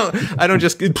Crush, you know. I don't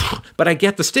just, but I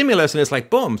get the stimulus and it's like,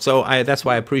 boom. So that's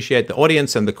why I appreciate the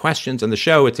audience and the questions and the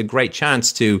show. It's a great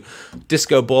chance to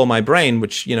disco ball my brain,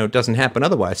 which, you know, doesn't happen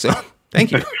otherwise. So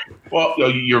thank you. Well,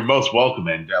 you're most welcome.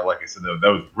 And like I said, that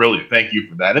was brilliant. Thank you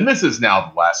for that. And this is now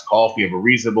the last call. If you have a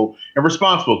reasonable and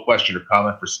responsible question or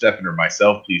comment for Stefan or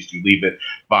myself, please do leave it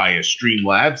via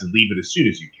Streamlabs and leave it as soon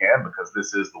as you can, because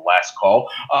this is the last call.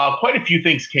 Quite a few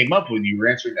things came up when you were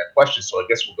answering that question, so I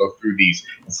guess we'll go through these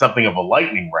in something of a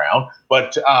lightning round.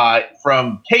 But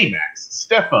from K-Max,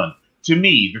 Stefan, to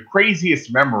me, the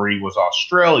craziest memory was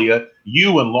Australia,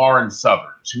 you and Lauren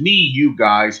Southern. To me, you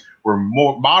guys were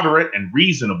more moderate and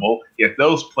reasonable, yet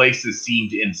those places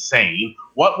seemed insane.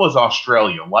 What was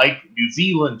Australia like? New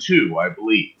Zealand, too, I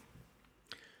believe.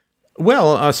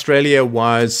 Well, Australia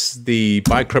was the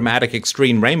bichromatic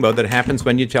extreme rainbow that happens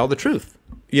when you tell the truth.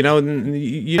 You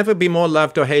never be more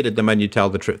loved or hated than when you tell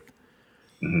the truth.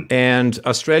 Mm-hmm. And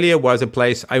Australia was a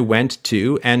place I went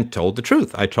to and told the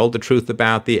truth. I told the truth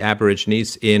about the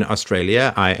Aborigines in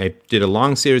Australia. I did a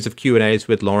long series of Q&As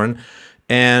with Lauren,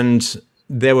 and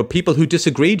there were people who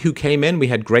disagreed who came in. We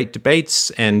had great debates,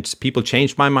 and people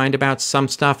changed my mind about some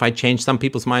stuff. I changed some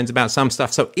people's minds about some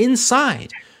stuff. So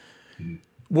inside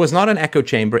was not an echo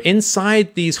chamber.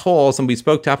 Inside these halls, and we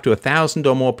spoke to up to 1,000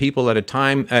 or more people at a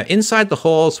time, inside the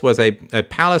halls was a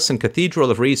palace and cathedral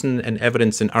of reason and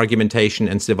evidence and argumentation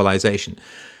and civilization.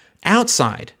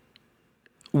 Outside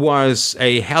was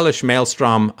a hellish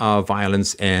maelstrom of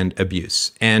violence and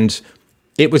abuse. And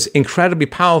it was incredibly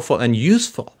powerful and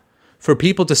useful for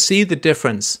people to see the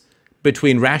difference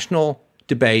between rational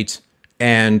debate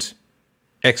and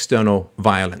external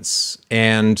violence.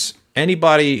 And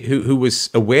anybody who was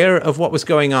aware of what was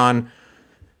going on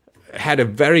had a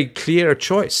very clear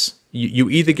choice. You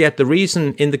either get the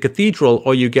reason in the cathedral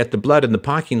or you get the blood in the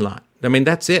parking lot. I mean,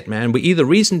 that's it, man. We either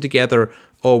reason together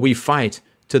or we fight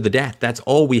to the death. That's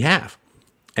all we have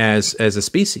as a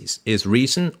species, is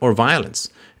reason or violence.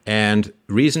 And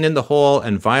reason in the hall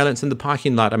and violence in the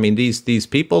parking lot. I mean, these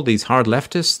people, these hard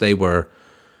leftists, they were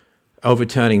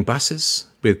overturning buses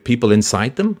with people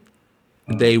inside them.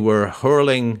 They were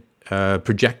hurling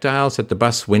projectiles at the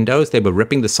bus windows. They were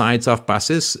ripping the sides off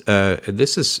buses.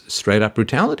 This is straight up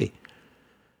brutality.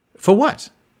 For what?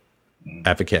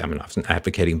 I'm often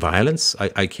advocating violence.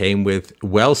 I came with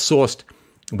well-sourced,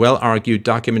 well-argued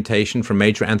documentation from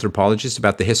major anthropologists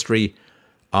about the history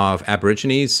of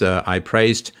Aborigines. I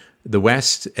praised the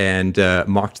West and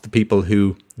mocked the people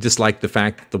who disliked the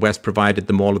fact that the West provided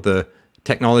them all of the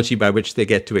technology by which they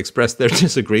get to express their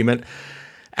disagreement.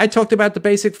 I talked about the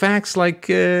basic facts, like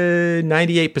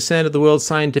 98% of the world's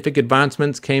scientific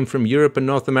advancements came from Europe and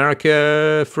North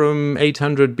America from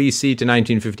 800 BC to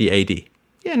 1950 AD.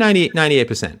 Yeah,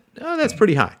 98%. Oh, that's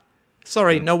pretty high.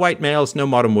 Sorry, no white males, no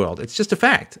modern world. It's just a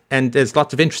fact. And there's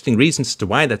lots of interesting reasons as to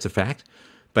why that's a fact,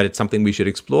 but it's something we should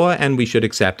explore and we should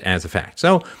accept as a fact.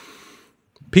 So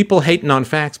people hating on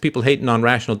facts, people hating on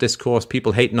rational discourse,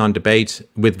 people hating on debate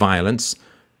with violence.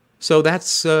 So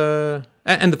that's...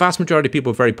 and the vast majority of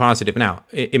people are very positive. Now,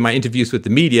 in my interviews with the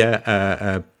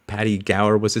media, Paddy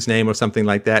Gower was his name or something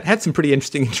like that, had some pretty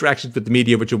interesting interactions with the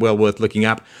media, which are well worth looking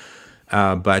up.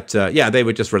 But they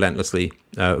were just relentlessly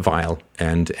vile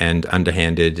and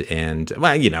underhanded. And,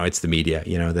 well, it's the media.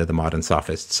 They're the modern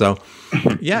sophists. So,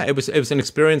 yeah, it was an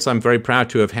experience I'm very proud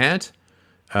to have had.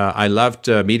 I loved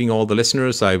meeting all the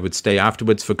listeners. I would stay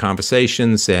afterwards for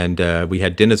conversations, and we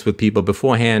had dinners with people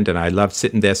beforehand, and I loved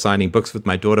sitting there signing books with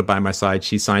my daughter by my side.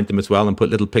 She signed them as well and put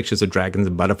little pictures of dragons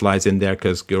and butterflies in there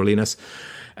because girliness.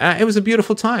 It was a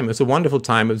beautiful time. It was a wonderful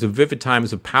time. It was a vivid time. It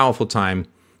was a powerful time.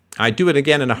 I'd do it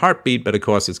again in a heartbeat, but of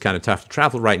course it's kind of tough to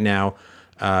travel right now.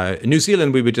 New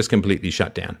Zealand, we were just completely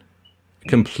shut down.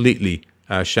 Completely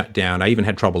shut down. I even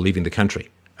had trouble leaving the country.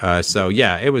 So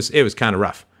yeah, it was kind of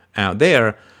rough. Out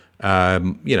there,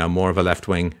 more of a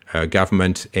left-wing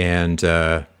government, and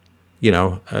why?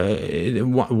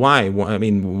 I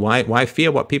mean, why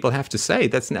fear what people have to say?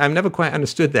 I've never quite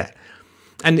understood that.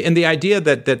 And the idea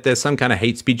that there's some kind of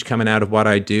hate speech coming out of what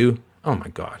I do. Oh my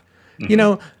God,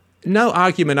 mm-hmm. No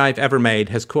argument I've ever made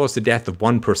has caused the death of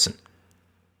one person.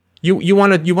 You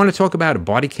want to talk about a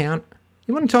body count?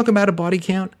 You want to talk about a body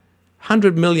count?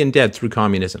 100 million dead through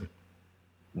communism,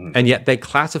 and yet they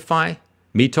classify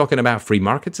me talking about free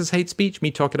markets as hate speech,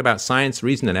 me talking about science,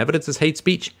 reason, and evidence as hate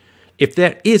speech. If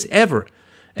there is ever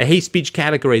a hate speech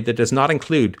category that does not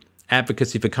include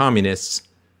advocacy for communists,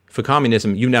 for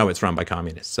communism, it's run by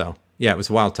communists. So, yeah, it was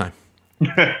a wild time.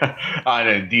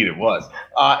 Indeed it was.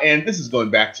 And this is going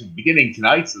back to the beginning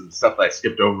tonight, so the stuff that I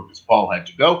skipped over because Paul had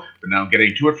to go, but now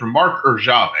getting to it from Mark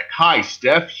Erjavik. Hi,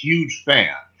 Steph, huge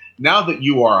fan. Now that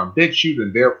you are on BitChute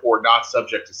and therefore not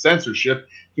subject to censorship,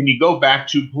 can you go back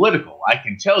to political? I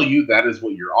can tell you that is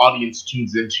what your audience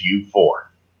tunes into you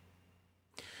for.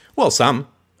 Well, some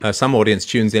audience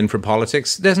tunes in for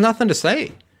politics. There's nothing to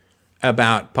say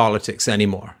about politics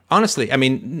anymore. Honestly, I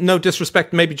mean, no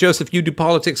disrespect. Maybe, Joseph, you do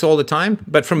politics all the time,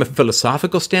 but from a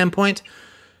philosophical standpoint,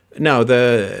 no,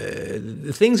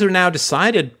 the things are now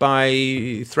decided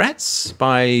by threats,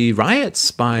 by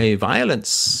riots, by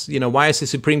violence. Why is the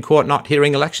Supreme Court not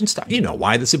hearing election stuff?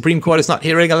 Why the Supreme Court is not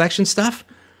hearing election stuff?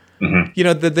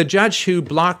 Mm-hmm. The judge who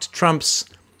blocked Trump's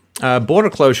border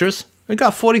closures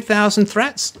got 40,000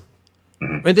 threats.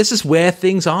 I mean, this is where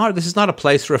things are. This is not a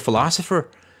place for a philosopher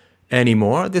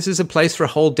anymore. This is a place for a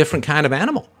whole different kind of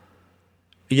animal.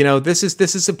 This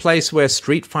is a place where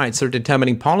street fights are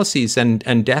determining policies,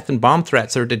 and death and bomb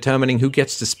threats are determining who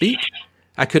gets to speak.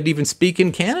 I couldn't even speak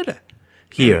in Canada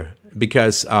here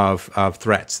because of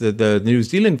threats. The New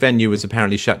Zealand venue was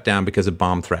apparently shut down because of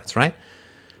bomb threats, right?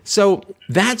 So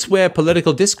that's where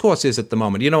political discourse is at the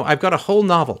moment. I've got a whole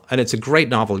novel, and it's a great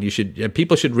novel.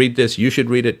 People should read this. You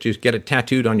should read it. Just get it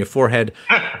tattooed on your forehead.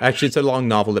 Actually, it's a long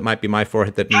novel. It might be my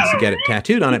forehead that needs to get it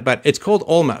tattooed on it, but it's called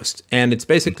Almost, and it's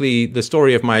basically the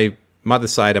story of my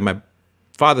mother's side and my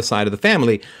father's side of the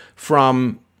family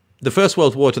from the First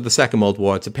World War to the Second World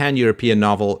War. It's a pan-European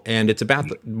novel, and it's about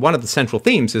one of the central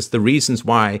themes is the reasons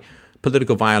why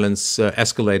political violence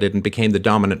escalated and became the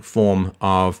dominant form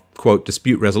of, quote,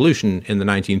 dispute resolution in the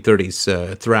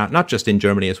 1930s throughout, not just in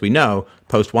Germany, as we know,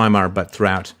 post-Weimar, but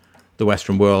throughout the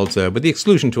Western world, with the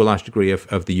exclusion to a large degree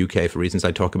of the UK for reasons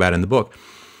I talk about in the book.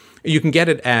 You can get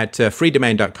it at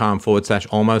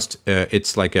freedomain.com/almost.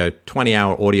 It's like a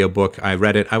 20-hour audiobook. I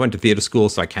read it. I went to theater school,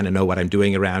 so I kind of know what I'm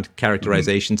doing around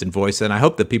characterizations and voice, and I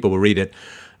hope that people will read it.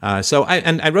 I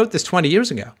wrote this 20 years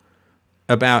ago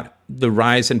about the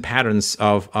rise and patterns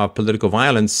of political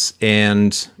violence,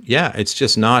 and it's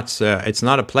just not it's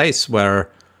not a place where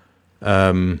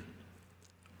another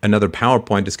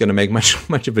PowerPoint is going to make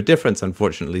much of a difference,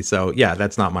 unfortunately. So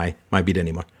that's not my beat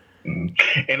anymore.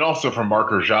 And also from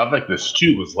Mark Rjavik, this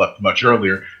too was left much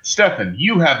earlier. Stefan,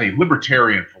 you have a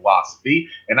libertarian philosophy,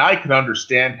 and I can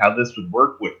understand how this would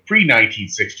work with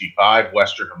pre-1965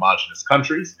 Western homogenous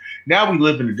countries. Now we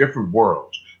live in a different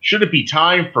world. Should it be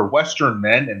time for Western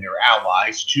men and their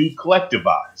allies to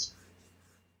collectivize?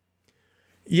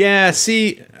 Yeah,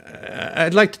 see,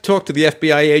 I'd like to talk to the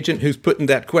FBI agent who's putting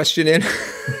that question in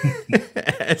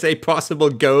as a possible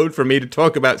goad for me to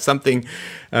talk about something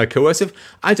coercive.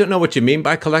 I don't know what you mean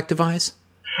by collectivize.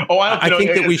 Oh, I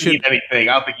think that we should. Anything.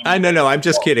 I don't think. No. I'm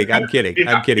just kidding. I'm kidding.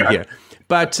 I'm kidding here.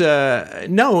 But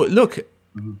no, look.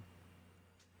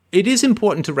 It is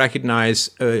important to recognize,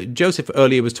 Joseph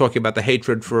earlier was talking about the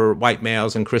hatred for white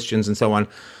males and Christians and so on.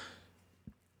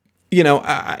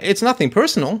 It's nothing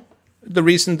personal. The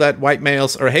reason that white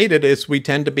males are hated is we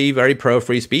tend to be very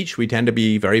pro-free speech. We tend to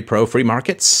be very pro-free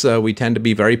markets. We tend to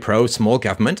be very pro-small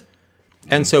government.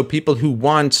 And so people who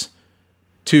want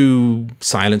to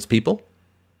silence people,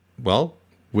 well,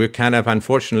 we're kind of,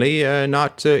 unfortunately,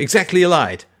 not exactly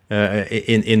allied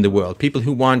in the world. People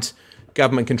who want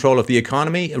government control of the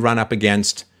economy run up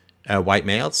against white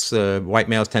males. White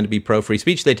males tend to be pro-free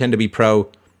speech. They tend to be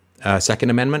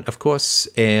pro-Second Amendment, of course.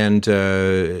 And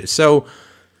this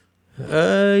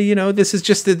is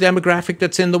just the demographic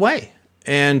that's in the way.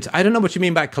 And I don't know what you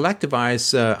mean by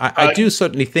collectivize. I do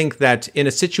certainly think that in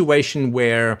a situation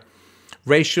where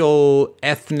racial,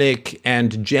 ethnic,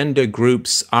 and gender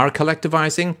groups are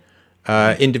collectivizing,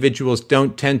 individuals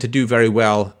don't tend to do very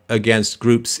well against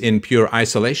groups in pure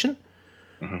isolation.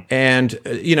 Mm-hmm. And,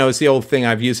 it's the old thing.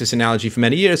 I've used this analogy for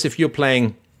many years. If you're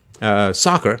playing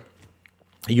soccer,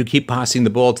 you keep passing the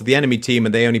ball to the enemy team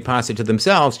and they only pass it to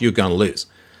themselves, you're going to lose.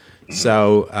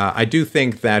 So I do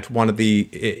think that one of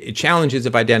the challenges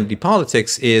of identity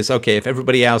politics is, okay, if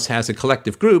everybody else has a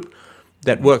collective group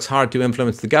that works hard to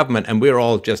influence the government and we're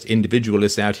all just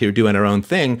individualists out here doing our own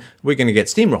thing, we're going to get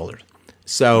steamrolled.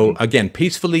 So again,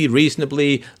 peacefully,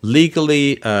 reasonably,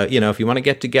 legally, if you want to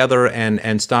get together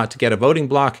and start to get a voting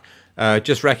bloc,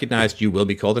 just recognize you will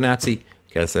be called a Nazi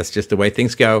because that's just the way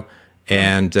things go.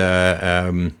 And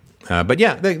but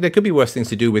there could be worse things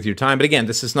to do with your time. But again,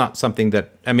 this is not something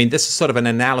that, this is sort of an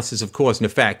analysis of cause and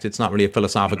effect. It's not really a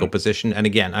philosophical position. And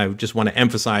again, I just want to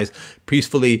emphasize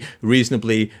peacefully,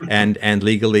 reasonably, and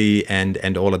legally,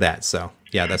 and all of that. So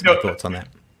that's my thoughts on that.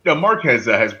 Now, Mark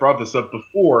has brought this up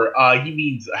before. He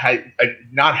means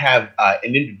not have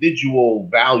an individual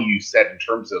value set in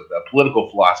terms of political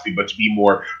philosophy, but to be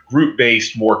more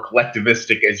group-based, more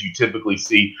collectivistic, as you typically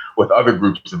see with other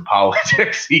groups in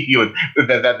politics.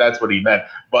 That's what he meant.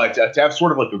 But to have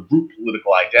sort of like a group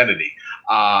political identity.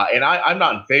 And I'm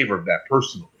not in favor of that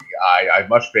personally. I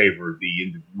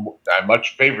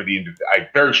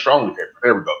very strongly favor.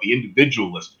 There we go. The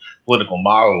individualist political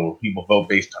model where people vote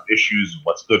based on issues and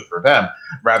what's good for them,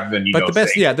 rather than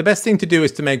the best thing to do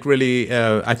is to make really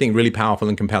powerful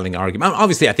and compelling argument.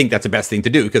 Obviously, I think that's the best thing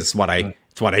to do because it's what I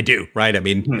do, right?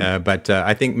 But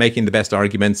I think making the best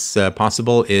arguments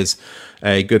possible is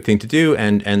a good thing to do,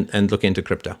 and look into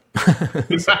crypto.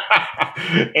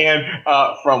 And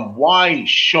from Why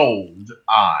Should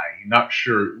not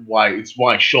sure why it's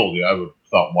Why Should. I would have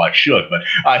thought why should, but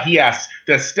he asks,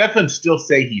 does Stefan still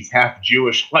say he's half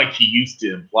Jewish like he used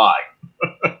to imply?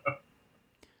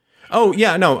 Oh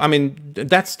yeah, no, I mean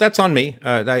that's on me.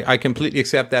 I completely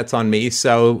accept that's on me.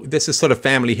 So this is sort of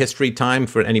family history time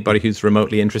for anybody who's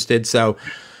remotely interested. So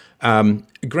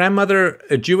grandmother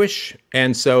Jewish,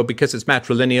 and so because it's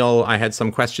matrilineal, I had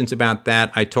some questions about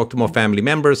that. I talked to more family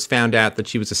members, found out that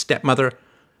she was a stepmother.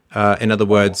 In other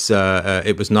words,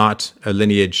 it was not a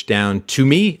lineage down to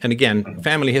me. And again,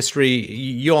 family history,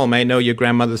 you all may know your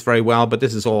grandmothers very well, but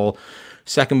this is all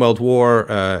Second World War.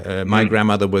 My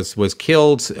grandmother was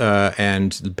killed,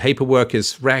 and the paperwork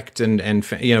is wrecked,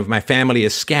 and my family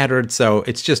is scattered. So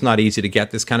it's just not easy to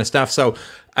get this kind of stuff. So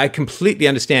I completely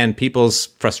understand people's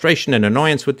frustration and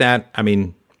annoyance with that. I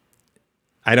mean,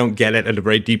 I don't get it at a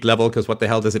very deep level because what the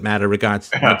hell does it matter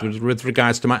with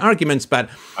regards to my arguments? But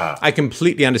I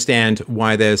completely understand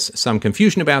why there's some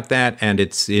confusion about that, and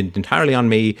it's entirely on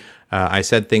me. I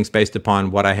said things based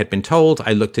upon what I had been told.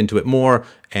 I looked into it more,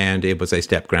 and it was a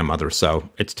step-grandmother. So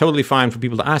it's totally fine for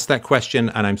people to ask that question,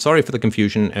 and I'm sorry for the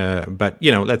confusion. But,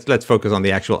 let's focus on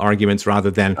the actual arguments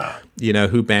rather than,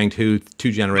 who banged who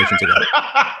 2 generations ago.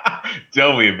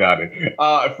 Tell me about it.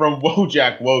 From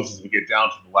Wojak Woes, as we get down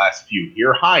to the last few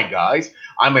here. Hi, guys.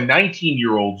 I'm a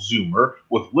 19-year-old Zoomer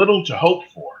with little to hope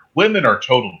for. Women are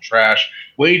total trash.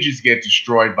 Wages get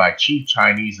destroyed by cheap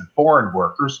Chinese and foreign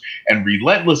workers, and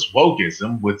relentless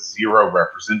wokeism with zero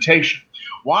representation.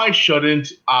 Why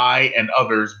shouldn't I and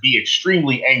others be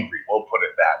extremely angry? We'll put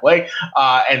it that way.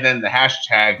 And then the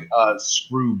hashtag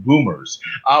screw boomers.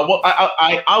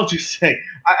 I'll just say,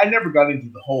 I never got into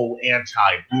the whole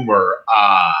anti-boomer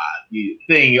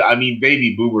thing. I mean,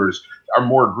 baby boomers are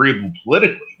more agreeable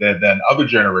politically than other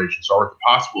generations are, with the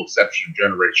possible exception of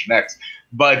Generation X.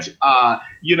 But, I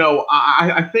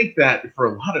think that for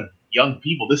a lot of young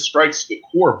people, this strikes the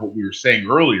core of what we were saying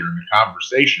earlier in the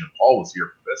conversation, and Paul was here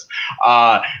for this.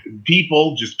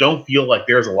 People just don't feel like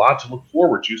there's a lot to look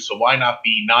forward to, so why not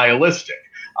be nihilistic?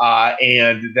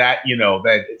 And that,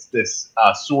 that it's this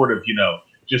sort of,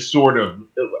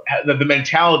 the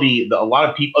mentality that a lot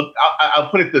of people, I'll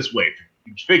put it this way,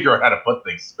 figure out how to put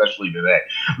things, especially today.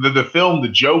 The film The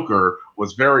Joker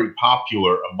was very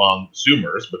popular among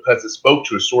Zoomers because it spoke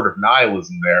to a sort of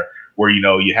nihilism there, where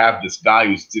you have this guy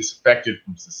who's disaffected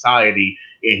from society,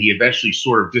 and he eventually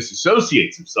sort of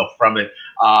disassociates himself from it,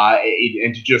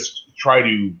 and to just try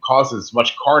to cause as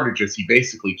much carnage as he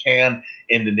basically can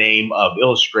in the name of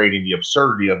illustrating the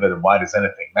absurdity of it, and why does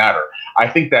anything matter? I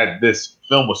think that this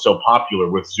film was so popular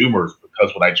with Zoomers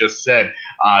because what I just said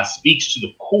speaks to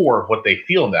the core of what they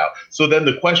feel now. So then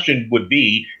the question would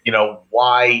be,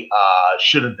 why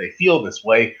shouldn't they feel this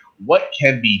way? What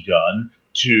can be done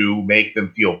to make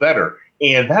them feel better?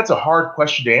 And that's a hard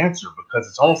question to answer because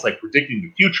it's almost like predicting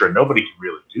the future, and nobody can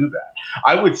really do that.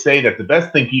 I would say that the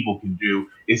best thing people can do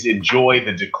is enjoy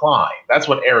the decline. That's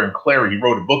what Aaron Clary, he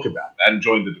wrote a book about that,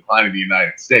 enjoying the decline of the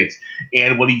United States.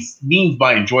 And what he means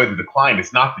by enjoy the decline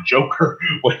is not the Joker.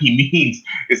 What he means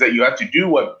is that you have to do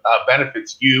what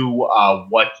benefits you,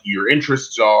 what your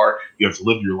interests are. You have to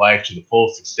live your life to the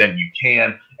fullest extent you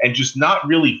can, and just not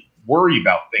really worry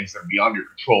about things that are beyond your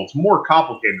control. It's more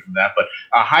complicated than that, but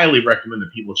I highly recommend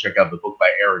that people check out the book by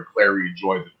Aaron Clary,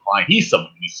 Enjoy the Decline. He's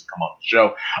someone who needs to come on the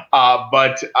show.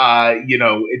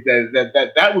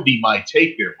 That would be my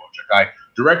take there, Wojak. I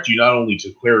direct you not only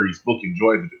to Clary's book,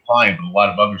 Enjoy the Decline, but a lot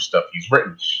of other stuff he's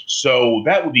written. So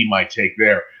that would be my take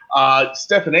there.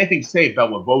 Stefan, anything to say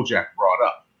about what Wojak brought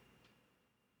up?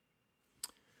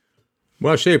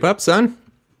 Well, shape up, son.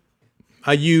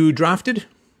 Are you drafted?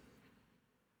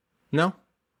 No?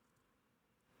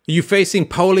 Are you facing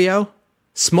polio?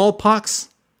 Smallpox?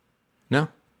 No?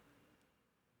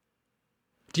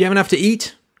 Do you have enough to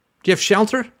eat? Do you have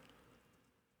shelter?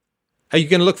 Are you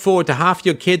going to look forward to half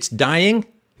your kids dying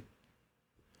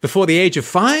before the age of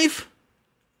 5?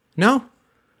 No?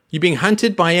 You being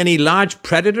hunted by any large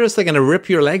predators that are going to rip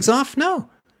your legs off? No.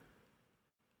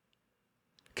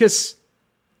 Because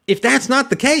if that's not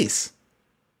the case,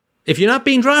 if you're not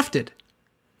being drafted,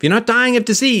 if you're not dying of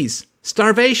disease,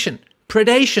 starvation,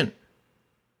 predation,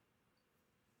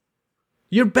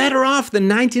 you're better off than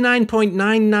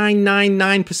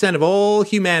 99.9999% of all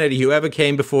humanity who ever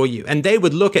came before you. And they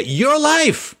would look at your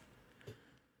life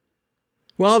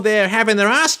while they're having their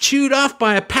ass chewed off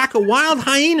by a pack of wild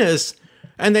hyenas,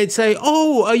 and they'd say,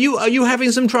 "Oh, are you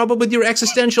having some trouble with your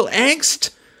existential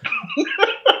angst?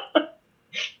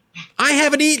 I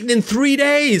haven't eaten in 3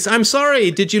 days. I'm sorry.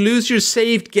 Did you lose your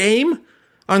saved game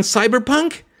on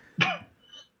Cyberpunk?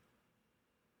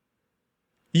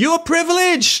 You're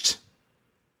privileged.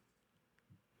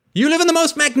 You live in the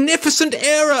most magnificent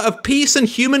era of peace and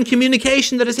human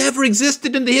communication that has ever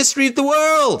existed in the history of the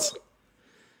world.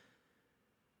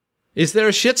 Is there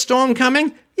a shitstorm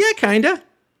coming? Yeah, kinda.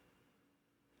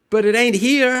 but it ain't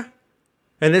here.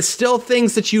 And there's still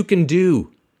things that you can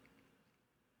do.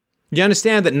 You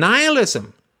understand that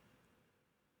nihilism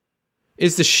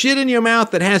is the shit in your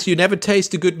mouth that has you never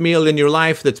taste a good meal in your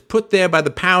life, that's put there by the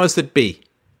powers that be.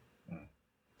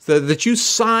 So that you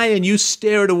sigh and you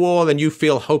stare at a wall and you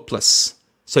feel hopeless.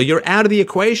 So you're out of the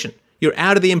equation. You're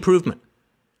out of the improvement.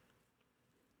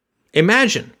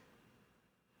 Imagine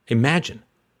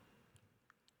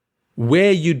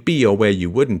where you'd be or where you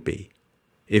wouldn't be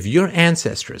if your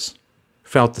ancestors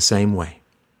felt the same way.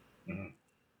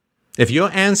 If your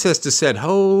ancestors said,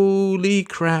 holy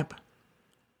crap,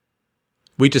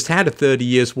 we just had a 30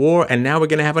 years war and now we're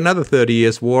going to have another 30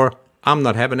 years war. I'm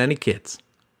not having any kids.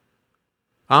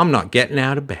 I'm not getting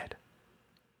out of bed.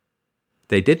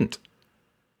 They didn't.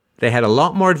 They had a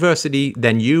lot more adversity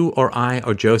than you or I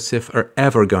or Joseph are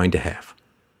ever going to have.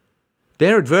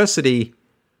 Their adversity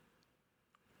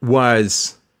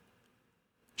was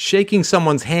shaking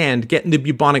someone's hand, getting the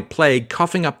bubonic plague,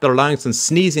 coughing up their lungs and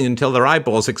sneezing until their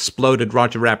eyeballs exploded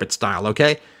Roger Rabbit style,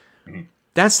 okay?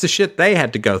 That's the shit they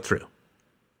had to go through.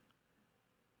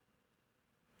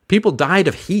 People died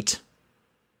of heat.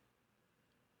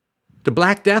 The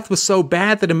Black Death was so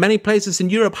bad that in many places in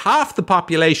Europe, half the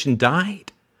population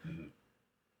died.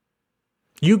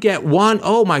 You get one,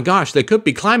 oh my gosh, there could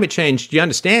be climate change. Do you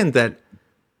understand that?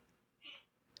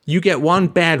 You get one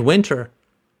bad winter,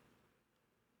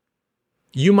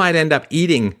 you might end up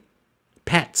eating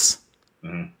pets,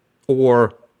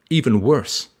 or even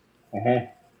worse.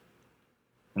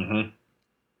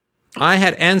 I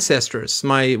had ancestors.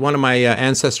 One of my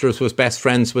ancestors was best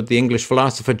friends with the English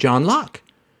philosopher John Locke.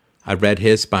 I read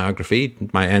his biography.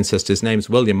 My ancestor's name's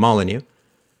William Molyneux.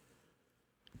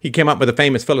 He came up with a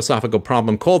famous philosophical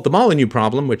problem called the Molyneux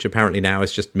problem, which apparently now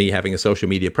is just me having a social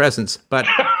media presence. But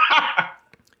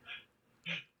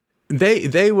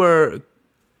they were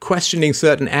questioning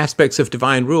certain aspects of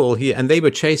divine rule, and they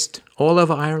were chased all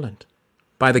over Ireland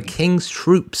by the king's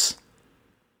troops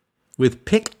with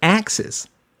pickaxes.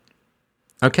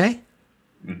 Okay?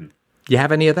 You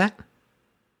have any of that?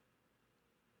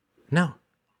 No.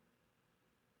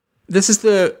 This is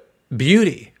the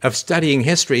beauty of studying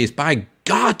history, is by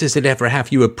God does it ever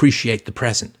have you appreciate the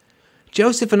present.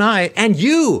 Joseph and I, and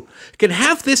you, can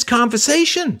have this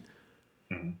conversation.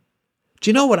 Do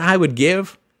you know what I would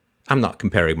give? I'm not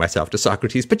comparing myself to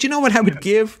Socrates, but you know what I would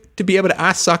give to be able to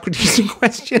ask Socrates a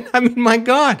question? I mean, my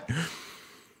God.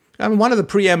 I'm one of the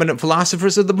preeminent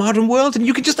philosophers of the modern world, and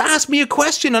you can just ask me a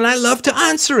question, and I love to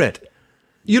answer it.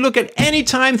 You look at any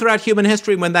time throughout human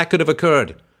history when that could have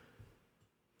occurred.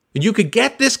 You could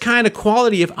get this kind of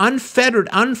quality of unfettered,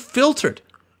 unfiltered,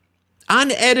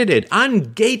 unedited,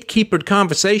 ungatekeepered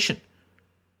conversation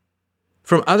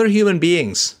from other human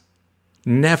beings.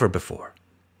 Never before.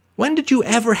 When did you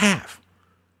ever have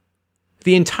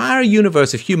the entire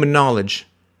universe of human knowledge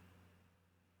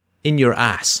in your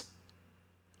ass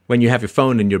when you have your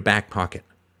phone in your back pocket?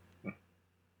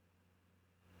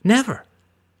 Never.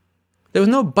 There was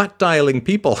no butt dialing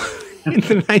people in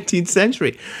the 19th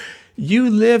century. You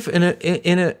live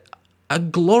in a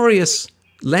glorious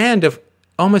land of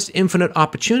almost infinite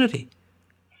opportunity.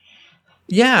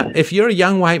 Yeah, if you're a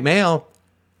young white male,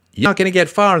 you're not going to get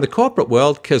far in the corporate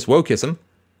world because wokeism,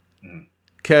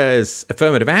 because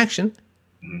affirmative action,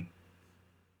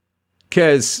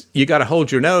 because you got to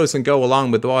hold your nose and go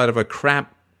along with whatever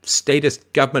crap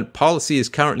statist government policy is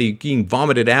currently being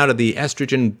vomited out of the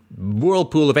estrogen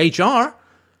whirlpool of HR.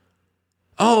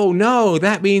 Oh no,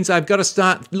 that means I've got to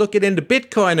start looking into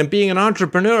Bitcoin and being an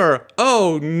entrepreneur.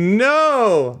 Oh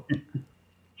no!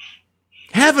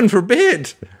 Heaven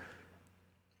forbid!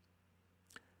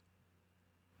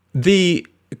 The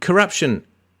corruption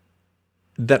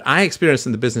that I experienced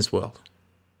in the business world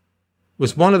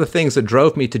was one of the things that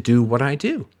drove me to do what I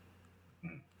do.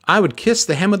 I would kiss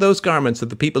the hem of those garments of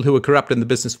the people who were corrupt in the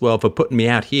business world for putting me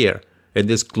out here in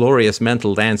this glorious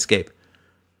mental landscape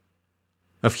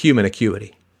of human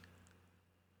acuity.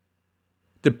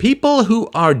 The people who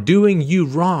are doing you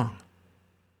wrong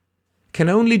can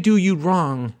only do you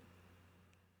wrong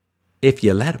if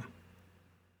you let them.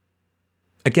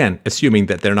 Again, assuming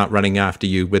that they're not running after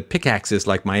you with pickaxes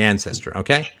like my ancestor,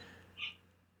 okay?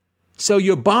 So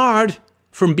you're barred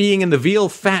from being in the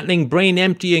veal-fattening,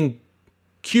 brain-emptying,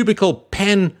 cubicle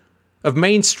pen of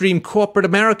mainstream corporate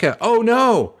America. Oh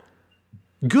no!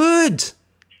 Good!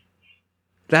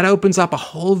 That opens up a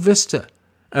whole vista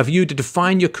of you to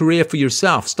define your career for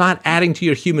yourself. Start adding to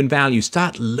your human value.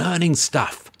 Start learning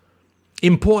stuff.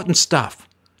 Important stuff.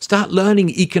 Start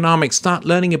learning economics. Start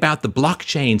learning about the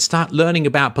blockchain. Start learning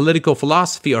about political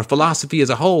philosophy or philosophy as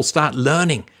a whole. Start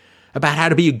learning about how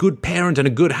to be a good parent and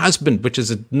a good husband, which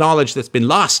is a knowledge that's been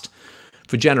lost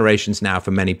for generations now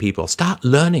for many people. Start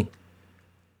learning.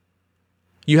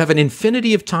 You have an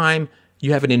infinity of time.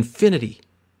 You have an infinity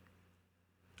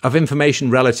of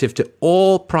information relative to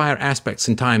all prior aspects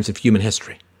and times of human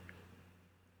history.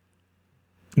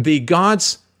 The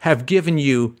gods have given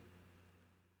you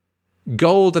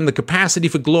gold and the capacity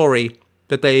for glory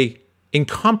that they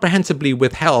incomprehensibly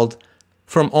withheld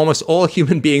from almost all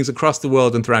human beings across the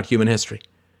world and throughout human history.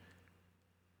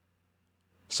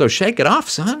 So shake it off,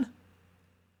 son.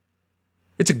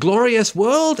 It's a glorious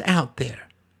world out there.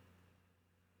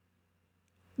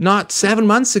 Not 7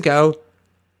 months ago,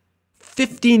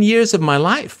 15 years of my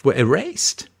life were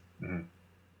erased.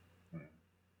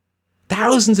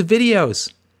 Thousands of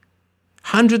videos,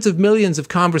 hundreds of millions of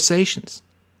conversations.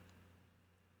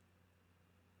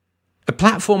 A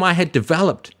platform I had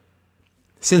developed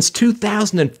since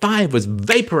 2005 was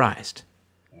vaporized.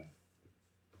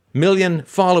 Million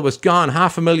followers gone,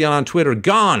 500,000 on Twitter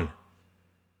gone.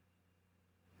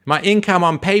 My income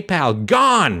on PayPal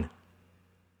gone.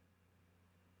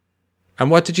 And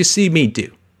what did you see me do?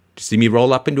 Did you see me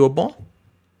roll up into a ball?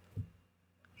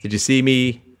 Did you see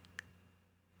me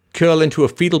curl into a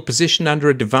fetal position under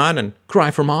a divan and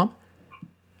cry for mom?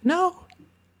 No.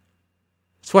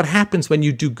 It's what happens when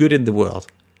you do good in the world.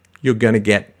 You're going to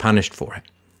get punished for it.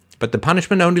 But the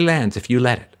punishment only lands if you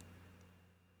let it.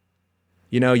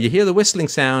 You know, you hear the whistling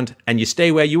sound and you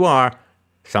stay where you are.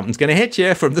 Something's going to hit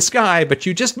you from the sky, but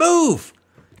you just move.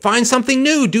 Find something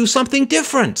new. Do something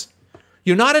different.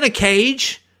 You're not in a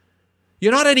cage.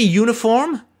 You're not in a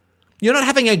uniform. You're not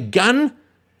having a gun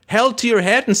held to your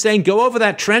head and saying, go over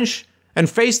that trench and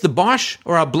face the Boche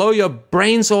or I'll blow your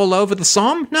brains all over the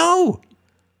Somme. No.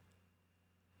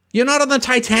 You're not on the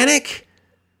Titanic.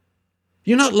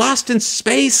 You're not lost in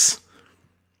space.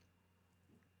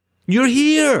 You're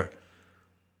here.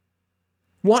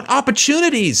 What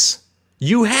opportunities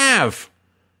you have.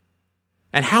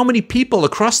 And how many people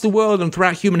across the world and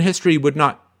throughout human history would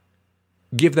not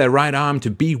give their right arm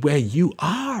to be where you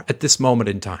are at this moment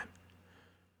in time?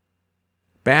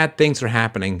 Bad things are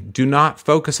happening. Do not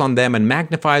focus on them and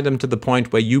magnify them to the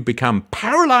point where you become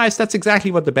paralyzed. That's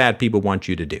exactly what the bad people want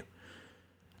you to do.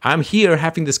 I'm here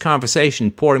having this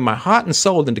conversation, pouring my heart and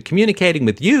soul into communicating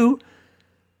with you.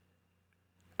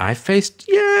 I faced,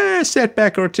 a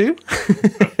setback or two.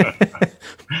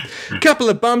 Couple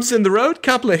of bumps in the road,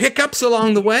 couple of hiccups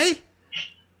along the way.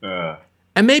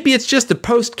 And maybe it's just a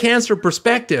post-cancer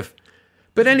perspective.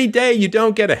 But any day you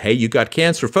don't get a, hey, you got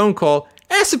cancer phone call,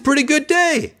 that's a pretty good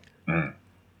day.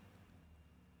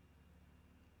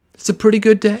 It's a pretty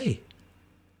good day.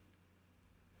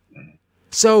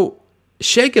 So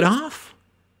shake it off.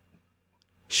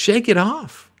 Shake it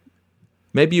off.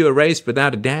 Maybe you were raised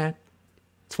without a dad.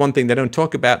 It's one thing they don't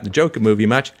talk about in the Joker movie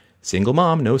much. Single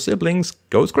mom, no siblings,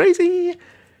 goes crazy.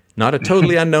 Not a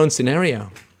totally unknown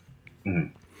scenario.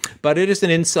 But it is an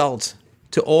insult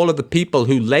to all of the people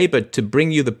who labored to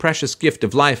bring you the precious gift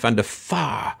of life under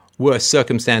far worse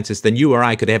circumstances than you or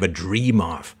I could ever dream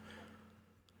of.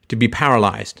 To be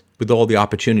paralyzed with all the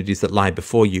opportunities that lie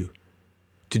before you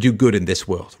to do good in this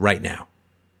world right now.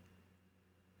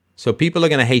 So people are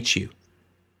going to hate you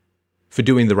for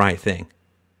doing the right thing.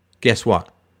 Guess what?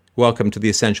 Welcome to the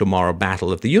essential moral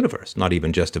battle of the universe, not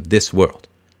even just of this world.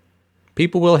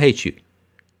 People will hate you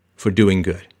for doing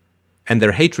good. And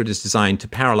their hatred is designed to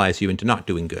paralyze you into not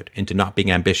doing good, into not being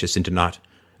ambitious, into not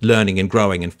learning and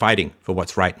growing and fighting for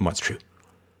what's right and what's true.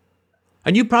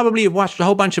 And you probably have watched a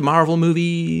whole bunch of Marvel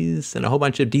movies and a whole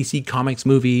bunch of DC Comics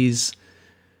movies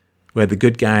where the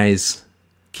good guys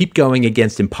keep going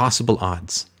against impossible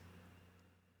odds.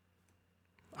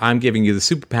 I'm giving you the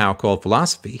superpower called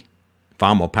philosophy,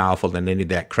 far more powerful than any of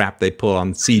that crap they pull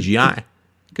on CGI,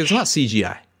 because it's not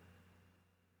CGI.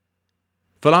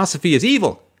 Philosophy is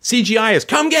evil. CGI is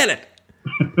come get it,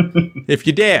 if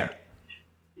you dare.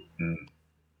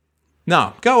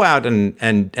 No, go out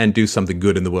and do something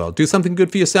good in the world. Do something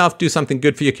good for yourself. Do something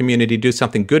good for your community. Do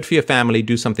something good for your family.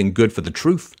 Do something good for the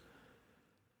truth.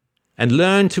 And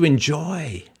learn to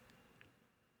enjoy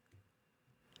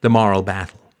the moral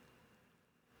battle.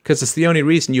 Because it's the only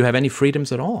reason you have any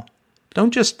freedoms at all.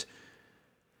 Don't just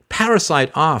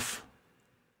parasite off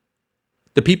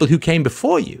the people who came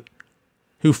before you,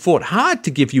 who fought hard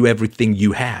to give you everything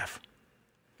you have,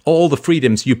 all the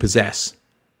freedoms you possess,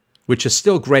 which are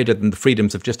still greater than the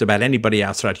freedoms of just about anybody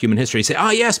else throughout human history. You say, oh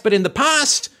yes, but in the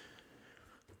past,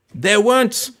 there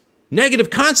weren't negative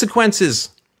consequences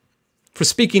for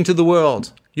speaking to the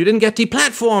world. You didn't get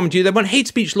deplatformed. There weren't hate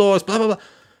speech laws, blah, blah, blah.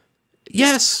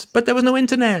 Yes, but there was no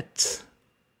internet.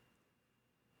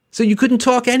 So you couldn't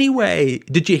talk anyway.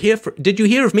 Did you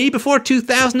hear of me before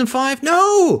 2005?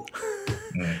 No.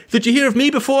 Did you hear of me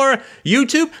before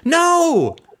YouTube?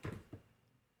 No.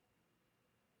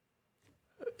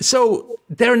 So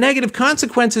there are negative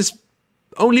consequences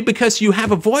only because you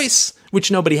have a voice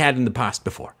which nobody had in the past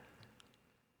before.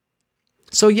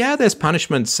 So yeah, there's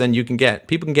punishments, and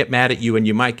people can get mad at you, and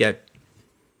you might get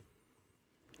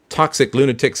toxic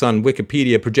lunatics on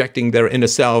Wikipedia projecting their inner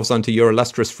selves onto your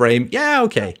illustrious frame. Yeah,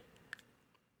 okay.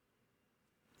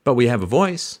 But we have a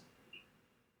voice.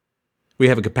 We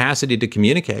have a capacity to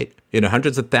communicate.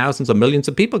 Hundreds of thousands or millions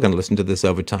of people are going to listen to this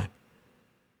over time.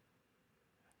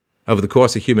 Over the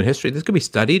course of human history, this could be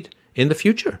studied in the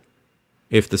future,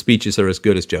 if the speeches are as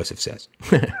good as Joseph says.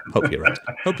 Hope you're right.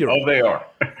 Oh, they are.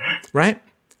 Right?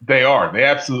 They are. They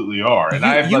absolutely are.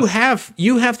 And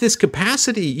you have this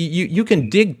capacity. You can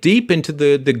dig deep into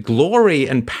the glory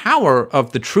and power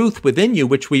of the truth within you,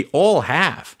 which we all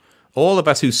have. All of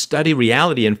us who study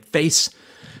reality and face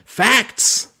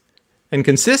facts and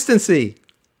consistency.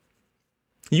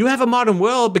 You have a modern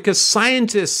world because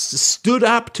scientists stood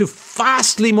up to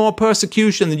vastly more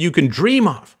persecution than you can dream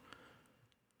of.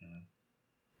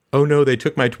 Oh no, they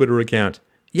took my Twitter account.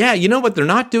 Yeah, you know what they're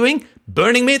not doing?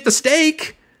 Burning me at the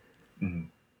stake. Mm-hmm.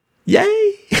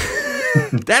 Yay!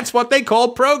 That's what they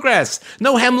call progress.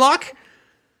 No hemlock.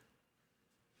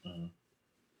 Mm-hmm.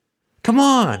 Come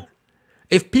on.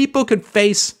 If people could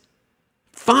face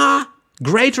far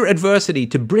greater adversity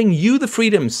to bring you the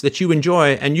freedoms that you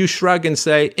enjoy, and you shrug and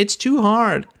say, it's too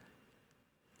hard.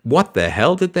 What the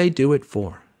hell did they do it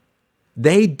for?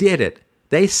 They did it.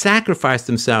 They sacrificed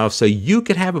themselves so you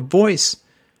could have a voice.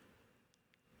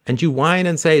 And you whine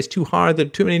and say, it's too hard, there are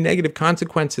too many negative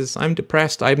consequences, I'm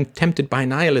depressed, I'm tempted by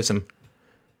nihilism.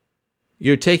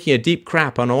 You're taking a deep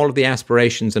crap on all of the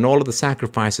aspirations and all of the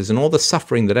sacrifices and all the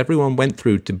suffering that everyone went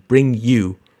through to bring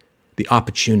you the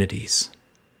opportunities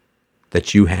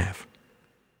that you have.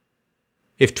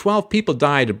 If 12 people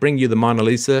die to bring you the Mona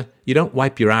Lisa, you don't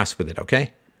wipe your ass with it,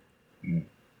 okay?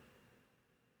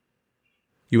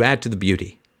 You add to the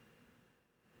beauty,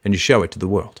 and you show it to the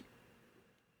world.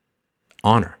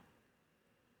 Honor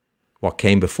what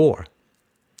came before.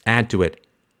 Add to it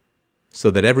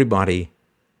so that everybody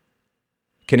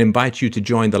can invite you to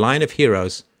join the line of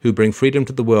heroes who bring freedom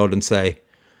to the world and say,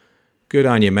 good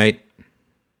on you, mate.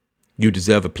 You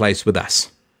deserve a place with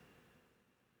us.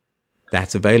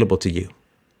 That's available to you.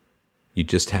 You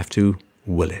just have to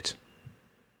will it.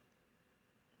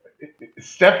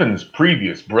 Stefan's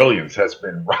previous brilliance has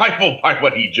been rivaled by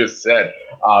what he just said.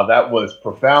 That was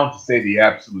profound, to say the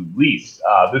absolute least.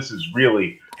 This is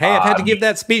really... Hey, I've had to give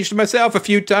that speech to myself a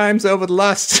few times over the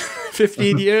last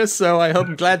 15 years, so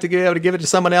I'm glad to be able to give it to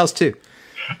someone else too.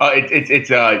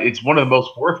 It's one of the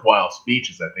most worthwhile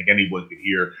speeches I think anyone could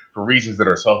hear, for reasons that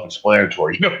are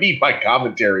self-explanatory. You don't need my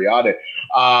commentary on it.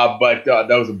 But that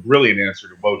was a brilliant answer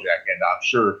to Wojak,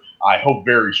 and I hope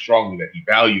very strongly that he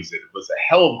values it. It was a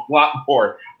hell of a lot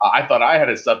more. I thought I had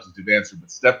a substantive answer, but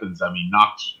Stefan's,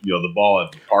 knocked the ball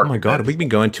at the park. Oh my God, have we been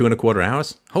going 2.25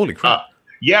 hours? Holy crap!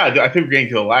 Yeah, I think we're getting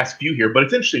to the last few here, but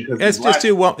it's interesting because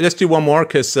let's do one more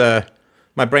because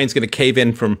my brain's going to cave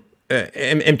in from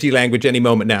empty language any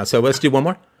moment now. So let's do one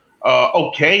more.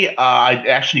 Okay.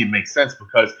 Actually, it makes sense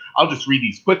because I'll just read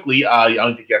these quickly. I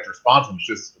don't think you have to respond to them. It's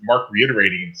just Mark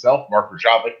reiterating himself. Mark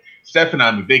Rajavik. Stefan,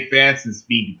 I'm a big fan. Since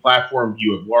being deplatformed,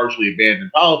 you have largely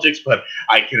abandoned politics, but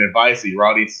I can advise that your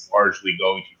audience is largely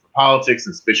going to for politics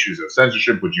and issues of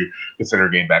censorship. Would you consider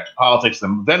getting back to politics?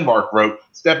 And then Mark wrote,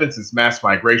 Stefan, since mass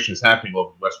migration is happening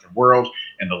over the Western world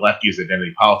and the left use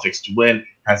identity politics to win,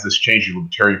 has this changing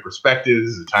libertarian perspective?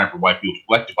 This is a time for white people to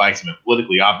collectivize them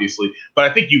politically, obviously. But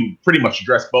I think you pretty much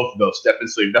addressed both of those, Stefan,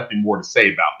 so you have nothing more to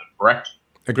say about them, correct?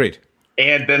 Agreed.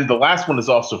 And then the last one is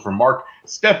also from Mark.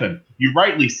 Stefan, you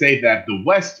rightly say that the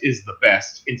West is the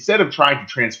best. Instead of trying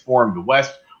to transform the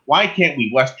West, why can't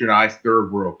we westernize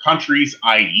third world countries,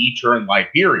 i.e. turn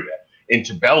Liberia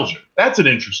into Belgium? That's an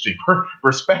interesting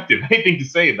perspective. Anything to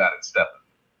say about it, Stefan?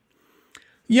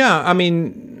 Yeah,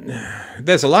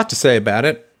 there's a lot to say about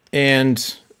it.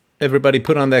 And everybody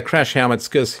put on their crash helmets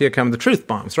because here come the truth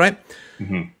bombs, right?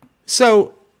 Mm-hmm.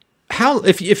 So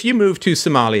if you move to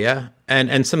Somalia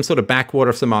and some sort of backwater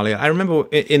of Somalia, I remember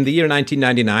in the year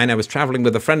 1999, I was traveling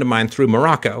with a friend of mine through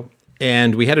Morocco.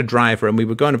 And we had a driver, and we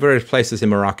were going to various places in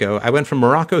Morocco. I went from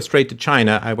Morocco straight to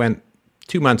China. I went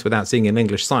 2 months without seeing an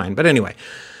English sign. But anyway,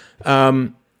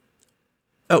 at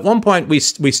one point we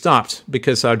stopped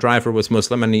because our driver was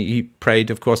Muslim, and he prayed,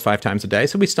 of course, 5 times a day.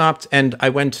 So we stopped, and I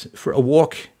went for a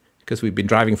walk because we'd been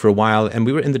driving for a while, and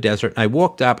we were in the desert. And I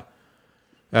walked up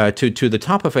to the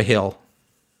top of a hill,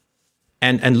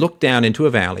 and looked down into a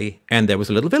valley, and there was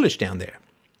a little village down there.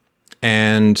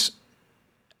 And,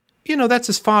 that's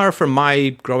as far from my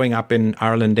growing up in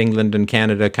Ireland, England, and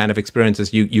Canada kind of experience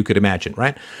as you could imagine,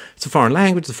 right? It's a foreign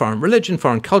language, it's a foreign religion,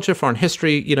 foreign culture, foreign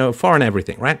history, foreign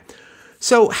everything, right?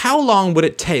 So how long would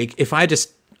it take if I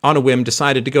just, on a whim,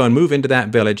 decided to go and move into that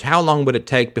village? How long would it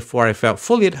take before I felt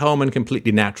fully at home and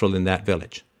completely natural in that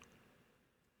village?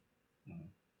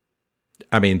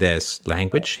 I mean, there's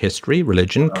language, history,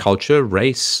 religion, culture,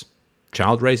 race,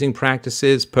 child raising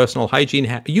practices, personal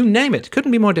hygiene, you name it.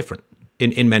 Couldn't be more different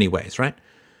in many ways, right?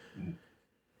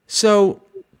 So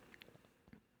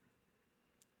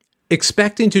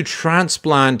expecting to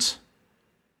transplant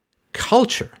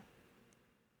culture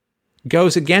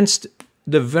goes against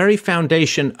the very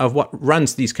foundation of what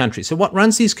runs these countries. So what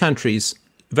runs these countries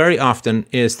very often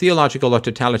is theological or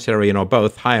totalitarian or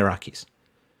both hierarchies,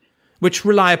 which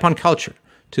rely upon culture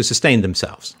to sustain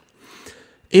themselves.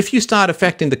 If you start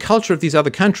affecting the culture of these other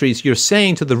countries, you're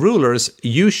saying to the rulers,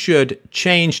 you should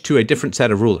change to a different set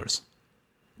of rulers.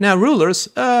 Now, rulers,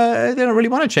 they don't really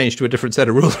want to change to a different set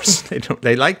of rulers.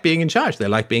 They like being in charge. They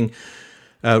like being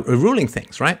ruling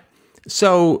things, right?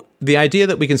 So the idea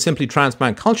that we can simply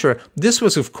transplant culture, this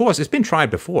was, of course, it's been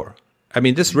tried before. I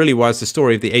mean, this really was the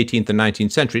story of the 18th and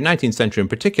 19th century. 19th century in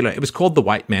particular, it was called the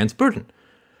white man's burden.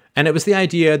 And it was the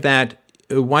idea that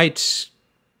white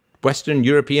Western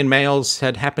European males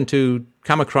had happened to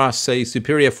come across a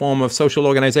superior form of social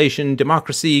organization,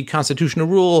 democracy, constitutional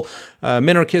rule,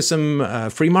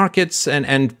 minarchism, free markets,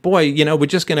 and boy, we're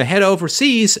just going to head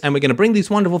overseas and we're going to bring these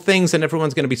wonderful things and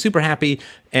everyone's going to be super happy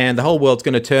and the whole world's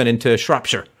going to turn into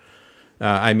Shropshire.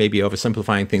 I may be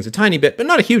oversimplifying things a tiny bit, but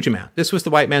not a huge amount. This was the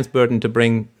white man's burden to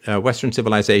bring Western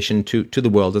civilization to the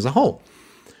world as a whole.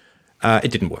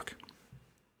 It didn't work.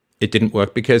 It didn't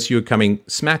work because you were coming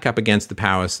smack up against the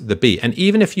powers that be. And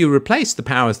even if you replace the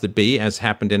powers that be, as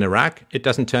happened in Iraq, it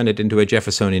doesn't turn it into a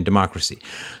Jeffersonian democracy.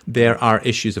 There are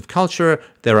issues of culture.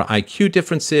 There are IQ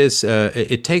differences.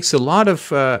 It takes a lot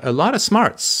of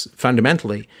smarts,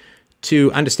 fundamentally,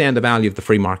 to understand the value of the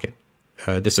free market.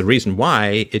 There's a reason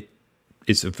why it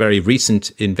is a very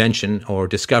recent invention or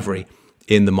discovery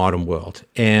in the modern world.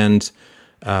 And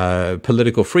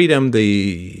political freedom,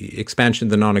 the expansion of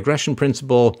the non-aggression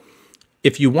principle.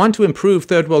 If you want to improve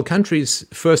third world countries,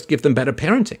 first give them better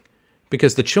parenting,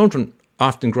 because the children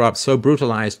often grow up so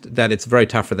brutalized that it's very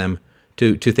tough for them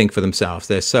to think for themselves.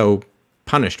 They're so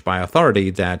punished by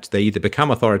authority that they either become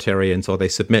authoritarians or they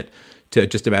submit to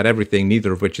just about everything,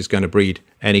 neither of which is going to breed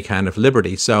any kind of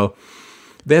liberty. So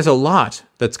there's a lot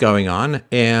that's going on,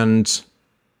 and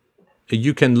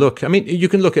you can look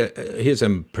at, here's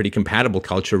a pretty compatible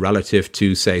culture relative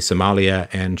to, say, Somalia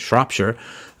and Shropshire.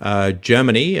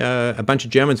 Germany, a bunch of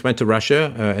Germans went to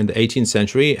Russia in the 18th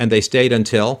century, and they stayed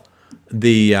until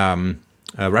the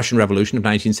Russian Revolution of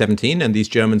 1917. And these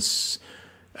Germans,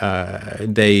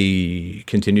 they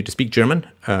continued to speak German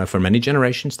for many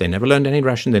generations. They never learned any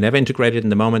Russian. They never integrated. In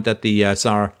the moment that the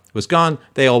Tsar was gone,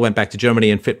 they all went back to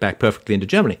Germany and fit back perfectly into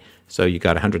Germany. So you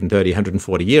got 130,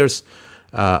 140 years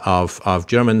of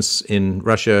Germans in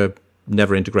Russia,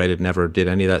 never integrated, never did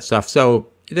any of that stuff. So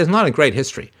there's not a great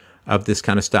history of this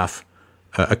kind of stuff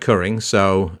occurring.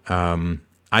 So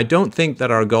I don't think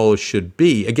that our goal should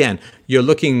be, again, you're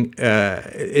looking,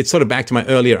 it's sort of back to my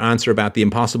earlier answer about the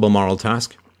impossible moral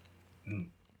task.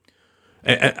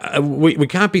 We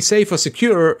can't be safe or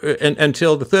secure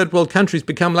until the third world countries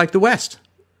become like the West.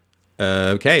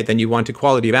 Okay, then you want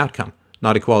equality of outcome,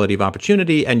 not equality of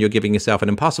opportunity, and you're giving yourself an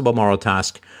impossible moral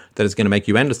task that is going to make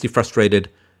you endlessly frustrated,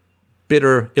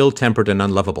 bitter, ill-tempered, and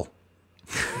unlovable.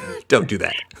 Don't do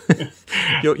that.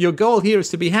 Your goal here is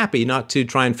to be happy, not to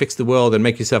try and fix the world and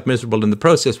make yourself miserable in the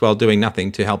process while doing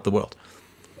nothing to help the world.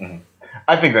 Mm-hmm.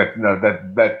 I think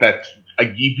that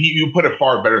you put it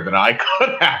far better than I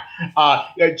could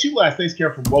have. Two last things,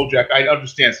 Karen, from Wojak. I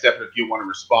understand, Stefan, if you want to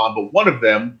respond, but one of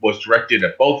them was directed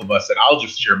at both of us, and I'll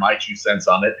just share my 2 cents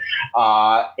on it.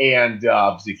 And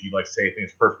obviously, if you'd like to say anything,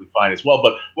 it's perfectly fine as well.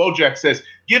 But Wojak says,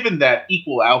 given that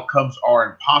equal outcomes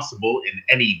are impossible in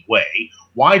any way,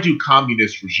 why do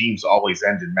communist regimes always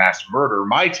end in mass murder?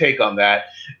 My take on that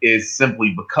is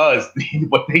simply because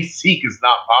what they seek is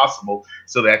not possible.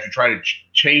 So they have to try to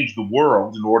change the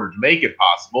world in order to make it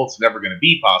possible. It's never going to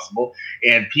be possible.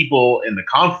 And people in the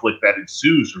conflict that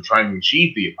ensues from trying to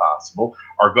achieve the impossible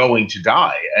are going to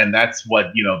die. And that's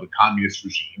what, the communist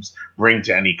regimes bring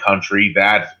to any country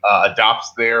that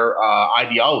adopts their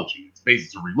ideology. It's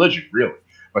basically a religion, really.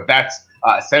 But that's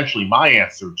essentially my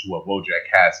answer to what Wojak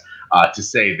has to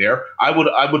say there. I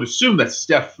would assume that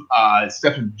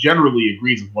Stefan generally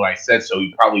agrees with what I said, so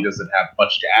he probably doesn't have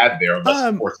much to add there. Unless,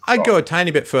 of course, I'd go a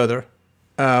tiny bit further.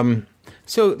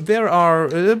 So there are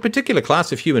a particular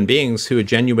class of human beings who are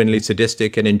genuinely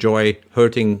sadistic and enjoy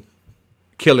hurting,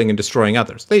 killing, and destroying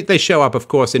others. They show up, of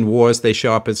course, in wars. They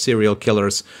show up as serial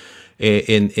killers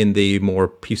in the more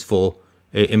peaceful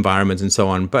environments and so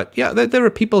on. But yeah, there are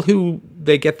people who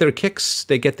they get their kicks,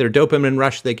 they get their dopamine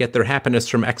rush, they get their happiness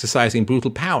from exercising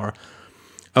brutal power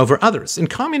over others. And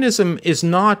communism is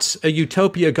not a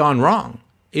utopia gone wrong.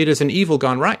 It is an evil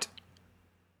gone right.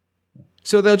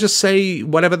 So they'll just say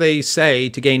whatever they say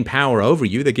to gain power over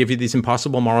you. They give you these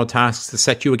impossible moral tasks to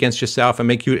set you against yourself and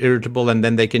make you irritable, and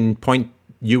then they can point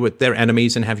you at their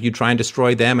enemies and have you try and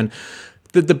destroy them. And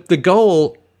the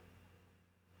goal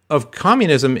of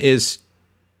communism is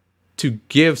to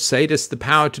give sadists the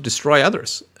power to destroy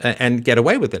others and get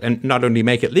away with it, and not only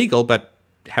make it legal, but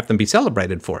have them be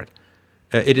celebrated for it.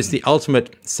 It is the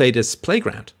ultimate sadist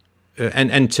playground.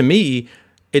 And to me,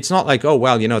 it's not like, oh,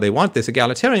 well, they want this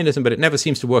egalitarianism, but it never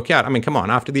seems to work out. I mean, come on,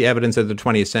 after the evidence of the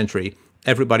 20th century,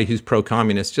 everybody who's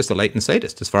pro-communist is just a latent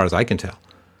sadist, as far as I can tell.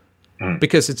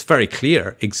 Because it's very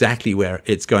clear exactly where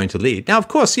it's going to lead. Now, of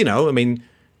course,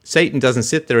 Satan doesn't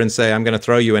sit there and say, I'm going to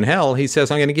throw you in hell. He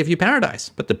says, I'm going to give you paradise.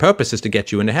 But the purpose is to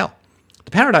get you into hell.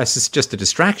 The paradise is just a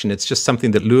distraction. It's just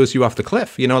something that lures you off the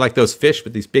cliff. Like those fish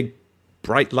with these big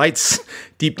bright lights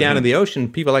deep down in the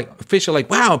ocean. Fish are like,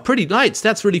 wow, pretty lights.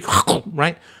 That's really cool,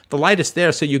 right? The light is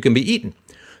there so you can be eaten.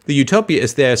 The utopia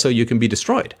is there so you can be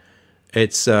destroyed.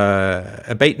 It's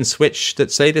a bait and switch that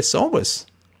sadists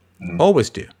always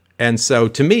do. And so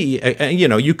to me,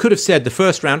 you could have said the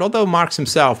first round, although Marx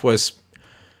himself was,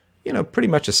 pretty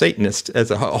much a Satanist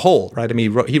as a whole, right? I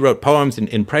mean, he wrote poems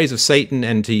in praise of Satan,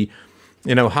 and he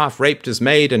half raped his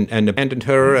maid and abandoned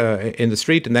her in the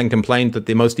street, and then complained that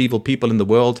the most evil people in the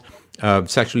world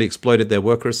sexually exploited their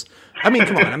workers. I mean,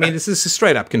 come on. I mean, this is a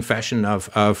straight up confession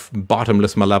of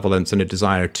bottomless malevolence and a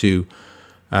desire to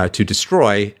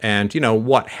destroy. And,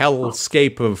 what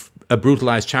hellscape of a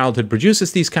brutalized childhood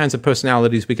produces these kinds of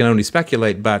personalities, we can only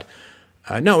speculate. But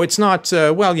no, it's not,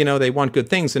 they want good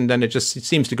things and then it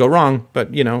seems to go wrong.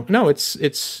 But, no,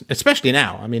 it's especially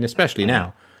now. I mean, especially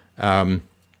now.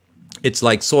 It's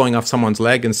like sawing off someone's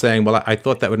leg and saying, well, I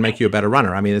thought that would make you a better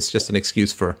runner. I mean, it's just an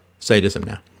excuse for sadism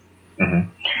now.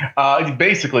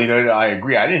 Basically, I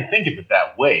agree. I didn't think of it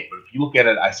that way, but if you look at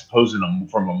it, I suppose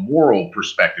from a moral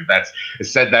perspective, that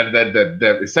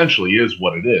essentially is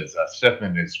what it is.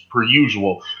 Stefan, as per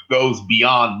usual, goes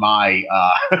beyond my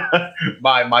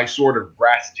my sort of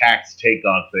brass tacks take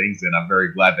on things, and I'm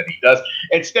very glad that he does.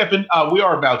 And Stefan, we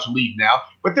are about to leave now,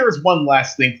 but there is one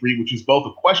last thing for you, which is both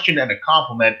a question and a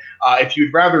compliment. If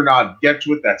you'd rather not get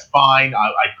to it, that's fine.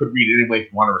 I could read it anyway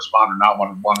if you want to respond or not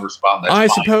want to respond. That's I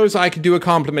fine. Suppose I could do a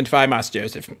compliment if I must,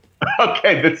 Joseph.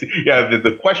 Okay,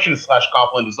 the question /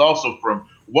 compliment is also from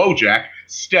Wojak.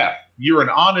 Steph, you're an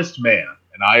honest man,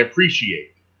 and I appreciate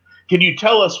it. Can you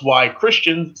tell us why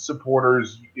Christian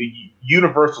supporters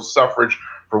universal suffrage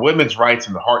for women's rights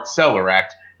in the Hart-Celler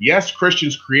Act? Yes,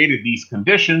 Christians created these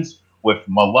conditions with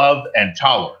love and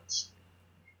tolerance.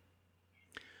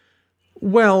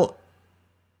 Well,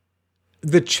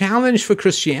 the challenge for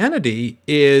Christianity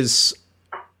is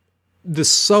the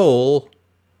soul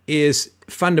is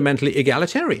fundamentally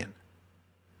egalitarian.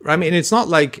 I mean, it's not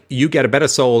like you get a better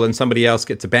soul and somebody else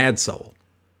gets a bad soul.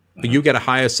 You get a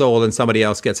higher soul and somebody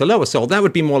else gets a lower soul. That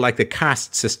would be more like the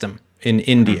caste system in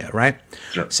India, right?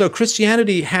 Sure. So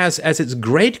Christianity has as its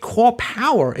great core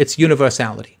power its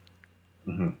universality,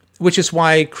 which is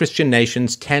why Christian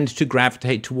nations tend to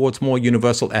gravitate towards more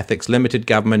universal ethics, limited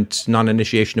government,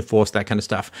 non-initiation of force, that kind of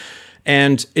stuff.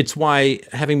 And it's why,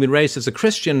 having been raised as a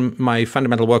Christian, my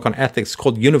fundamental work on ethics is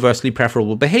called universally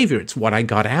preferable behavior. It's what I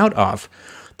got out of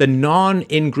the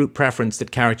non-in-group preference that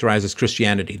characterizes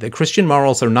Christianity. The Christian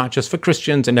morals are not just for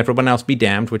Christians and everyone else be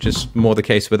damned, which is more the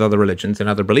case with other religions and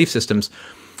other belief systems,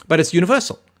 but it's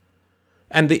universal.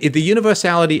 And the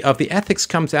universality of the ethics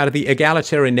comes out of the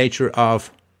egalitarian nature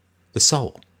of the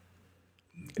soul.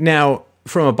 Now,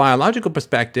 from a biological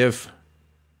perspective,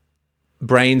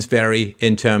 brains vary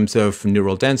in terms of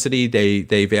neural density.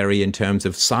 They vary in terms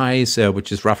of size,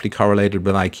 which is roughly correlated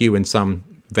with IQ in some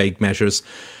vague measures.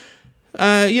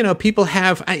 People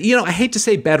have, I hate to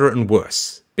say better and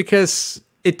worse, because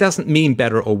it doesn't mean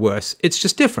better or worse. It's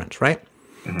just different, right?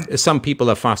 Some people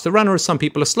are faster runners, some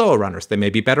people are slower runners. They may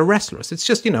be better wrestlers. It's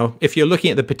just, if you're looking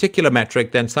at the particular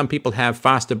metric, then some people have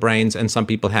faster brains and some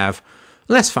people have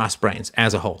less fast brains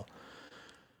as a whole.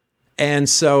 And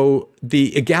so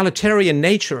the egalitarian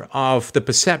nature of the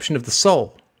perception of the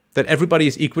soul, that everybody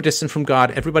is equidistant from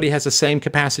God, everybody has the same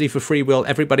capacity for free will,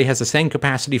 everybody has the same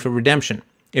capacity for redemption,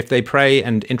 if they pray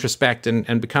and introspect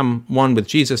and become one with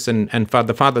Jesus and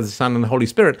the Father, the Son, and the Holy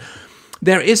Spirit,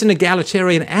 there is an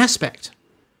egalitarian aspect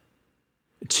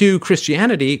to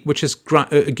Christianity, which has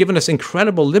given us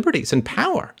incredible liberties and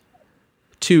power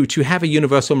to have a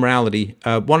universal morality.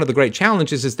 One of the great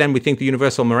challenges is then we think the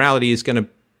universal morality is going to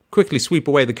quickly sweep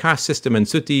away the caste system and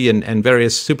suti and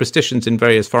various superstitions in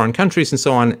various foreign countries and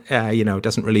so on. It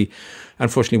doesn't really,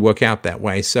 unfortunately, work out that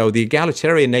way. So the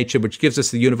egalitarian nature, which gives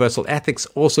us the universal ethics,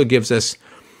 also gives us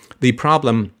the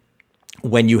problem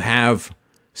when you have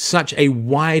such a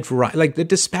wide variety, like the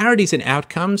disparities in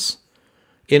outcomes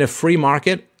in a free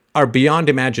market are beyond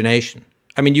imagination.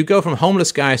 I mean, you go from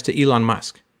homeless guys to Elon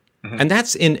Musk, and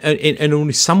that's in an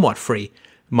only somewhat free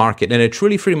market. In a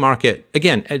truly free market,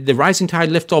 again, the rising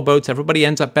tide lifts all boats, everybody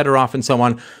ends up better off and so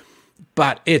on.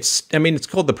 But it's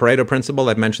called the Pareto principle.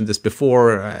 I've mentioned this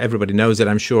before. Everybody knows it,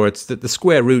 I'm sure. It's that the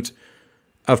square root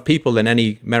of people in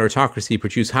any meritocracy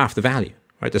produce half the value,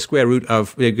 right? The square root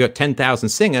of, you've got 10,000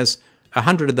 singers,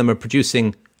 100 of them are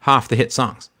producing half the hit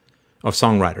songs of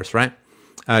songwriters, right?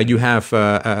 You have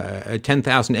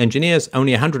 10,000 engineers,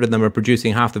 only 100 of them are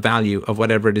producing half the value of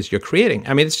whatever it is you're creating.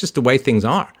 I mean, it's just the way things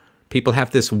are. People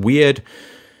have this weird,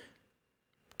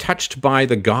 touched by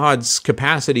the gods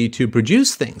capacity to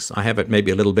produce things. I have it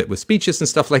maybe a little bit with speeches and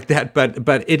stuff like that,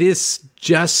 but it is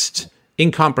just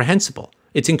incomprehensible.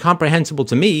 It's incomprehensible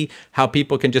to me how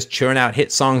people can just churn out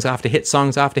hit songs after hit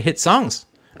songs after hit songs.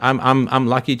 I'm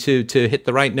lucky to hit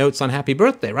the right notes on Happy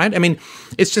Birthday, right? I mean,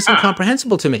 it's just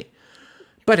incomprehensible to me.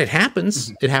 But it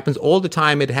happens. It happens all the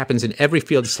time. It happens in every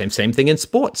field. Same thing in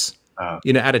sports.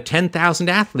 Out of 10,000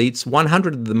 athletes,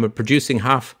 100 of them are producing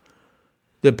half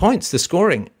the points, the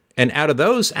scoring. And out of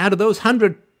those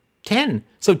 100, 10.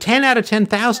 So 10 out of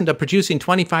 10,000 are producing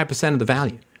 25% of the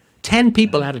value. 10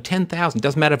 people out of 10,000.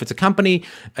 Doesn't matter if it's a company,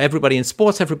 everybody in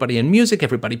sports, everybody in music,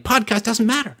 everybody podcast, doesn't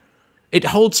matter. It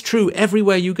holds true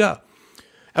everywhere you go.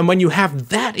 And when you have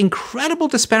that incredible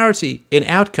disparity in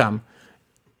outcome,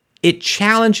 it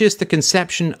challenges the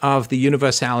conception of the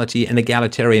universality and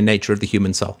egalitarian nature of the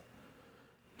human soul.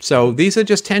 So these are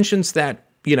just tensions that,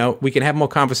 we can have more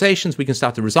conversations, we can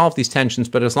start to resolve these tensions,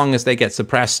 but as long as they get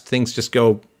suppressed, things just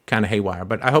go kind of haywire.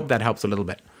 But I hope that helps a little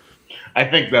bit. I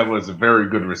think that was a very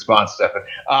good response, Stefan.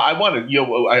 I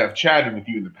have chatted with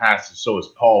you in the past, and so has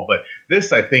Paul, but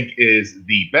this, I think, is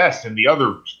the best, and the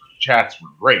other chats were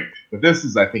great, but this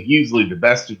is, I think, easily the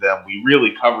best of them. We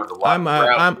really covered a lot.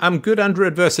 I'm good under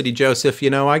adversity, Joseph.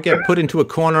 I get put into a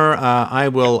corner. I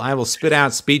will spit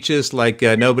out speeches like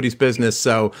nobody's business.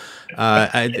 So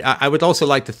I would also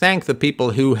like to thank the people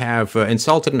who have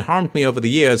insulted and harmed me over the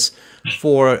years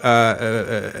for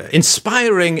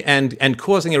inspiring and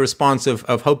causing a response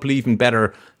of hopefully even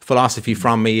better philosophy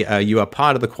from me. You are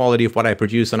part of the quality of what I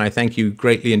produce, and I thank you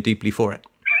greatly and deeply for it.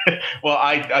 Well,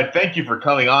 I thank you for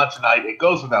coming on tonight. It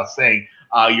goes without saying,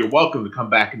 you're welcome to come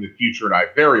back in the future, and I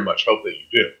very much hope that you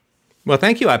do. Well,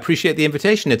 thank you. I appreciate the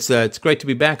invitation. It's great to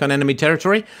be back on enemy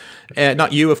territory.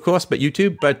 Not you, of course, but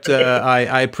YouTube. But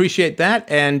I appreciate that,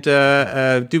 and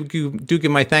do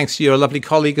give my thanks to your lovely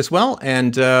colleague as well.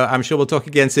 And I'm sure we'll talk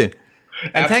again soon. And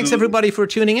Absolutely. Thanks, everybody, for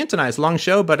tuning in tonight. It's a long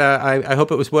show, but I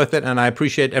hope it was worth it, and I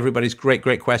appreciate everybody's great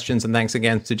questions. And thanks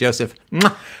again to Joseph.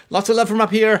 Mwah! Lots of love from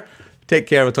up here. Take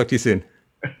care. We'll talk to you soon.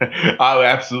 It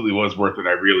absolutely was worth it.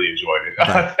 I really enjoyed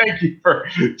it. Thank you for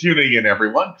tuning in,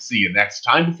 everyone. See you next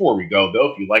time. Before we go,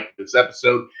 though, if you liked this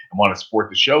episode and want to support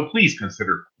the show, please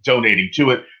consider donating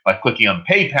to it by clicking on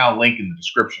the PayPal link in the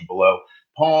description below.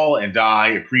 Paul and I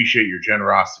appreciate your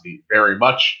generosity very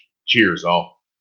much. Cheers, all.